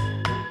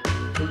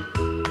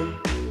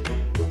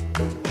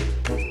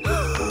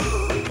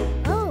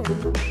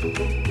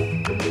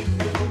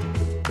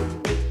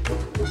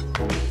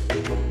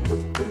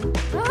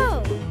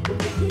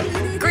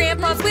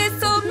 Grandpa's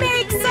whistle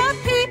makes a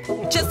peep,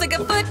 just like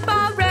a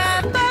football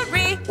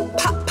referee.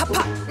 Pop, pop,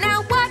 pop.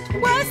 Now what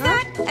was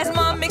that? As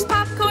Mom makes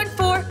popcorn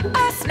for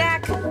a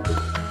snack.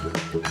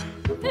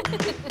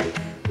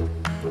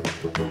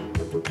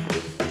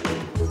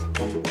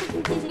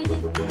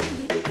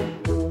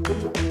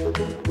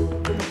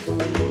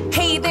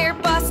 Hey there,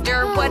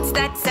 Buster, what's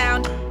that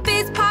sound?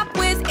 Fizz, pop,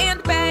 whiz,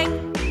 and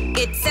bang.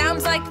 It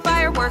sounds like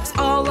fireworks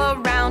all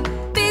around.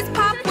 Fizz,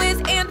 pop,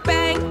 whiz, and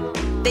bang.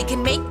 They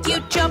can make you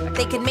jump,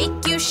 they can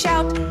make you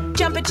shout.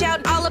 Jump and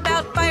shout all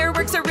about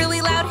fireworks are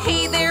really loud.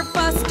 Hey there,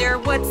 Buster,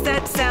 what's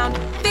that sound?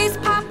 Fizz,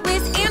 pop,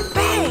 whiz, and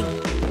bang.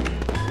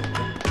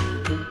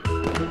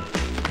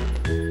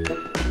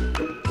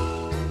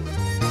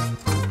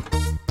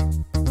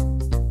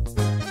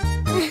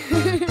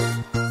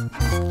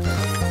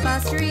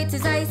 Buster eats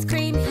his ice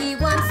cream, he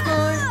wants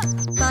more.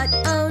 But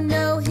oh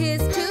no,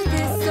 his tooth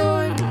is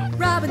sore.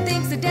 Robin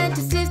thinks the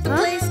dentist is the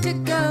place to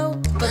go.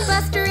 But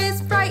Buster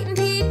is frightened,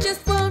 he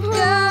just won't go.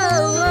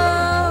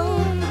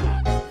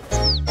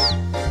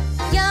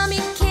 Yummy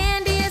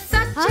candy is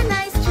such a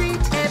nice treat.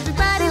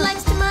 Everybody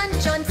likes to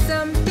munch on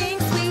something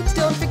sweet.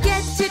 Don't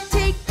forget to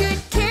take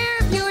good care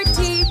of your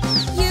teeth.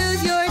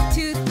 Use your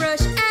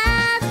toothbrush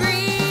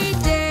every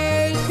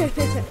day.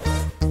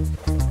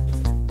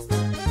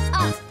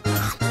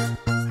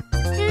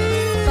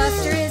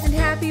 Buster isn't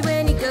happy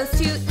when he goes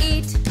to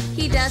eat.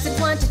 He doesn't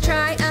want to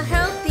try a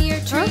healthier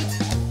treat.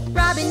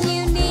 Robin,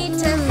 you need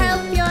to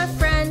help your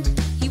friend.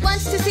 He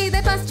wants to see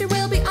that Buster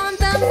will be on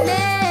the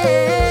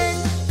mend.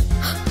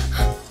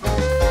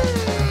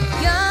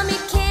 Yummy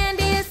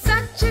candy is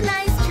such a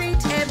nice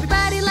treat.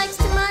 Everybody likes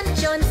to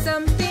munch on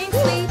something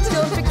sweet.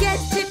 Don't forget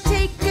to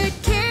take good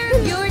care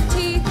of your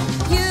teeth.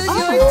 Use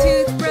your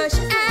toothbrush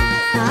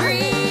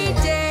every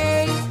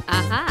day.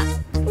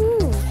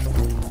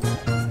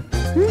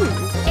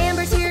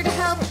 Amber's here to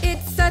help,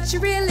 it's such a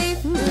relief.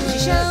 She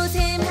shows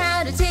him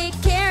how to take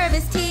care of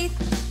his teeth.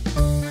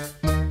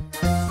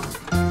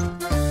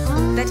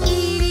 That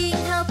eating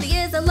healthy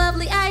is a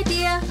lovely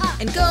idea,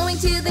 and going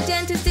to the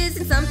dentist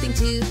isn't something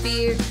to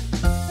fear.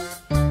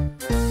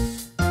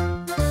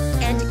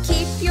 And to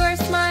keep your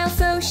smile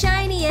so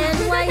shiny and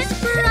white,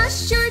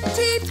 brush your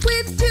teeth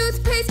with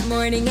toothpaste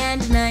morning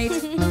and night.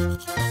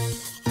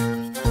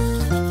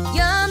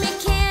 Yummy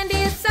candy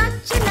is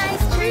such a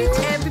nice treat.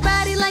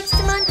 Everybody likes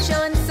to munch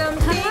on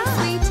something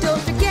sweet.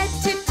 Don't forget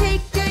to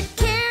take good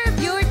care of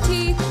your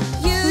teeth.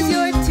 Use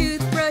your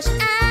toothbrush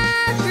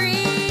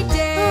every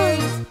day.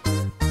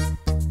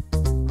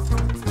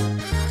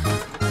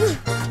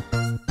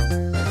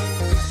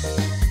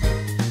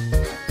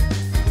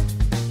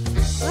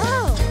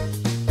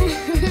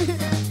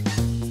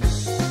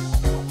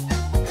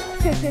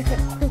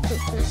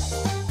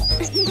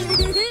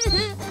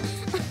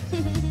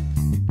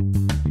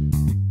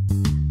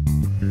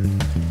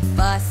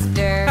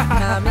 Buster,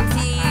 come and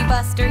see.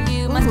 Buster,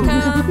 you must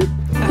come.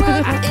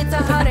 Look, it's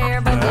a hot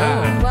air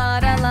balloon.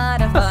 What a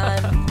lot of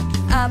fun.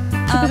 Up,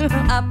 up,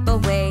 up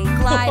away,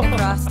 glide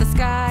across the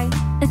sky.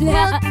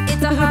 Look,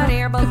 it's a hot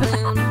air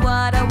balloon.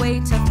 What a a way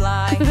to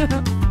fly.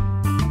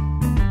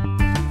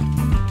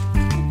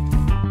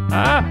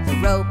 The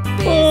rope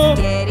is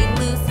getting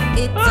loose,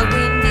 it's a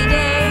windy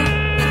day.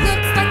 It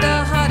looks like the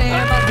hot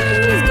air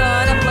balloon is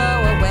gonna blow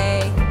away.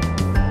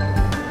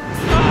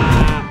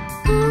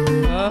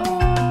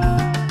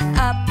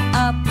 Up,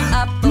 up,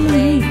 up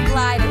away,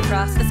 glide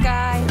across the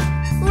sky.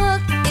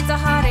 Look, it's a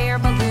hot air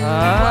balloon,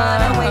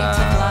 what a way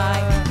to fly.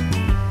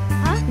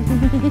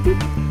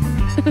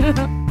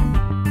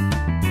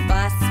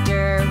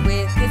 Buster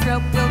with his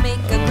rope will make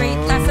a great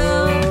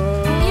lasso,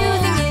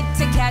 using it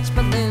to catch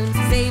balloons,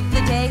 save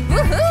the day,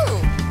 woohoo!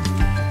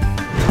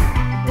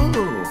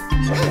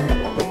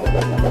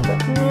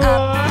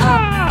 Up,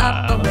 up, up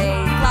away,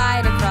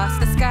 glide across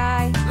the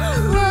sky.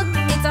 Look,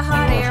 it's a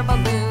hot air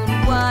balloon,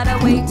 what a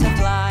way to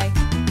fly.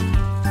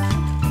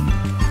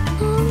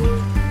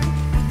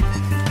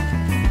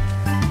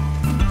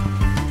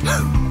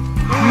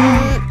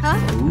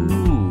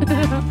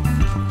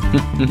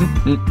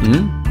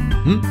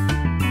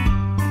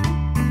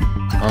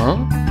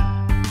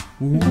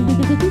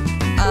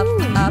 Up,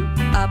 up,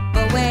 up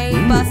away,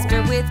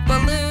 Buster with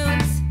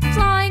balloons,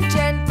 flying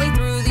gently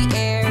through the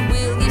air.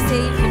 Will you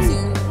save him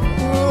soon?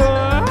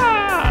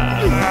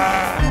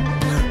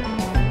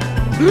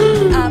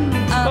 Up,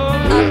 up,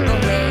 up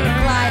away,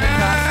 glide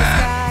across the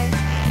sky.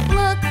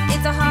 Look,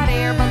 it's a hot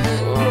air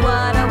balloon,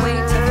 what a way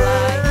to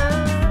fly.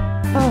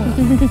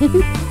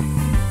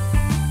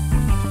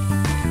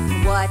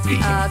 What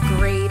a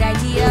great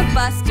idea,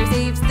 Buster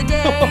saves the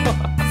day.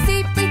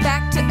 Safely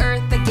back to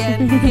Earth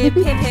again, hip,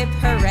 hip, hip,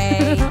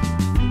 hooray.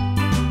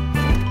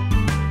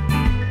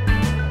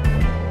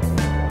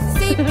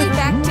 Safely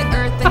back to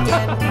Earth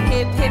again,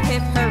 hip, hip,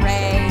 hip,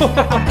 hooray.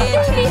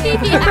 Hip,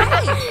 hip, hip,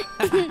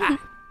 hooray.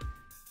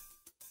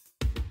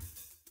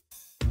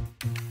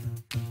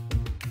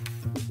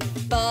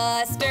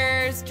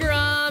 Buster's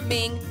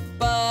drumming,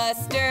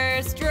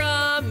 Buster's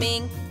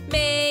drumming,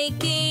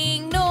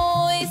 making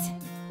noise,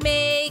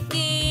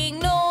 making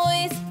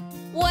noise.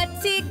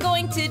 What's he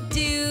going to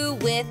do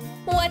with,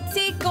 what's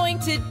he going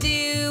to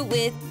do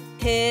with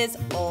his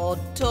old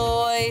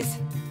toys,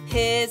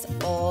 his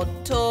old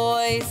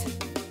toys?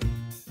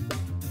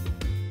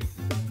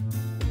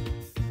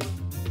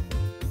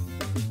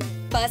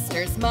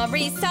 Buster's mom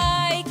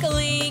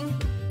recycling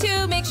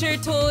to make sure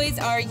toys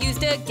are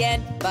used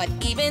again. But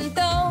even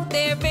though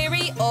they're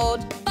very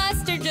old,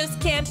 Buster just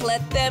can't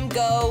let them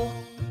go.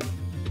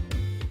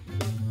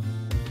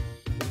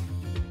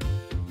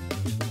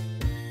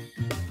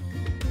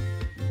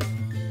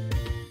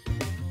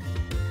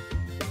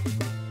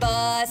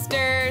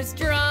 Buster's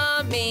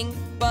drumming,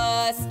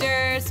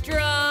 Buster's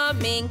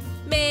drumming,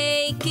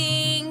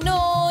 making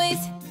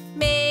noise,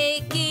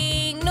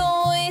 making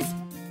noise.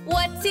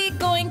 What's he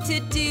going to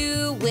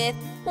do with,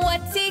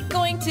 what's he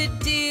going to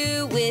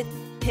do with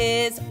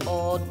his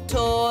old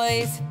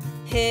toys,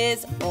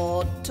 his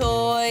old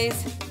toys?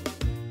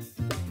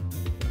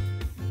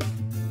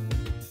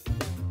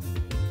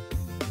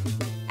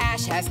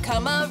 Ash has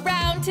come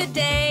around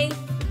today,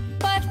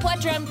 but what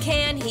drum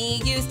can he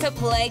use to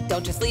play?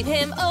 Don't just leave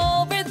him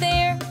over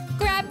there.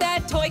 Grab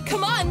that toy,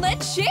 come on,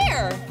 let's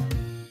share.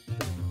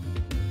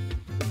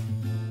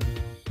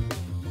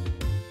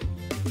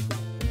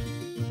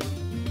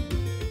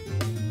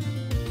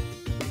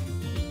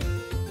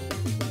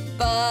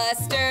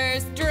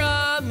 Buster's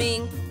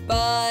drumming,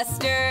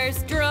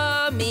 Buster's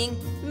drumming,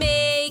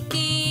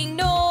 making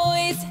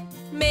noise,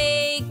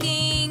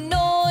 making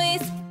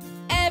noise.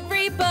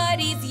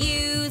 Everybody's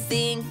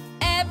using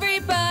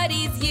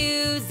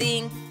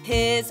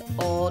his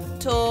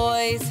old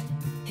toys,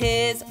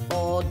 his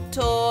old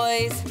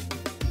toys.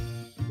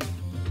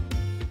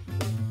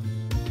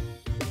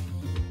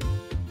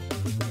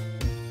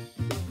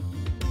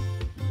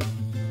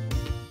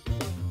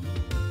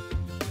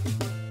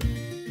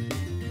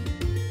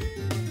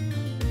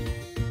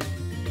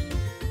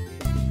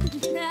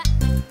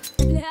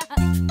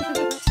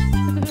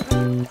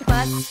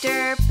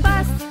 Buster,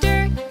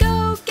 Buster,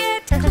 go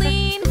get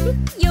clean.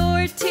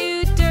 You're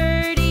too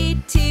dirty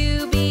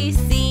to be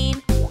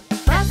seen.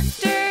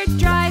 Buster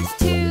drives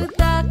to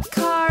the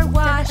car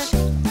wash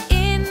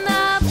in the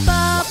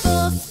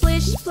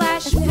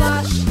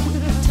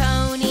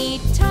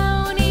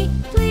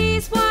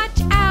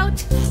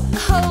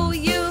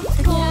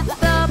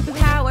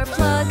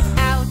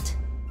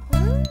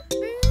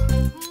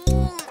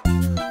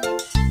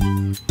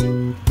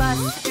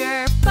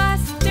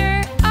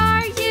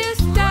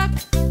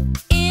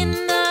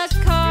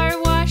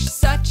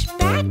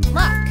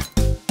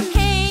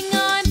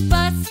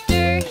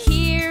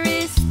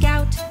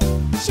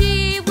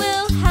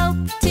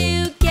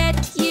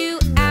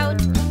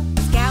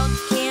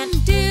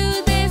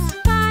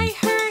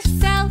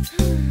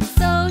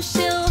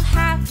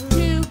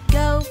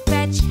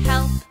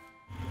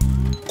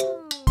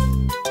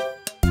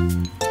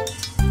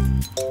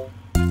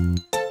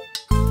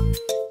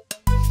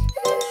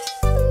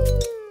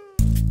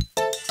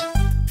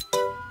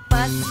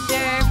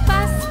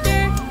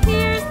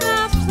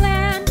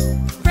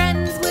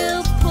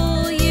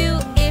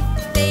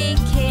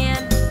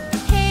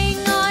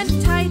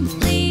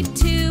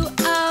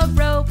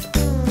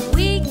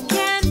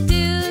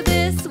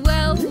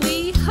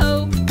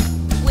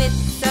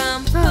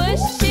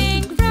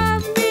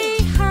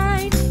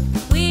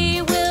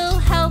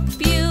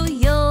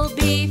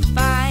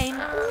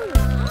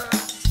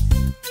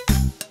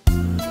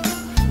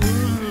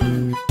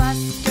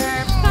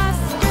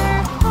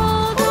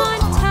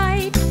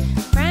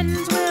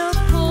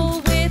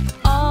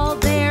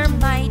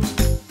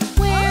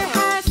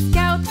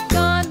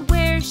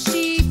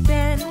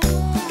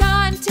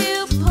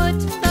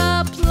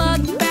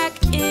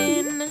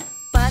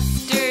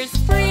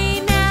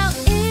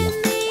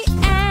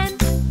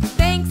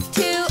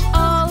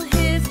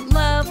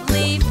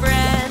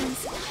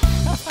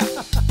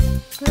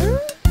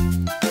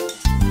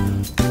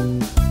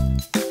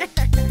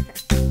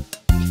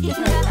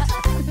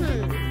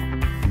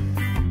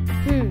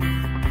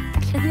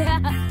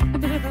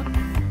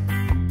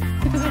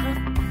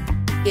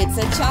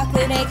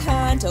chocolate egg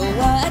hunt, oh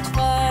what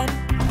fun!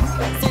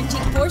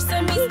 Searching for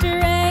some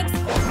Easter eggs,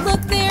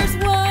 look there's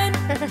one!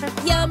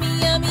 Yummy,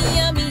 yummy,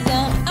 yummy,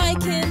 yum, I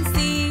can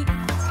see!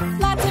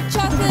 Lots of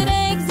chocolate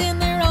eggs and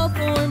they're all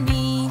for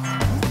me!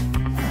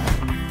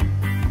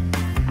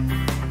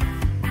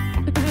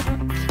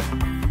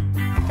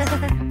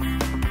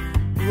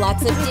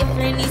 Lots of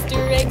different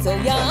Easter eggs, oh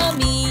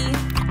yummy!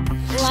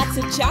 Lots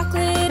of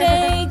chocolate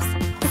eggs,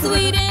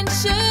 sweet and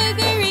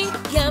sugary.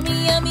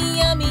 Yummy, yummy,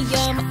 yummy,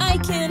 yum, I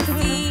can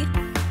see.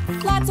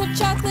 Lots of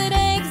chocolate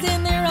eggs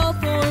and they're all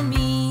for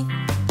me.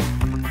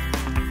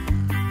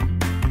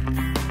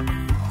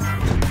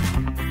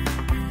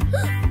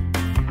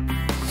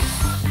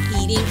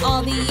 Eating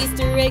all the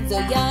Easter eggs, oh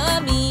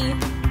yummy.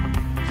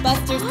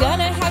 Buster's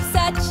gonna have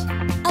such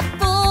a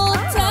full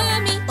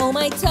tummy. Oh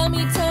my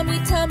tummy, tummy,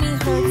 tummy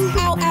hurts,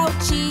 ow,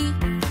 ouchie.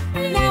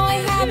 Now I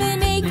have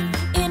an ache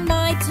in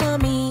my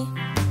tummy.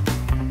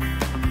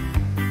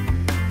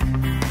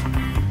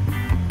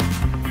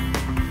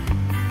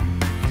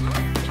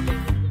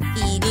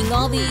 Eating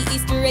all the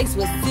Easter eggs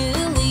was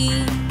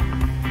silly.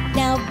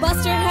 Now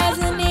Buster has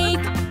an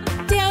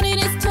ache down in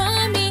his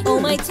tummy. Oh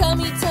my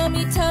tummy,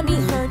 tummy, tummy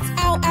hurts,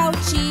 ow,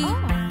 ouchie.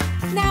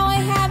 Now I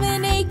have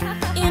an ache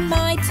in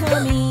my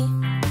tummy.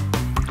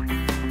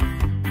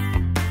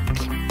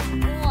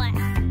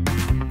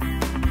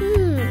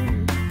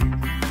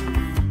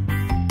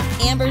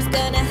 Amber's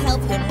gonna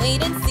help him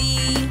wait and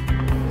see.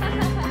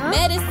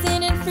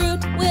 Medicine and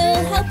fruit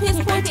will help his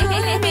poor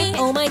tummy.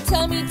 Oh my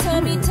tummy,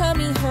 tummy,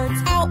 tummy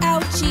hurts, ow,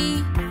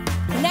 ouchie.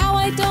 Now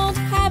I don't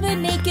have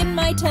an ache in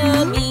my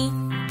tummy.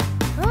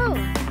 Oh.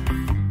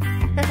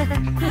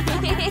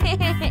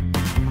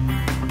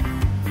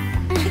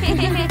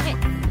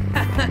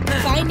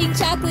 Finding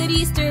chocolate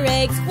Easter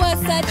eggs was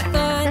such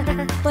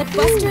fun, but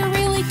Buster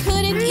really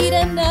couldn't eat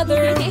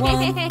another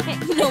one.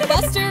 No,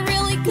 Buster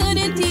really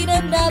couldn't eat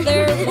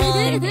another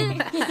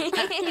one.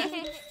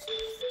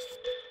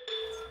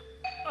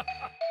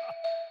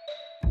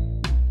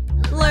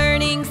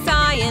 Learning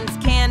science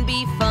can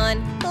be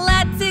fun.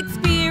 Let's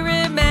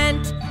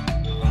experiment.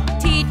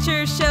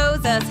 Teacher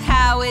shows us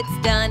how it's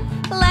done.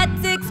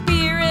 Let's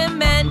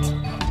experiment.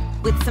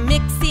 With some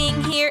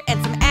mixing here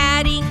and some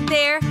adding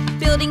there.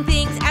 Building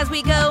things as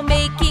we go,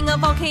 making a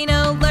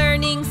volcano.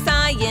 Learning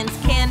science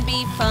can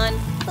be fun.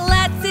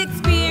 Let's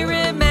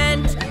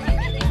experiment.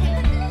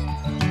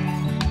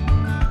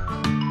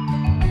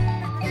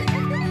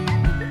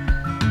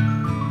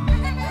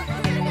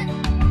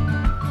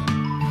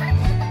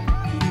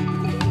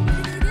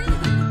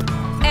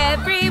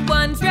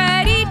 Everyone's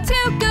ready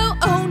to go.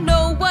 Oh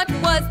no, what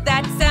was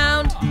that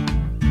sound?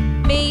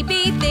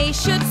 Maybe they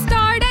should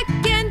start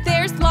again.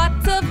 There's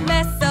lots of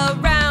mess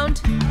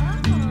around.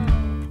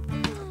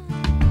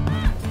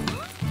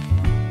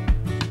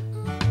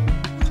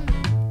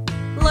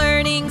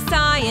 Learning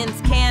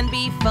science can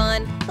be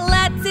fun.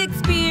 Let's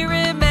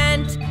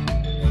experiment.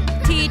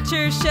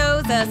 Teacher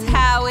shows us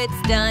how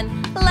it's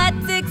done.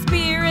 Let's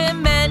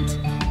experiment.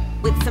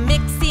 With some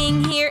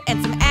mixing here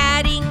and some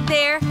adding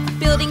there.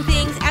 Building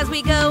things as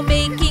we go,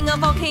 making a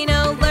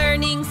volcano.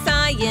 Learning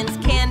science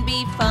can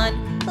be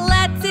fun.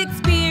 Let's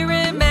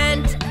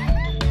experiment.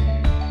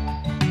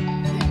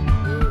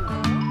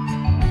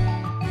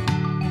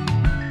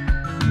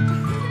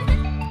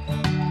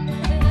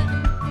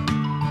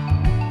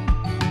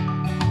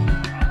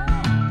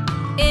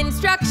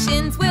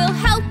 Instructions will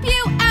help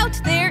you out.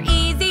 They're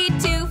easy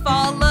to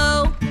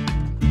follow.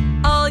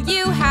 All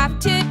you have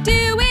to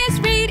do is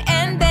read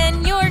and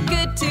then you're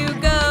good to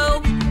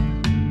go.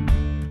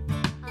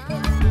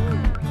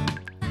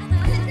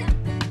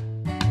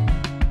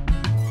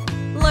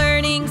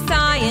 Learning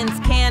science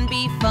can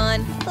be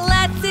fun.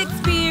 Let's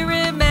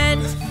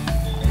experiment.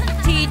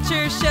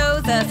 Teacher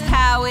shows us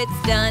how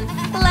it's done.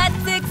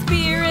 Let's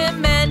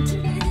experiment.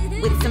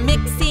 With some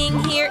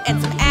mixing here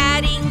and some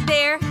adding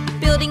there.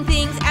 Building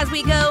things as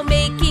we go,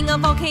 making a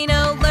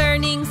volcano.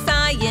 Learning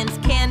science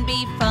can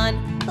be fun.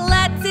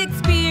 Let's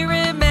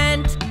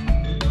experiment.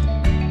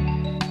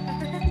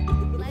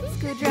 Let's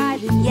go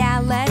driving, yeah,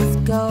 let's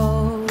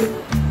go.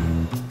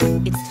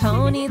 It's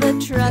Tony the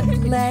truck,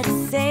 let's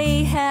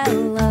say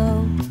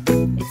hello.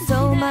 It's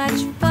so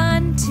much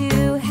fun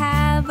to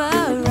have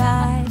a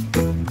ride.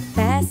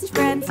 Best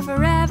friends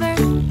forever,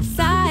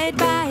 side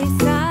by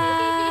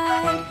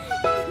side.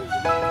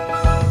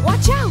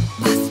 Watch out,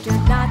 Buster,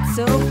 not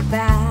so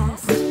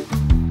fast.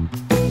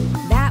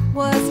 That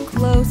was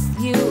close,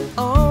 you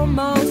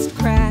almost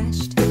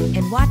crashed.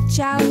 And watch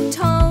out,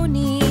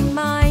 Tony,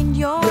 mind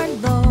your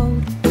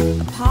load.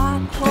 A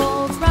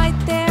pothole's right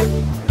there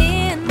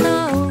in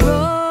the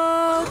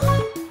road.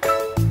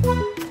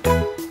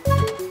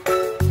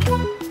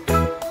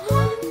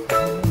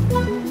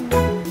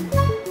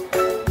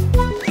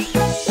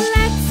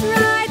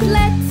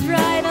 Let's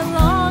ride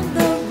along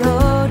the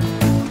road.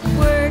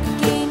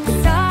 Working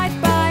side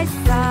by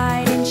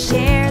side and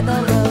share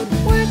the load.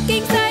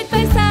 Working side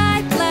by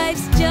side,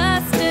 life's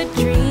just a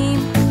dream.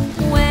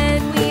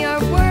 When we are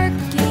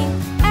working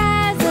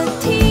as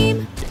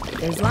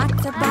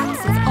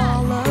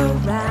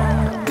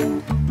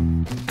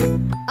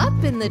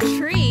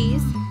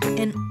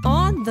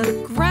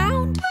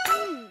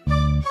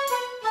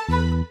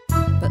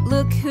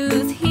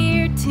who's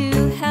here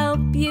to help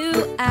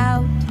you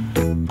out.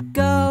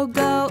 Go,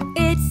 go,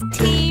 it's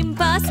Team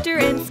Buster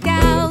and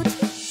Scout.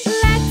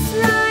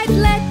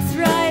 Let's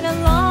ride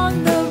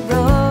along the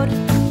road,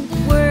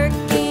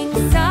 working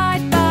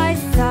side by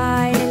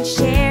side and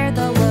share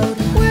the load.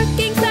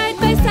 Working side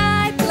by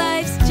side,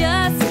 life's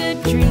just a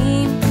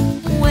dream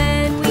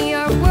when we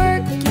are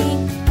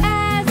working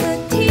as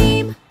a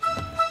team.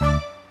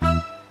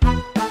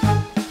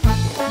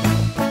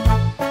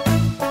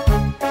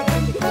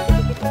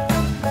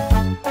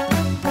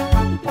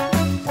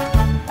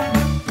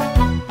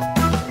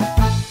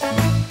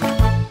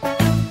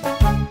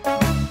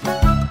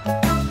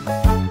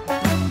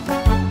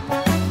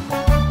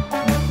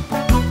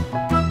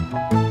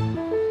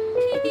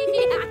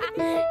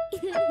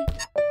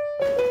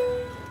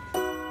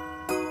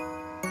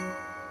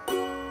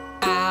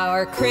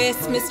 Our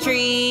Christmas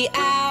tree,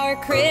 our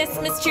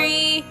Christmas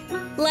tree.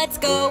 Let's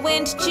go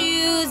and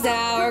choose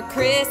our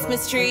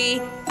Christmas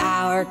tree.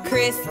 Our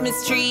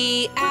Christmas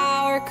tree,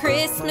 our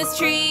Christmas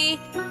tree.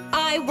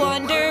 I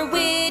wonder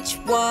which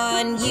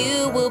one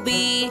you will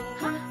be.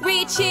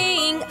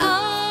 Reaching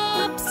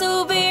up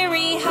so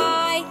very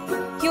high,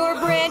 your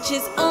branch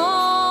is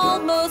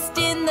almost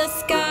in the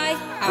sky.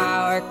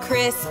 Our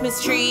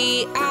Christmas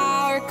tree,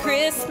 our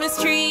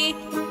Christmas tree.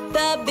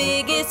 The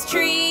biggest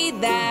tree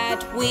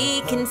that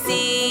we can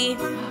see.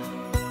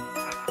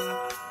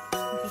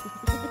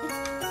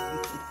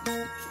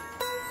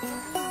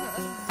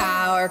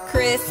 Our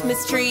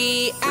Christmas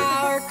tree,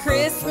 our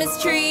Christmas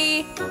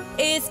tree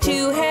is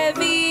too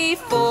heavy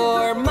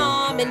for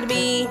Mom and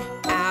me.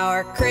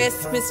 Our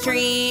Christmas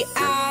tree,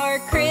 our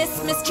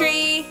Christmas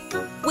tree.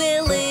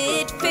 Will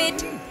it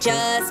fit?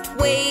 Just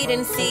wait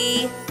and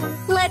see.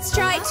 Let's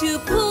try to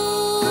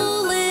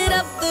pull it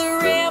up the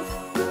ramp.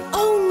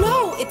 Oh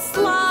no, it's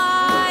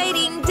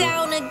sliding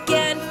down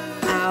again.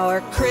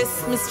 Our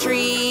Christmas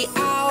tree,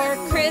 our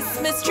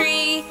Christmas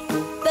tree.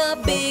 The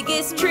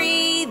biggest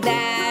tree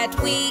that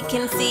we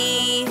can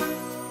see.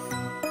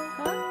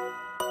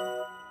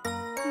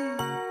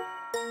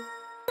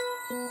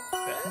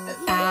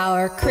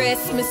 Our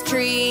Christmas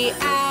tree,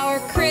 our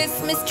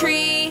Christmas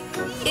tree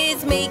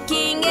is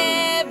making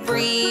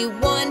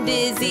everyone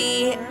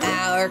dizzy.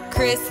 Our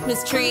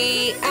Christmas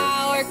tree,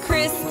 our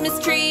Christmas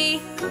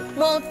tree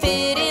won't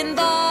fit in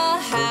the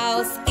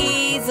house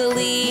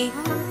easily.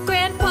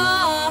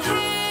 Grandpa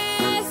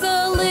has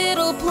a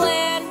little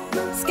plan.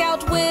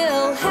 Scout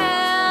will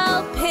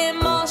help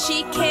him all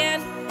she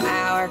can.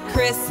 Our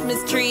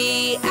Christmas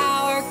tree,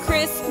 our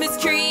Christmas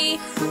tree.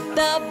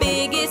 The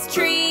biggest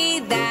tree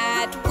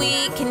that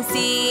we can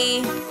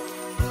see.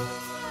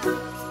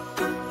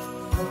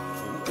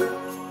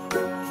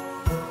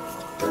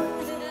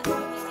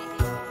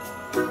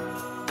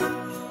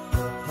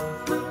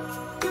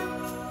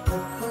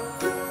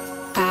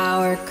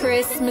 Our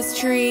Christmas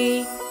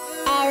tree,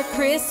 our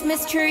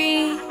Christmas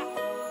tree.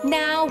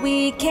 Now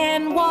we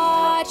can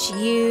watch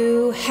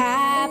you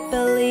happily.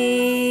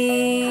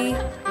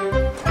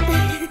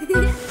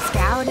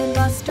 Scout and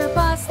Buster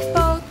Bus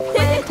both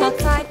went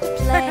outside to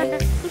play,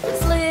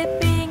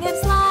 slipping and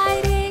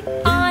sliding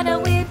on a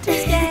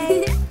winter's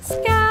day.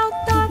 Scout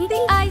thought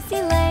the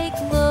icy lake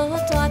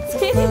looked lots of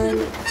fun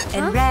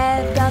and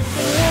revved up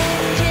the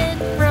engine,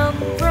 vroom,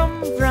 vroom,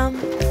 vroom.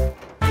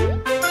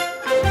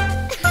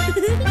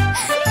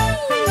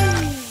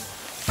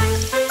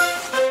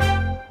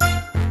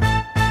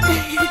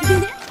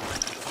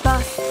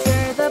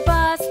 Buster the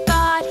bus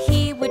thought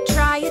he would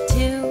try it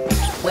too,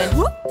 when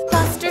whoop,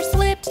 Buster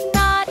slipped,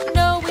 not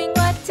knowing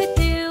what to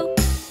do.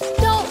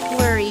 Don't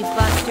worry,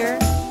 Buster.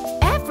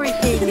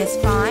 Everything is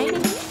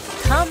fine.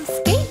 Come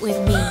skate with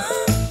me.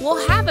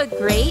 We'll have a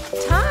great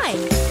time.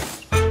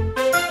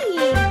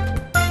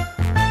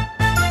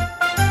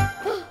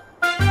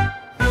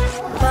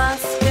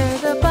 Buster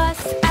the bus,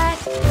 at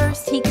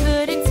first he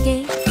couldn't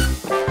skate,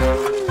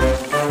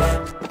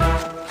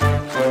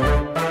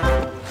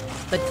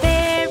 but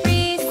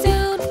very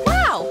soon,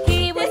 wow,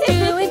 he was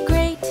doing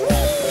great,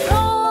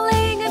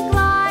 rolling and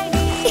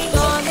gliding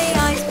on the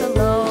ice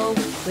below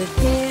with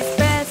his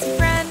best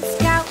friend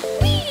Scout.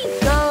 Whee!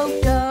 Go,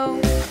 go!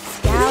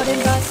 Scout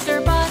and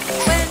Buster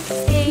Bus went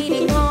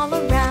skating all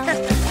around,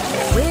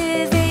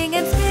 whizzing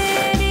and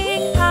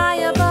spinning high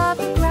above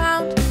the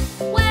ground.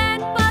 When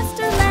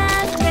Buster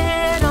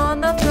landed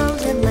on the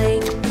frozen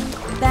lake,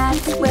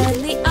 that's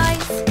when the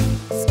ice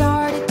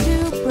started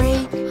to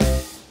break.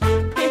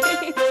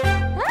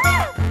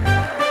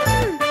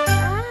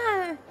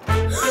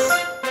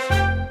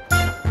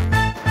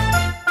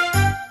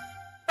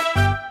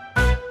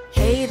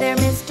 Hey there,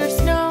 Mr.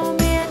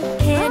 Snowman,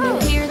 can you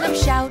hear them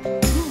shout?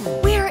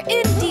 We're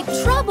in deep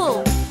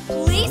trouble.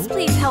 Please,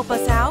 please help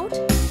us out.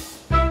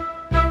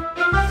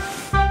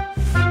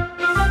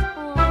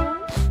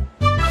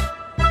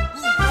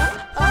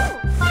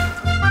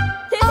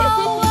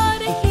 Oh,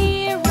 what a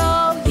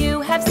hero,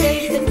 you have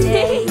saved the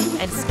day.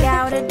 And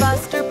Scout and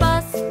Buster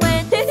Bus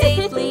went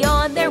safely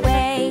on their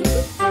way.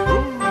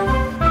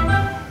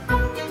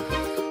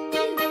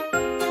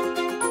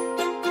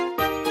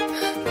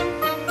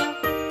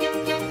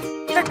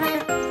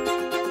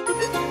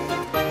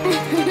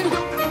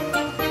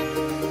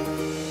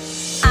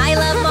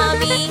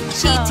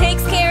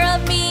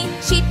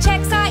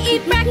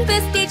 eat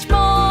breakfast each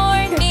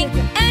morning,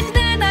 and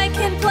then I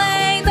can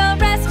play the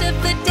rest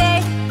of the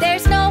day.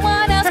 There's no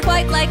one else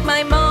quite like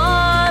my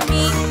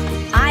mommy.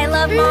 I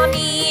love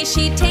mommy,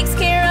 she takes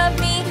care of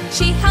me.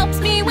 She helps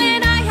me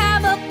when I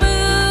have a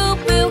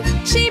boo-boo.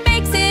 She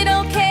makes it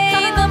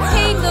okay, the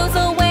pain goes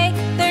away.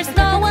 There's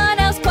no one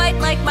else quite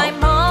like my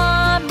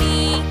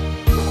mommy.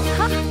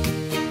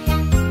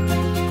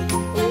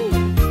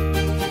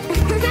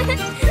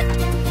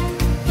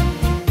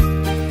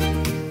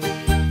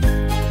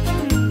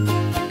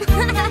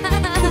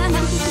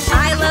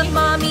 I love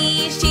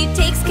mommy, she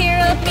takes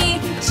care of me.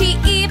 She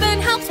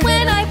even helps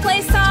when I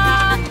play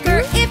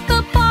soccer. If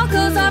the ball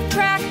goes off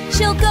track,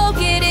 she'll go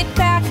get it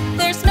back.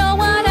 There's no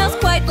one else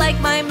quite like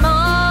my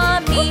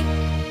mommy.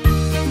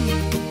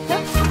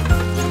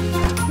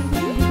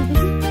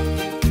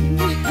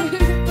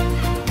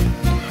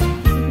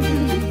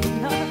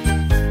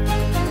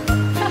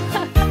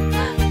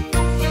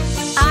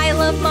 I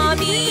love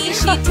mommy,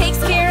 she takes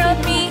care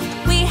of me.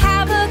 We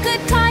have a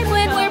good time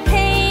when we're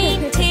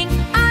painting.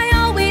 I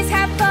always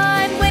have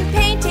fun when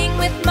painting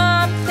with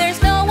mom.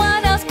 There's no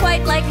one else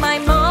quite like my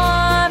mommy.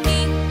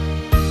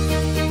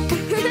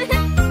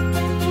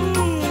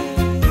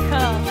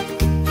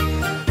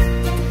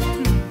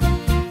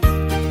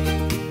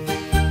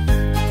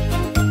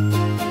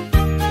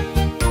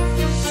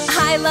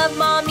 I love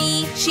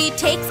mommy, she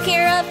takes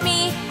care of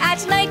me.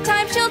 At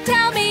nighttime she'll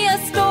tell me a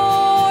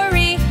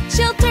story.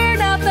 She'll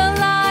turn out the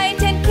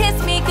light and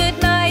kiss me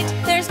goodnight.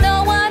 There's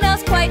no one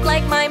else quite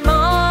like my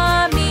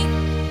mommy.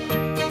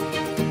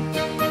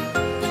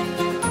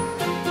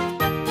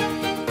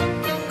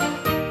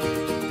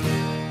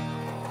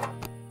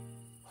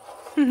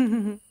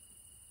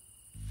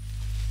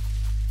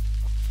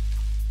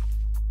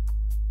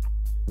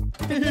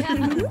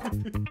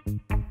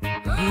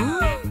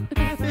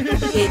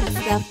 It's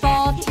the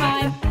fall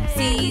time,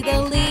 see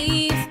the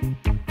leaves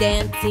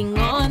dancing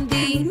on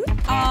the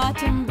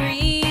autumn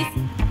breeze.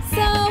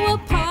 So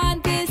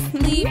upon this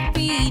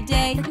leafy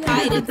day,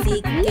 hide and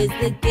seek is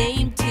the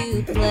game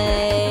to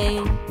play.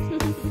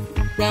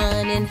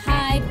 Run and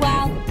hide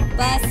while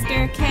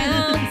Buster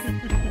counts,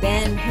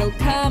 then he'll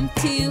come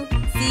to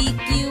seek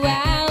you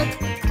out.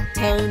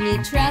 Tony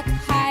Truck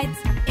hides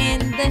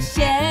in the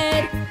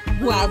shed,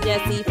 while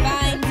Jessie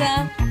finds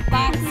a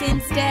box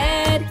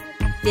instead.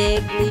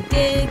 Diggly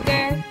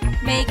Digger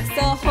makes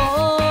a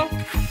hole.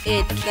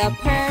 It's the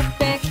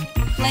perfect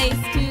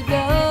place to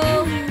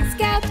go.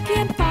 Scout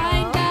can't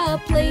find a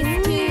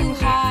place to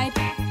hide.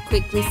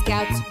 Quickly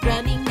Scout's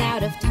running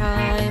out of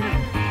time.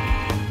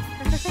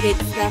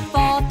 It's the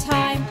fall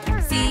time,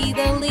 see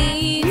the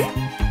leaves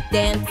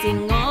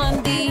dancing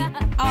on the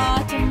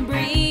autumn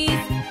breeze.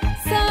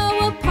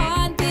 So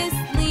upon this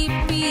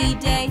leafy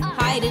day,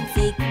 hide and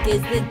seek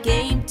is the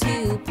game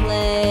to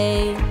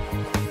play.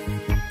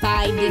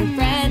 Finding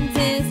friends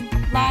is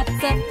lots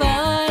of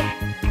fun,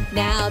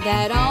 now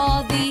that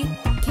all the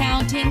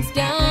counting's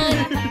done.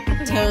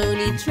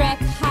 Tony Truck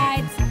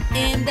hides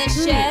in the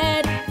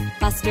shed.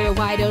 Buster,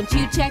 why don't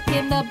you check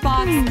in the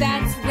box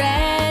that's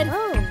red?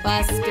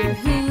 Buster,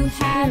 who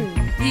have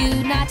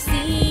you not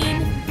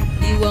seen?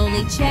 You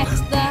only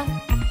checked the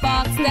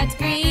box that's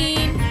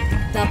green.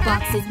 The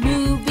box is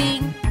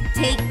moving,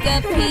 take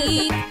a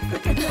peek.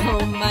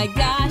 Oh my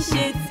gosh,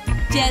 it's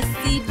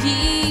Jessie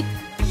Jeep.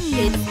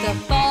 It's the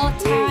fall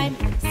time,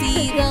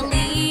 see the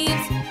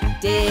leaves.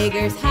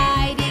 Digger's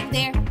hiding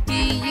there, do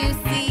you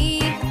see?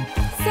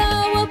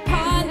 So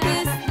upon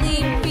this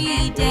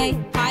leafy day,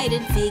 hide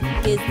and seek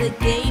is the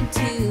game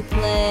to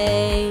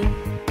play.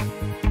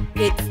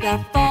 It's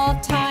the fall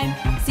time,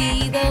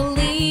 see the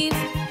leaves.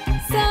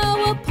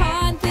 So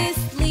upon this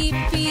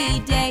leafy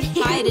day,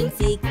 hide and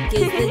seek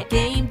is the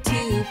game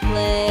to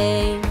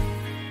play.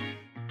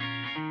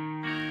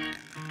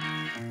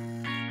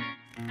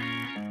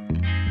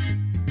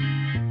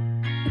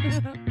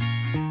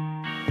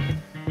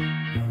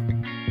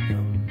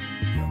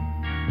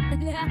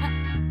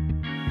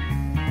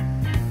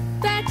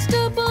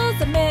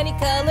 Vegetables of many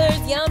colors,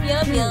 yum,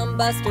 yum, yum.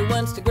 Buster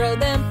wants to grow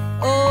them,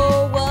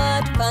 oh,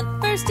 what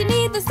fun. First you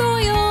need the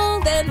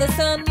soil, then the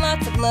sun,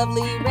 lots of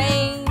lovely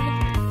rain.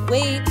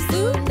 Wait,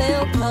 soon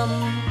they'll come.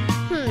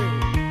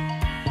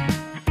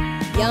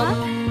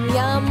 Yum,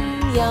 yum,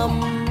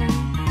 yum.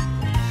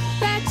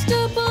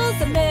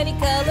 Vegetables of many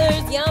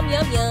colors, yum,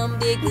 yum, yum.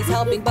 Diggly's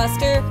helping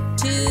Buster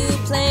to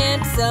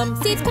plant some.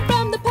 Seeds come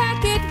from the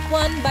packet,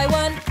 one by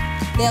one.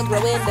 They'll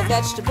grow into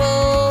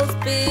vegetables,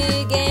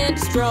 big and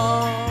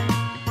strong.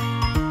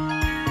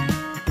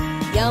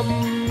 Yum,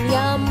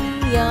 yum,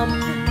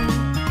 yum.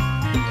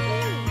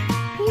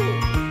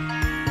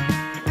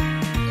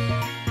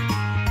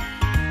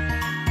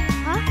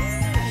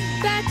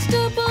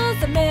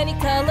 Vegetables of many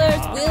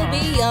colors will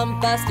be yum.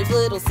 Buster's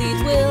little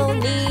seeds will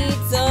need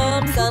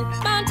some sun.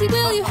 Monty,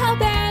 will you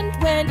help? And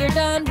when you're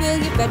done, will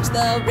you fetch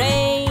the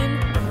rain?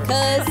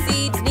 'Cause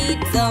seeds need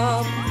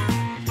some.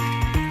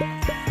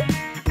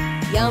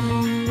 Yum,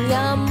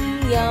 yum,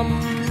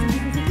 yum.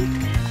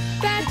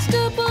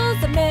 Vegetables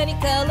of many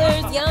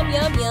colors, yum,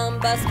 yum, yum.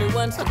 Buster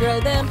wants to grow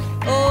them,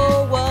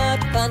 oh,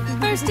 what fun.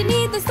 First you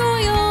need the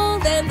soil,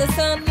 then the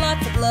sun,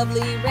 lots of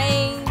lovely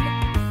rain.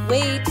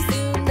 Wait,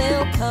 soon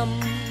they'll come.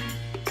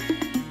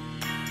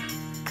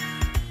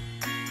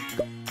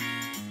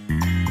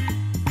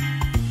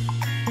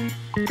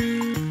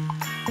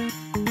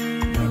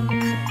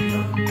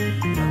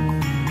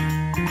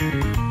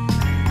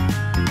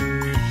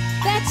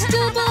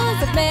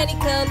 Vegetables of many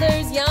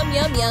colors, yum,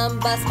 yum, yum.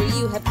 Buster,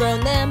 you have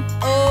grown them,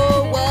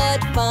 oh,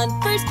 what fun.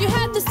 First you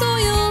had the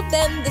soil,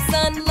 then the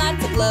sun,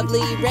 lots of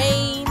lovely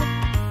rain.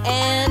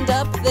 And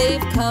up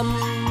they've come.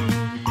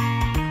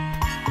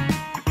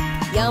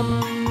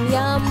 Yum,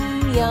 yum,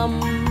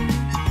 yum.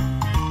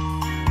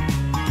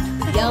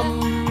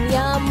 Yum,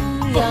 yum,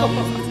 yum.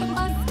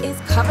 Is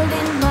covered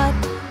in mud,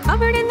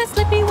 covered in the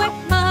slippy wet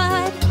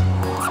mud.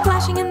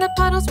 Splashing in the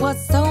puddles was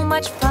so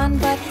much fun,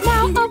 but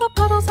now all the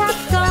puddles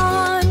have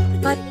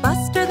gone. But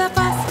Buster the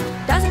bus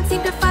doesn't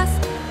seem to fuss.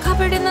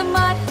 Covered in the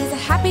mud, he's a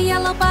happy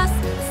yellow bus.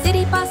 The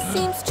city bus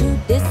seems to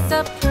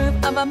disapprove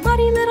of a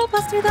muddy little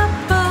Buster the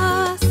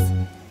bus.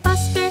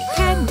 Buster,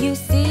 can you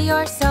see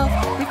yourself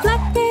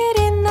reflected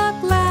in the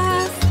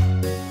glass?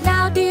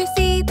 Now do you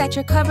see that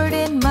you're covered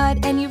in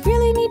mud and you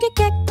really need to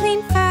get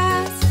clean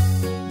fast?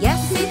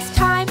 Yes, it's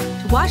time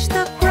to wash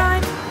the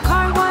grime.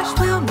 Car wash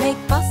will make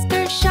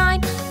Buster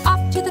shine.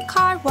 Off to the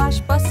car wash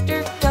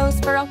Buster goes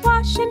for a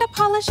wash and a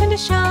polish and a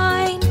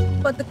shine.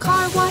 But the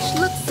car wash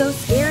looks so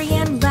scary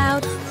and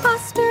loud.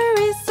 Buster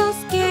is so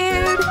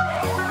scared.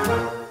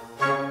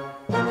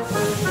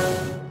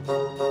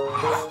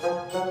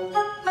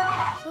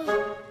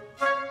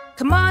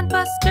 Come on,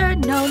 Buster,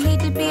 no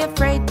need to be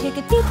afraid. Take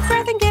a deep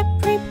breath and get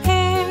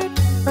prepared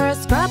for a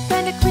scrub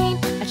and a clean,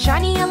 a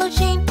shiny yellow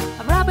sheen,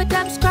 a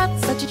rub-a-dub scrub,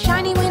 such a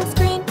shiny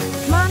windscreen.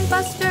 Come on,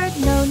 Buster,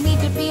 no need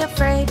to be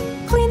afraid.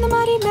 Clean the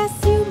muddy mess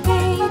you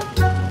made.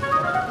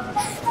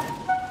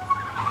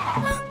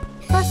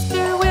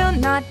 Buster will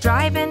not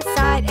drive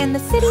inside, and the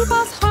city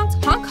bus honks,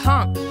 honk,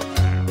 honk.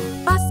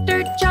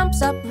 Buster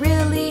jumps up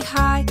really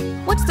high.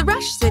 What's the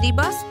rush, city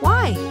bus?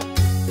 Why?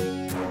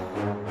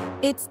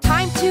 It's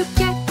time to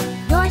get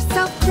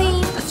yourself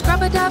clean. A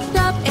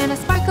scrub-a-dub-dub and a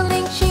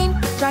sparkling sheen.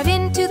 Drive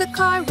into the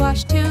car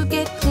wash to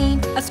get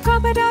clean. A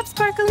scrub-a-dub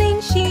sparkling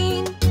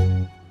sheen.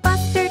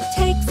 Buster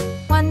takes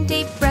one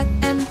deep breath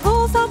and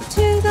pulls up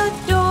to the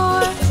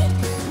door.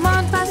 Come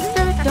on,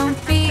 Buster, don't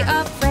be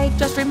afraid.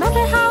 Just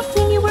remember how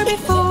clean you were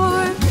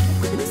before.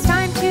 It's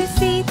time to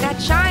see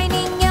that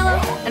shining yellow,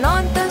 and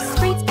on the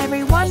streets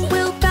everyone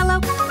will bellow.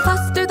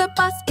 Buster the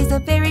bus is a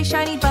very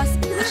shiny bus,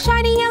 a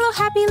shiny yellow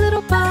happy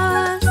little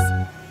bus.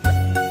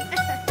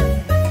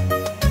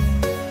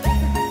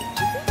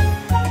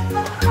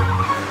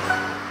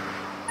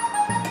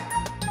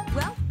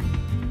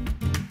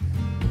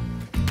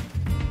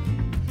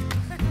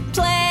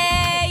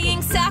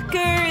 Playing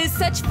soccer is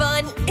such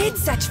fun.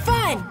 It's such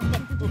fun.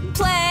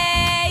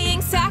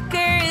 Playing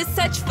soccer is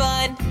such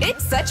fun.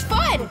 It's such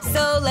fun.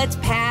 So let's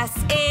pass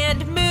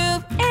and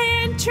move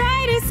and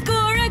try to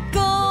score a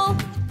goal.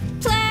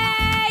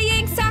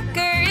 Playing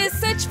soccer is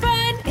such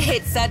fun.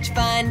 It's such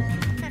fun.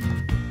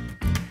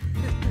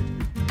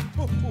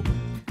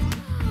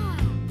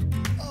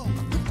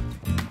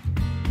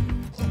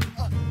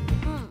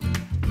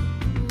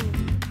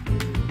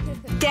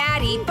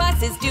 Daddy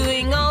Bus is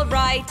doing all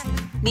right.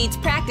 Needs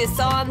practice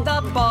on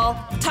the ball.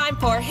 Time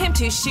for him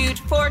to shoot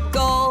for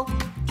goal.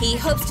 He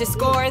hopes to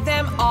score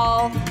them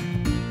all.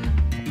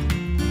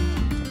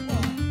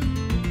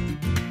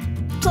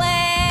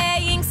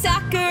 Playing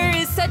soccer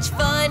is such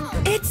fun.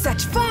 It's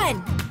such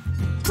fun.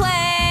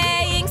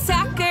 Playing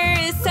soccer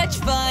is such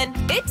fun.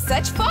 It's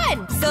such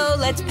fun. So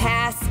let's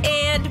pass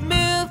and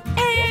move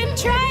and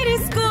try to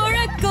score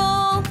a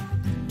goal.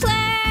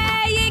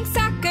 Playing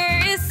soccer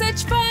is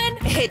such fun.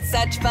 It's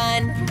such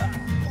fun.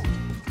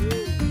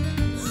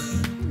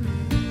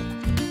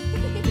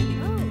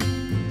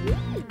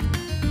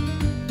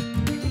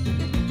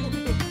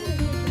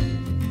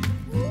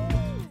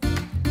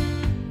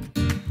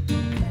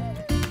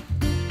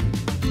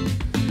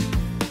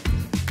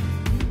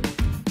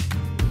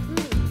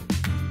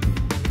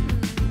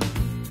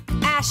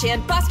 Ash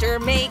and Buster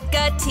make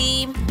a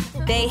team.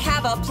 They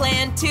have a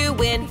plan to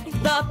win.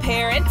 The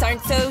parents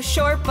aren't so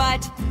sure,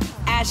 but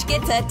Ash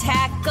gets a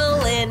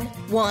tackle in.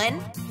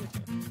 1,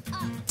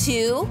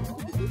 2,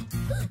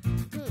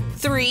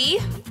 3,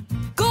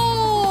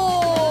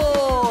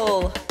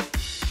 goal!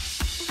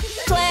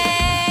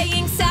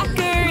 Playing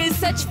soccer is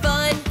such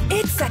fun.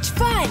 It's such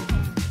fun.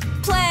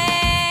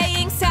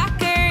 Playing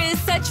soccer is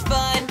such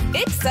fun.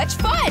 It's such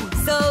fun.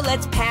 So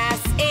let's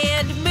pass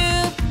and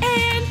move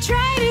and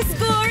try to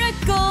score a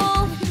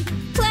goal.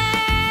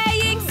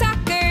 Playing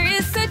soccer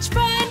is such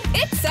fun.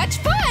 It's such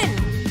fun.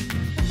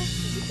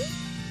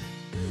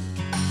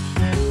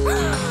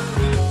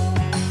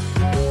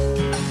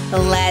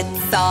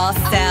 Let's all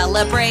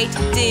celebrate.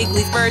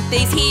 Digley's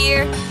birthday's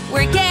here.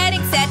 We're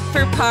getting set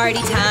for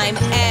party time.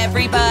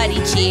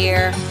 Everybody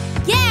cheer.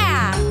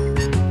 Yeah!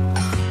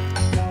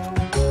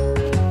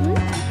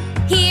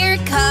 Here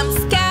comes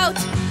Scout.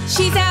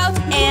 She's out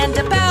and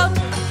about.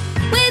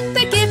 With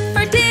a gift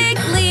for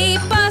Diggly,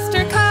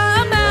 Buster,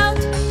 come out.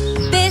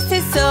 This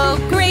is so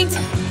great,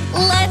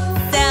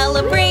 let's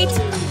celebrate.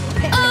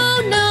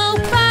 Oh no,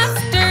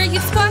 Buster,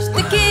 you've squashed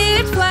the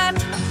gift flat.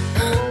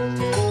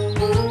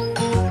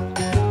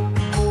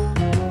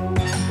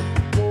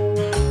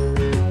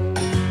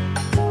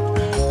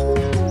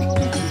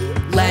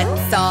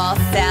 Let's all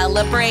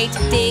celebrate,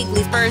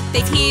 Diggly's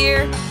birthday's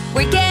here.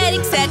 We're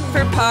getting set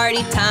for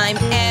party time,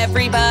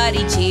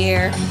 everybody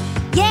cheer.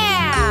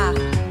 Yeah!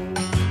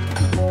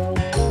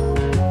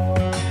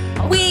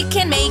 We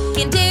can make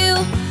and do,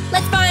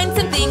 let's find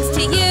some things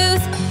to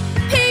use.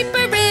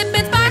 Paper,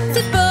 ribbons,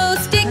 boxes, bows,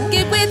 stick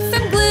it with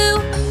some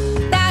glue.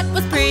 That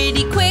was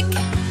pretty quick,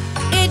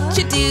 it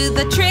should do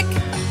the trick.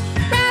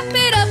 Wrap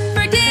it up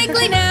for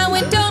Diggly now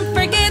and don't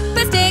forget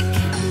the stick.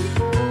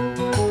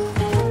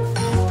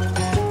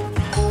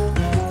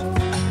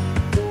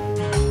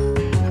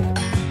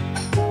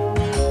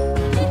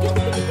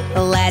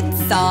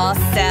 Let's all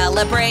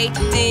celebrate,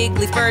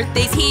 Diggly's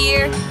birthday's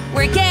here.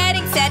 We're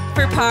getting set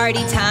for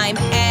party time,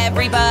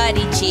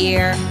 everybody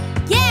cheer.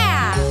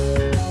 Yeah!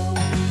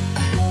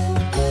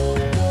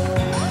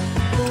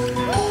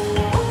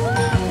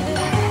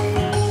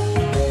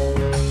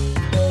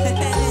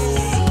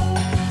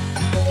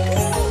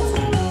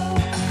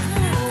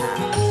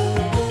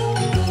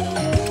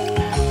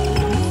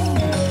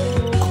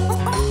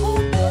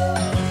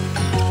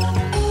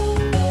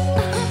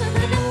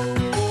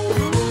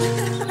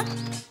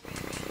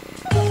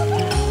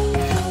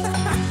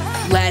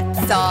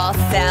 Let's all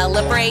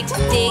celebrate,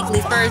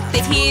 Diggly's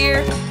birthday's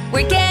here.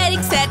 We're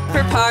getting set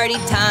for party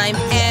time,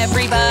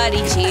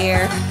 everybody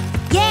cheer.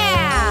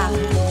 Yeah!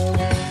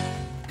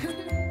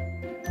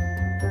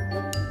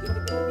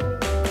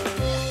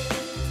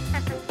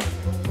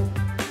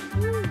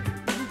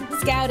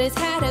 Scout has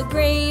had a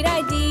great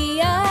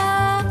idea.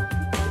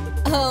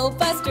 Oh,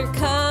 Buster,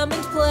 come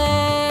and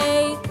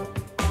play.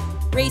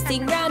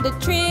 Racing round a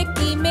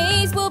tricky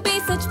maze will be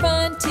such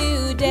fun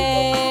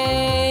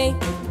today.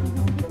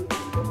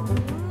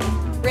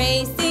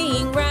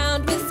 Racing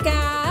round with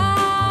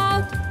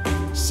Scout,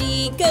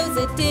 she goes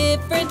a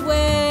different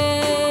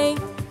way.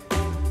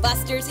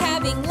 Buster's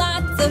having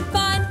lots of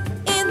fun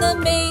in the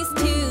maze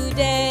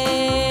today.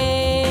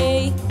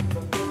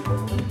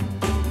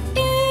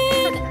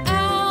 In,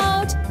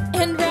 out,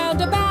 and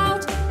round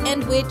about,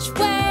 and which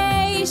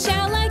way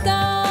shall I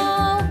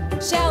go?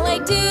 Shall I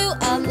do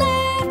a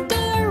left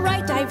or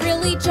right? I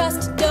really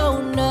just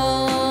don't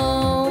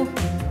know.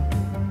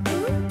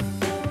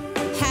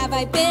 Have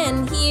I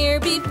been here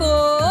before?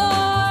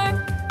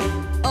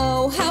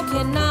 Oh, how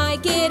can I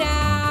get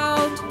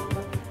out?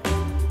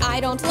 I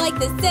don't like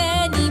this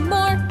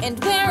anymore, and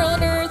where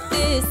on earth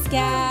is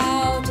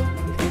Scout?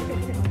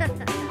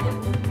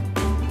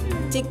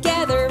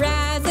 Together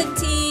as a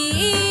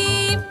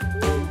team,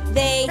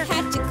 they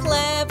hatch a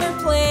clever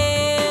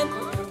plan.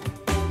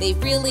 They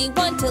really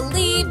want to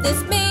leave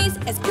this maze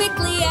as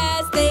quickly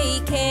as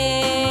they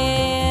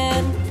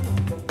can.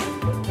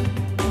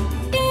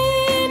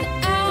 In,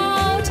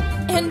 out,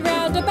 and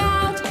round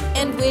about,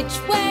 and which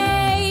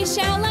way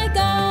shall I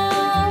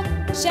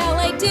go? Shall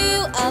I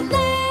do a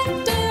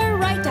left or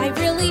right? I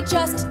really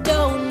just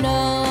don't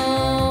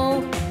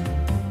know.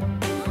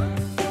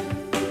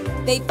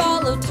 They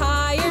follow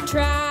tire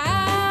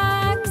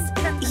tracks.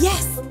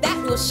 Yes, that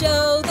will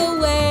show the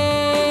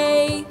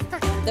way.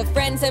 The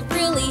friends have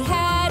really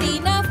had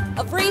enough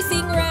of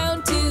racing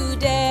round to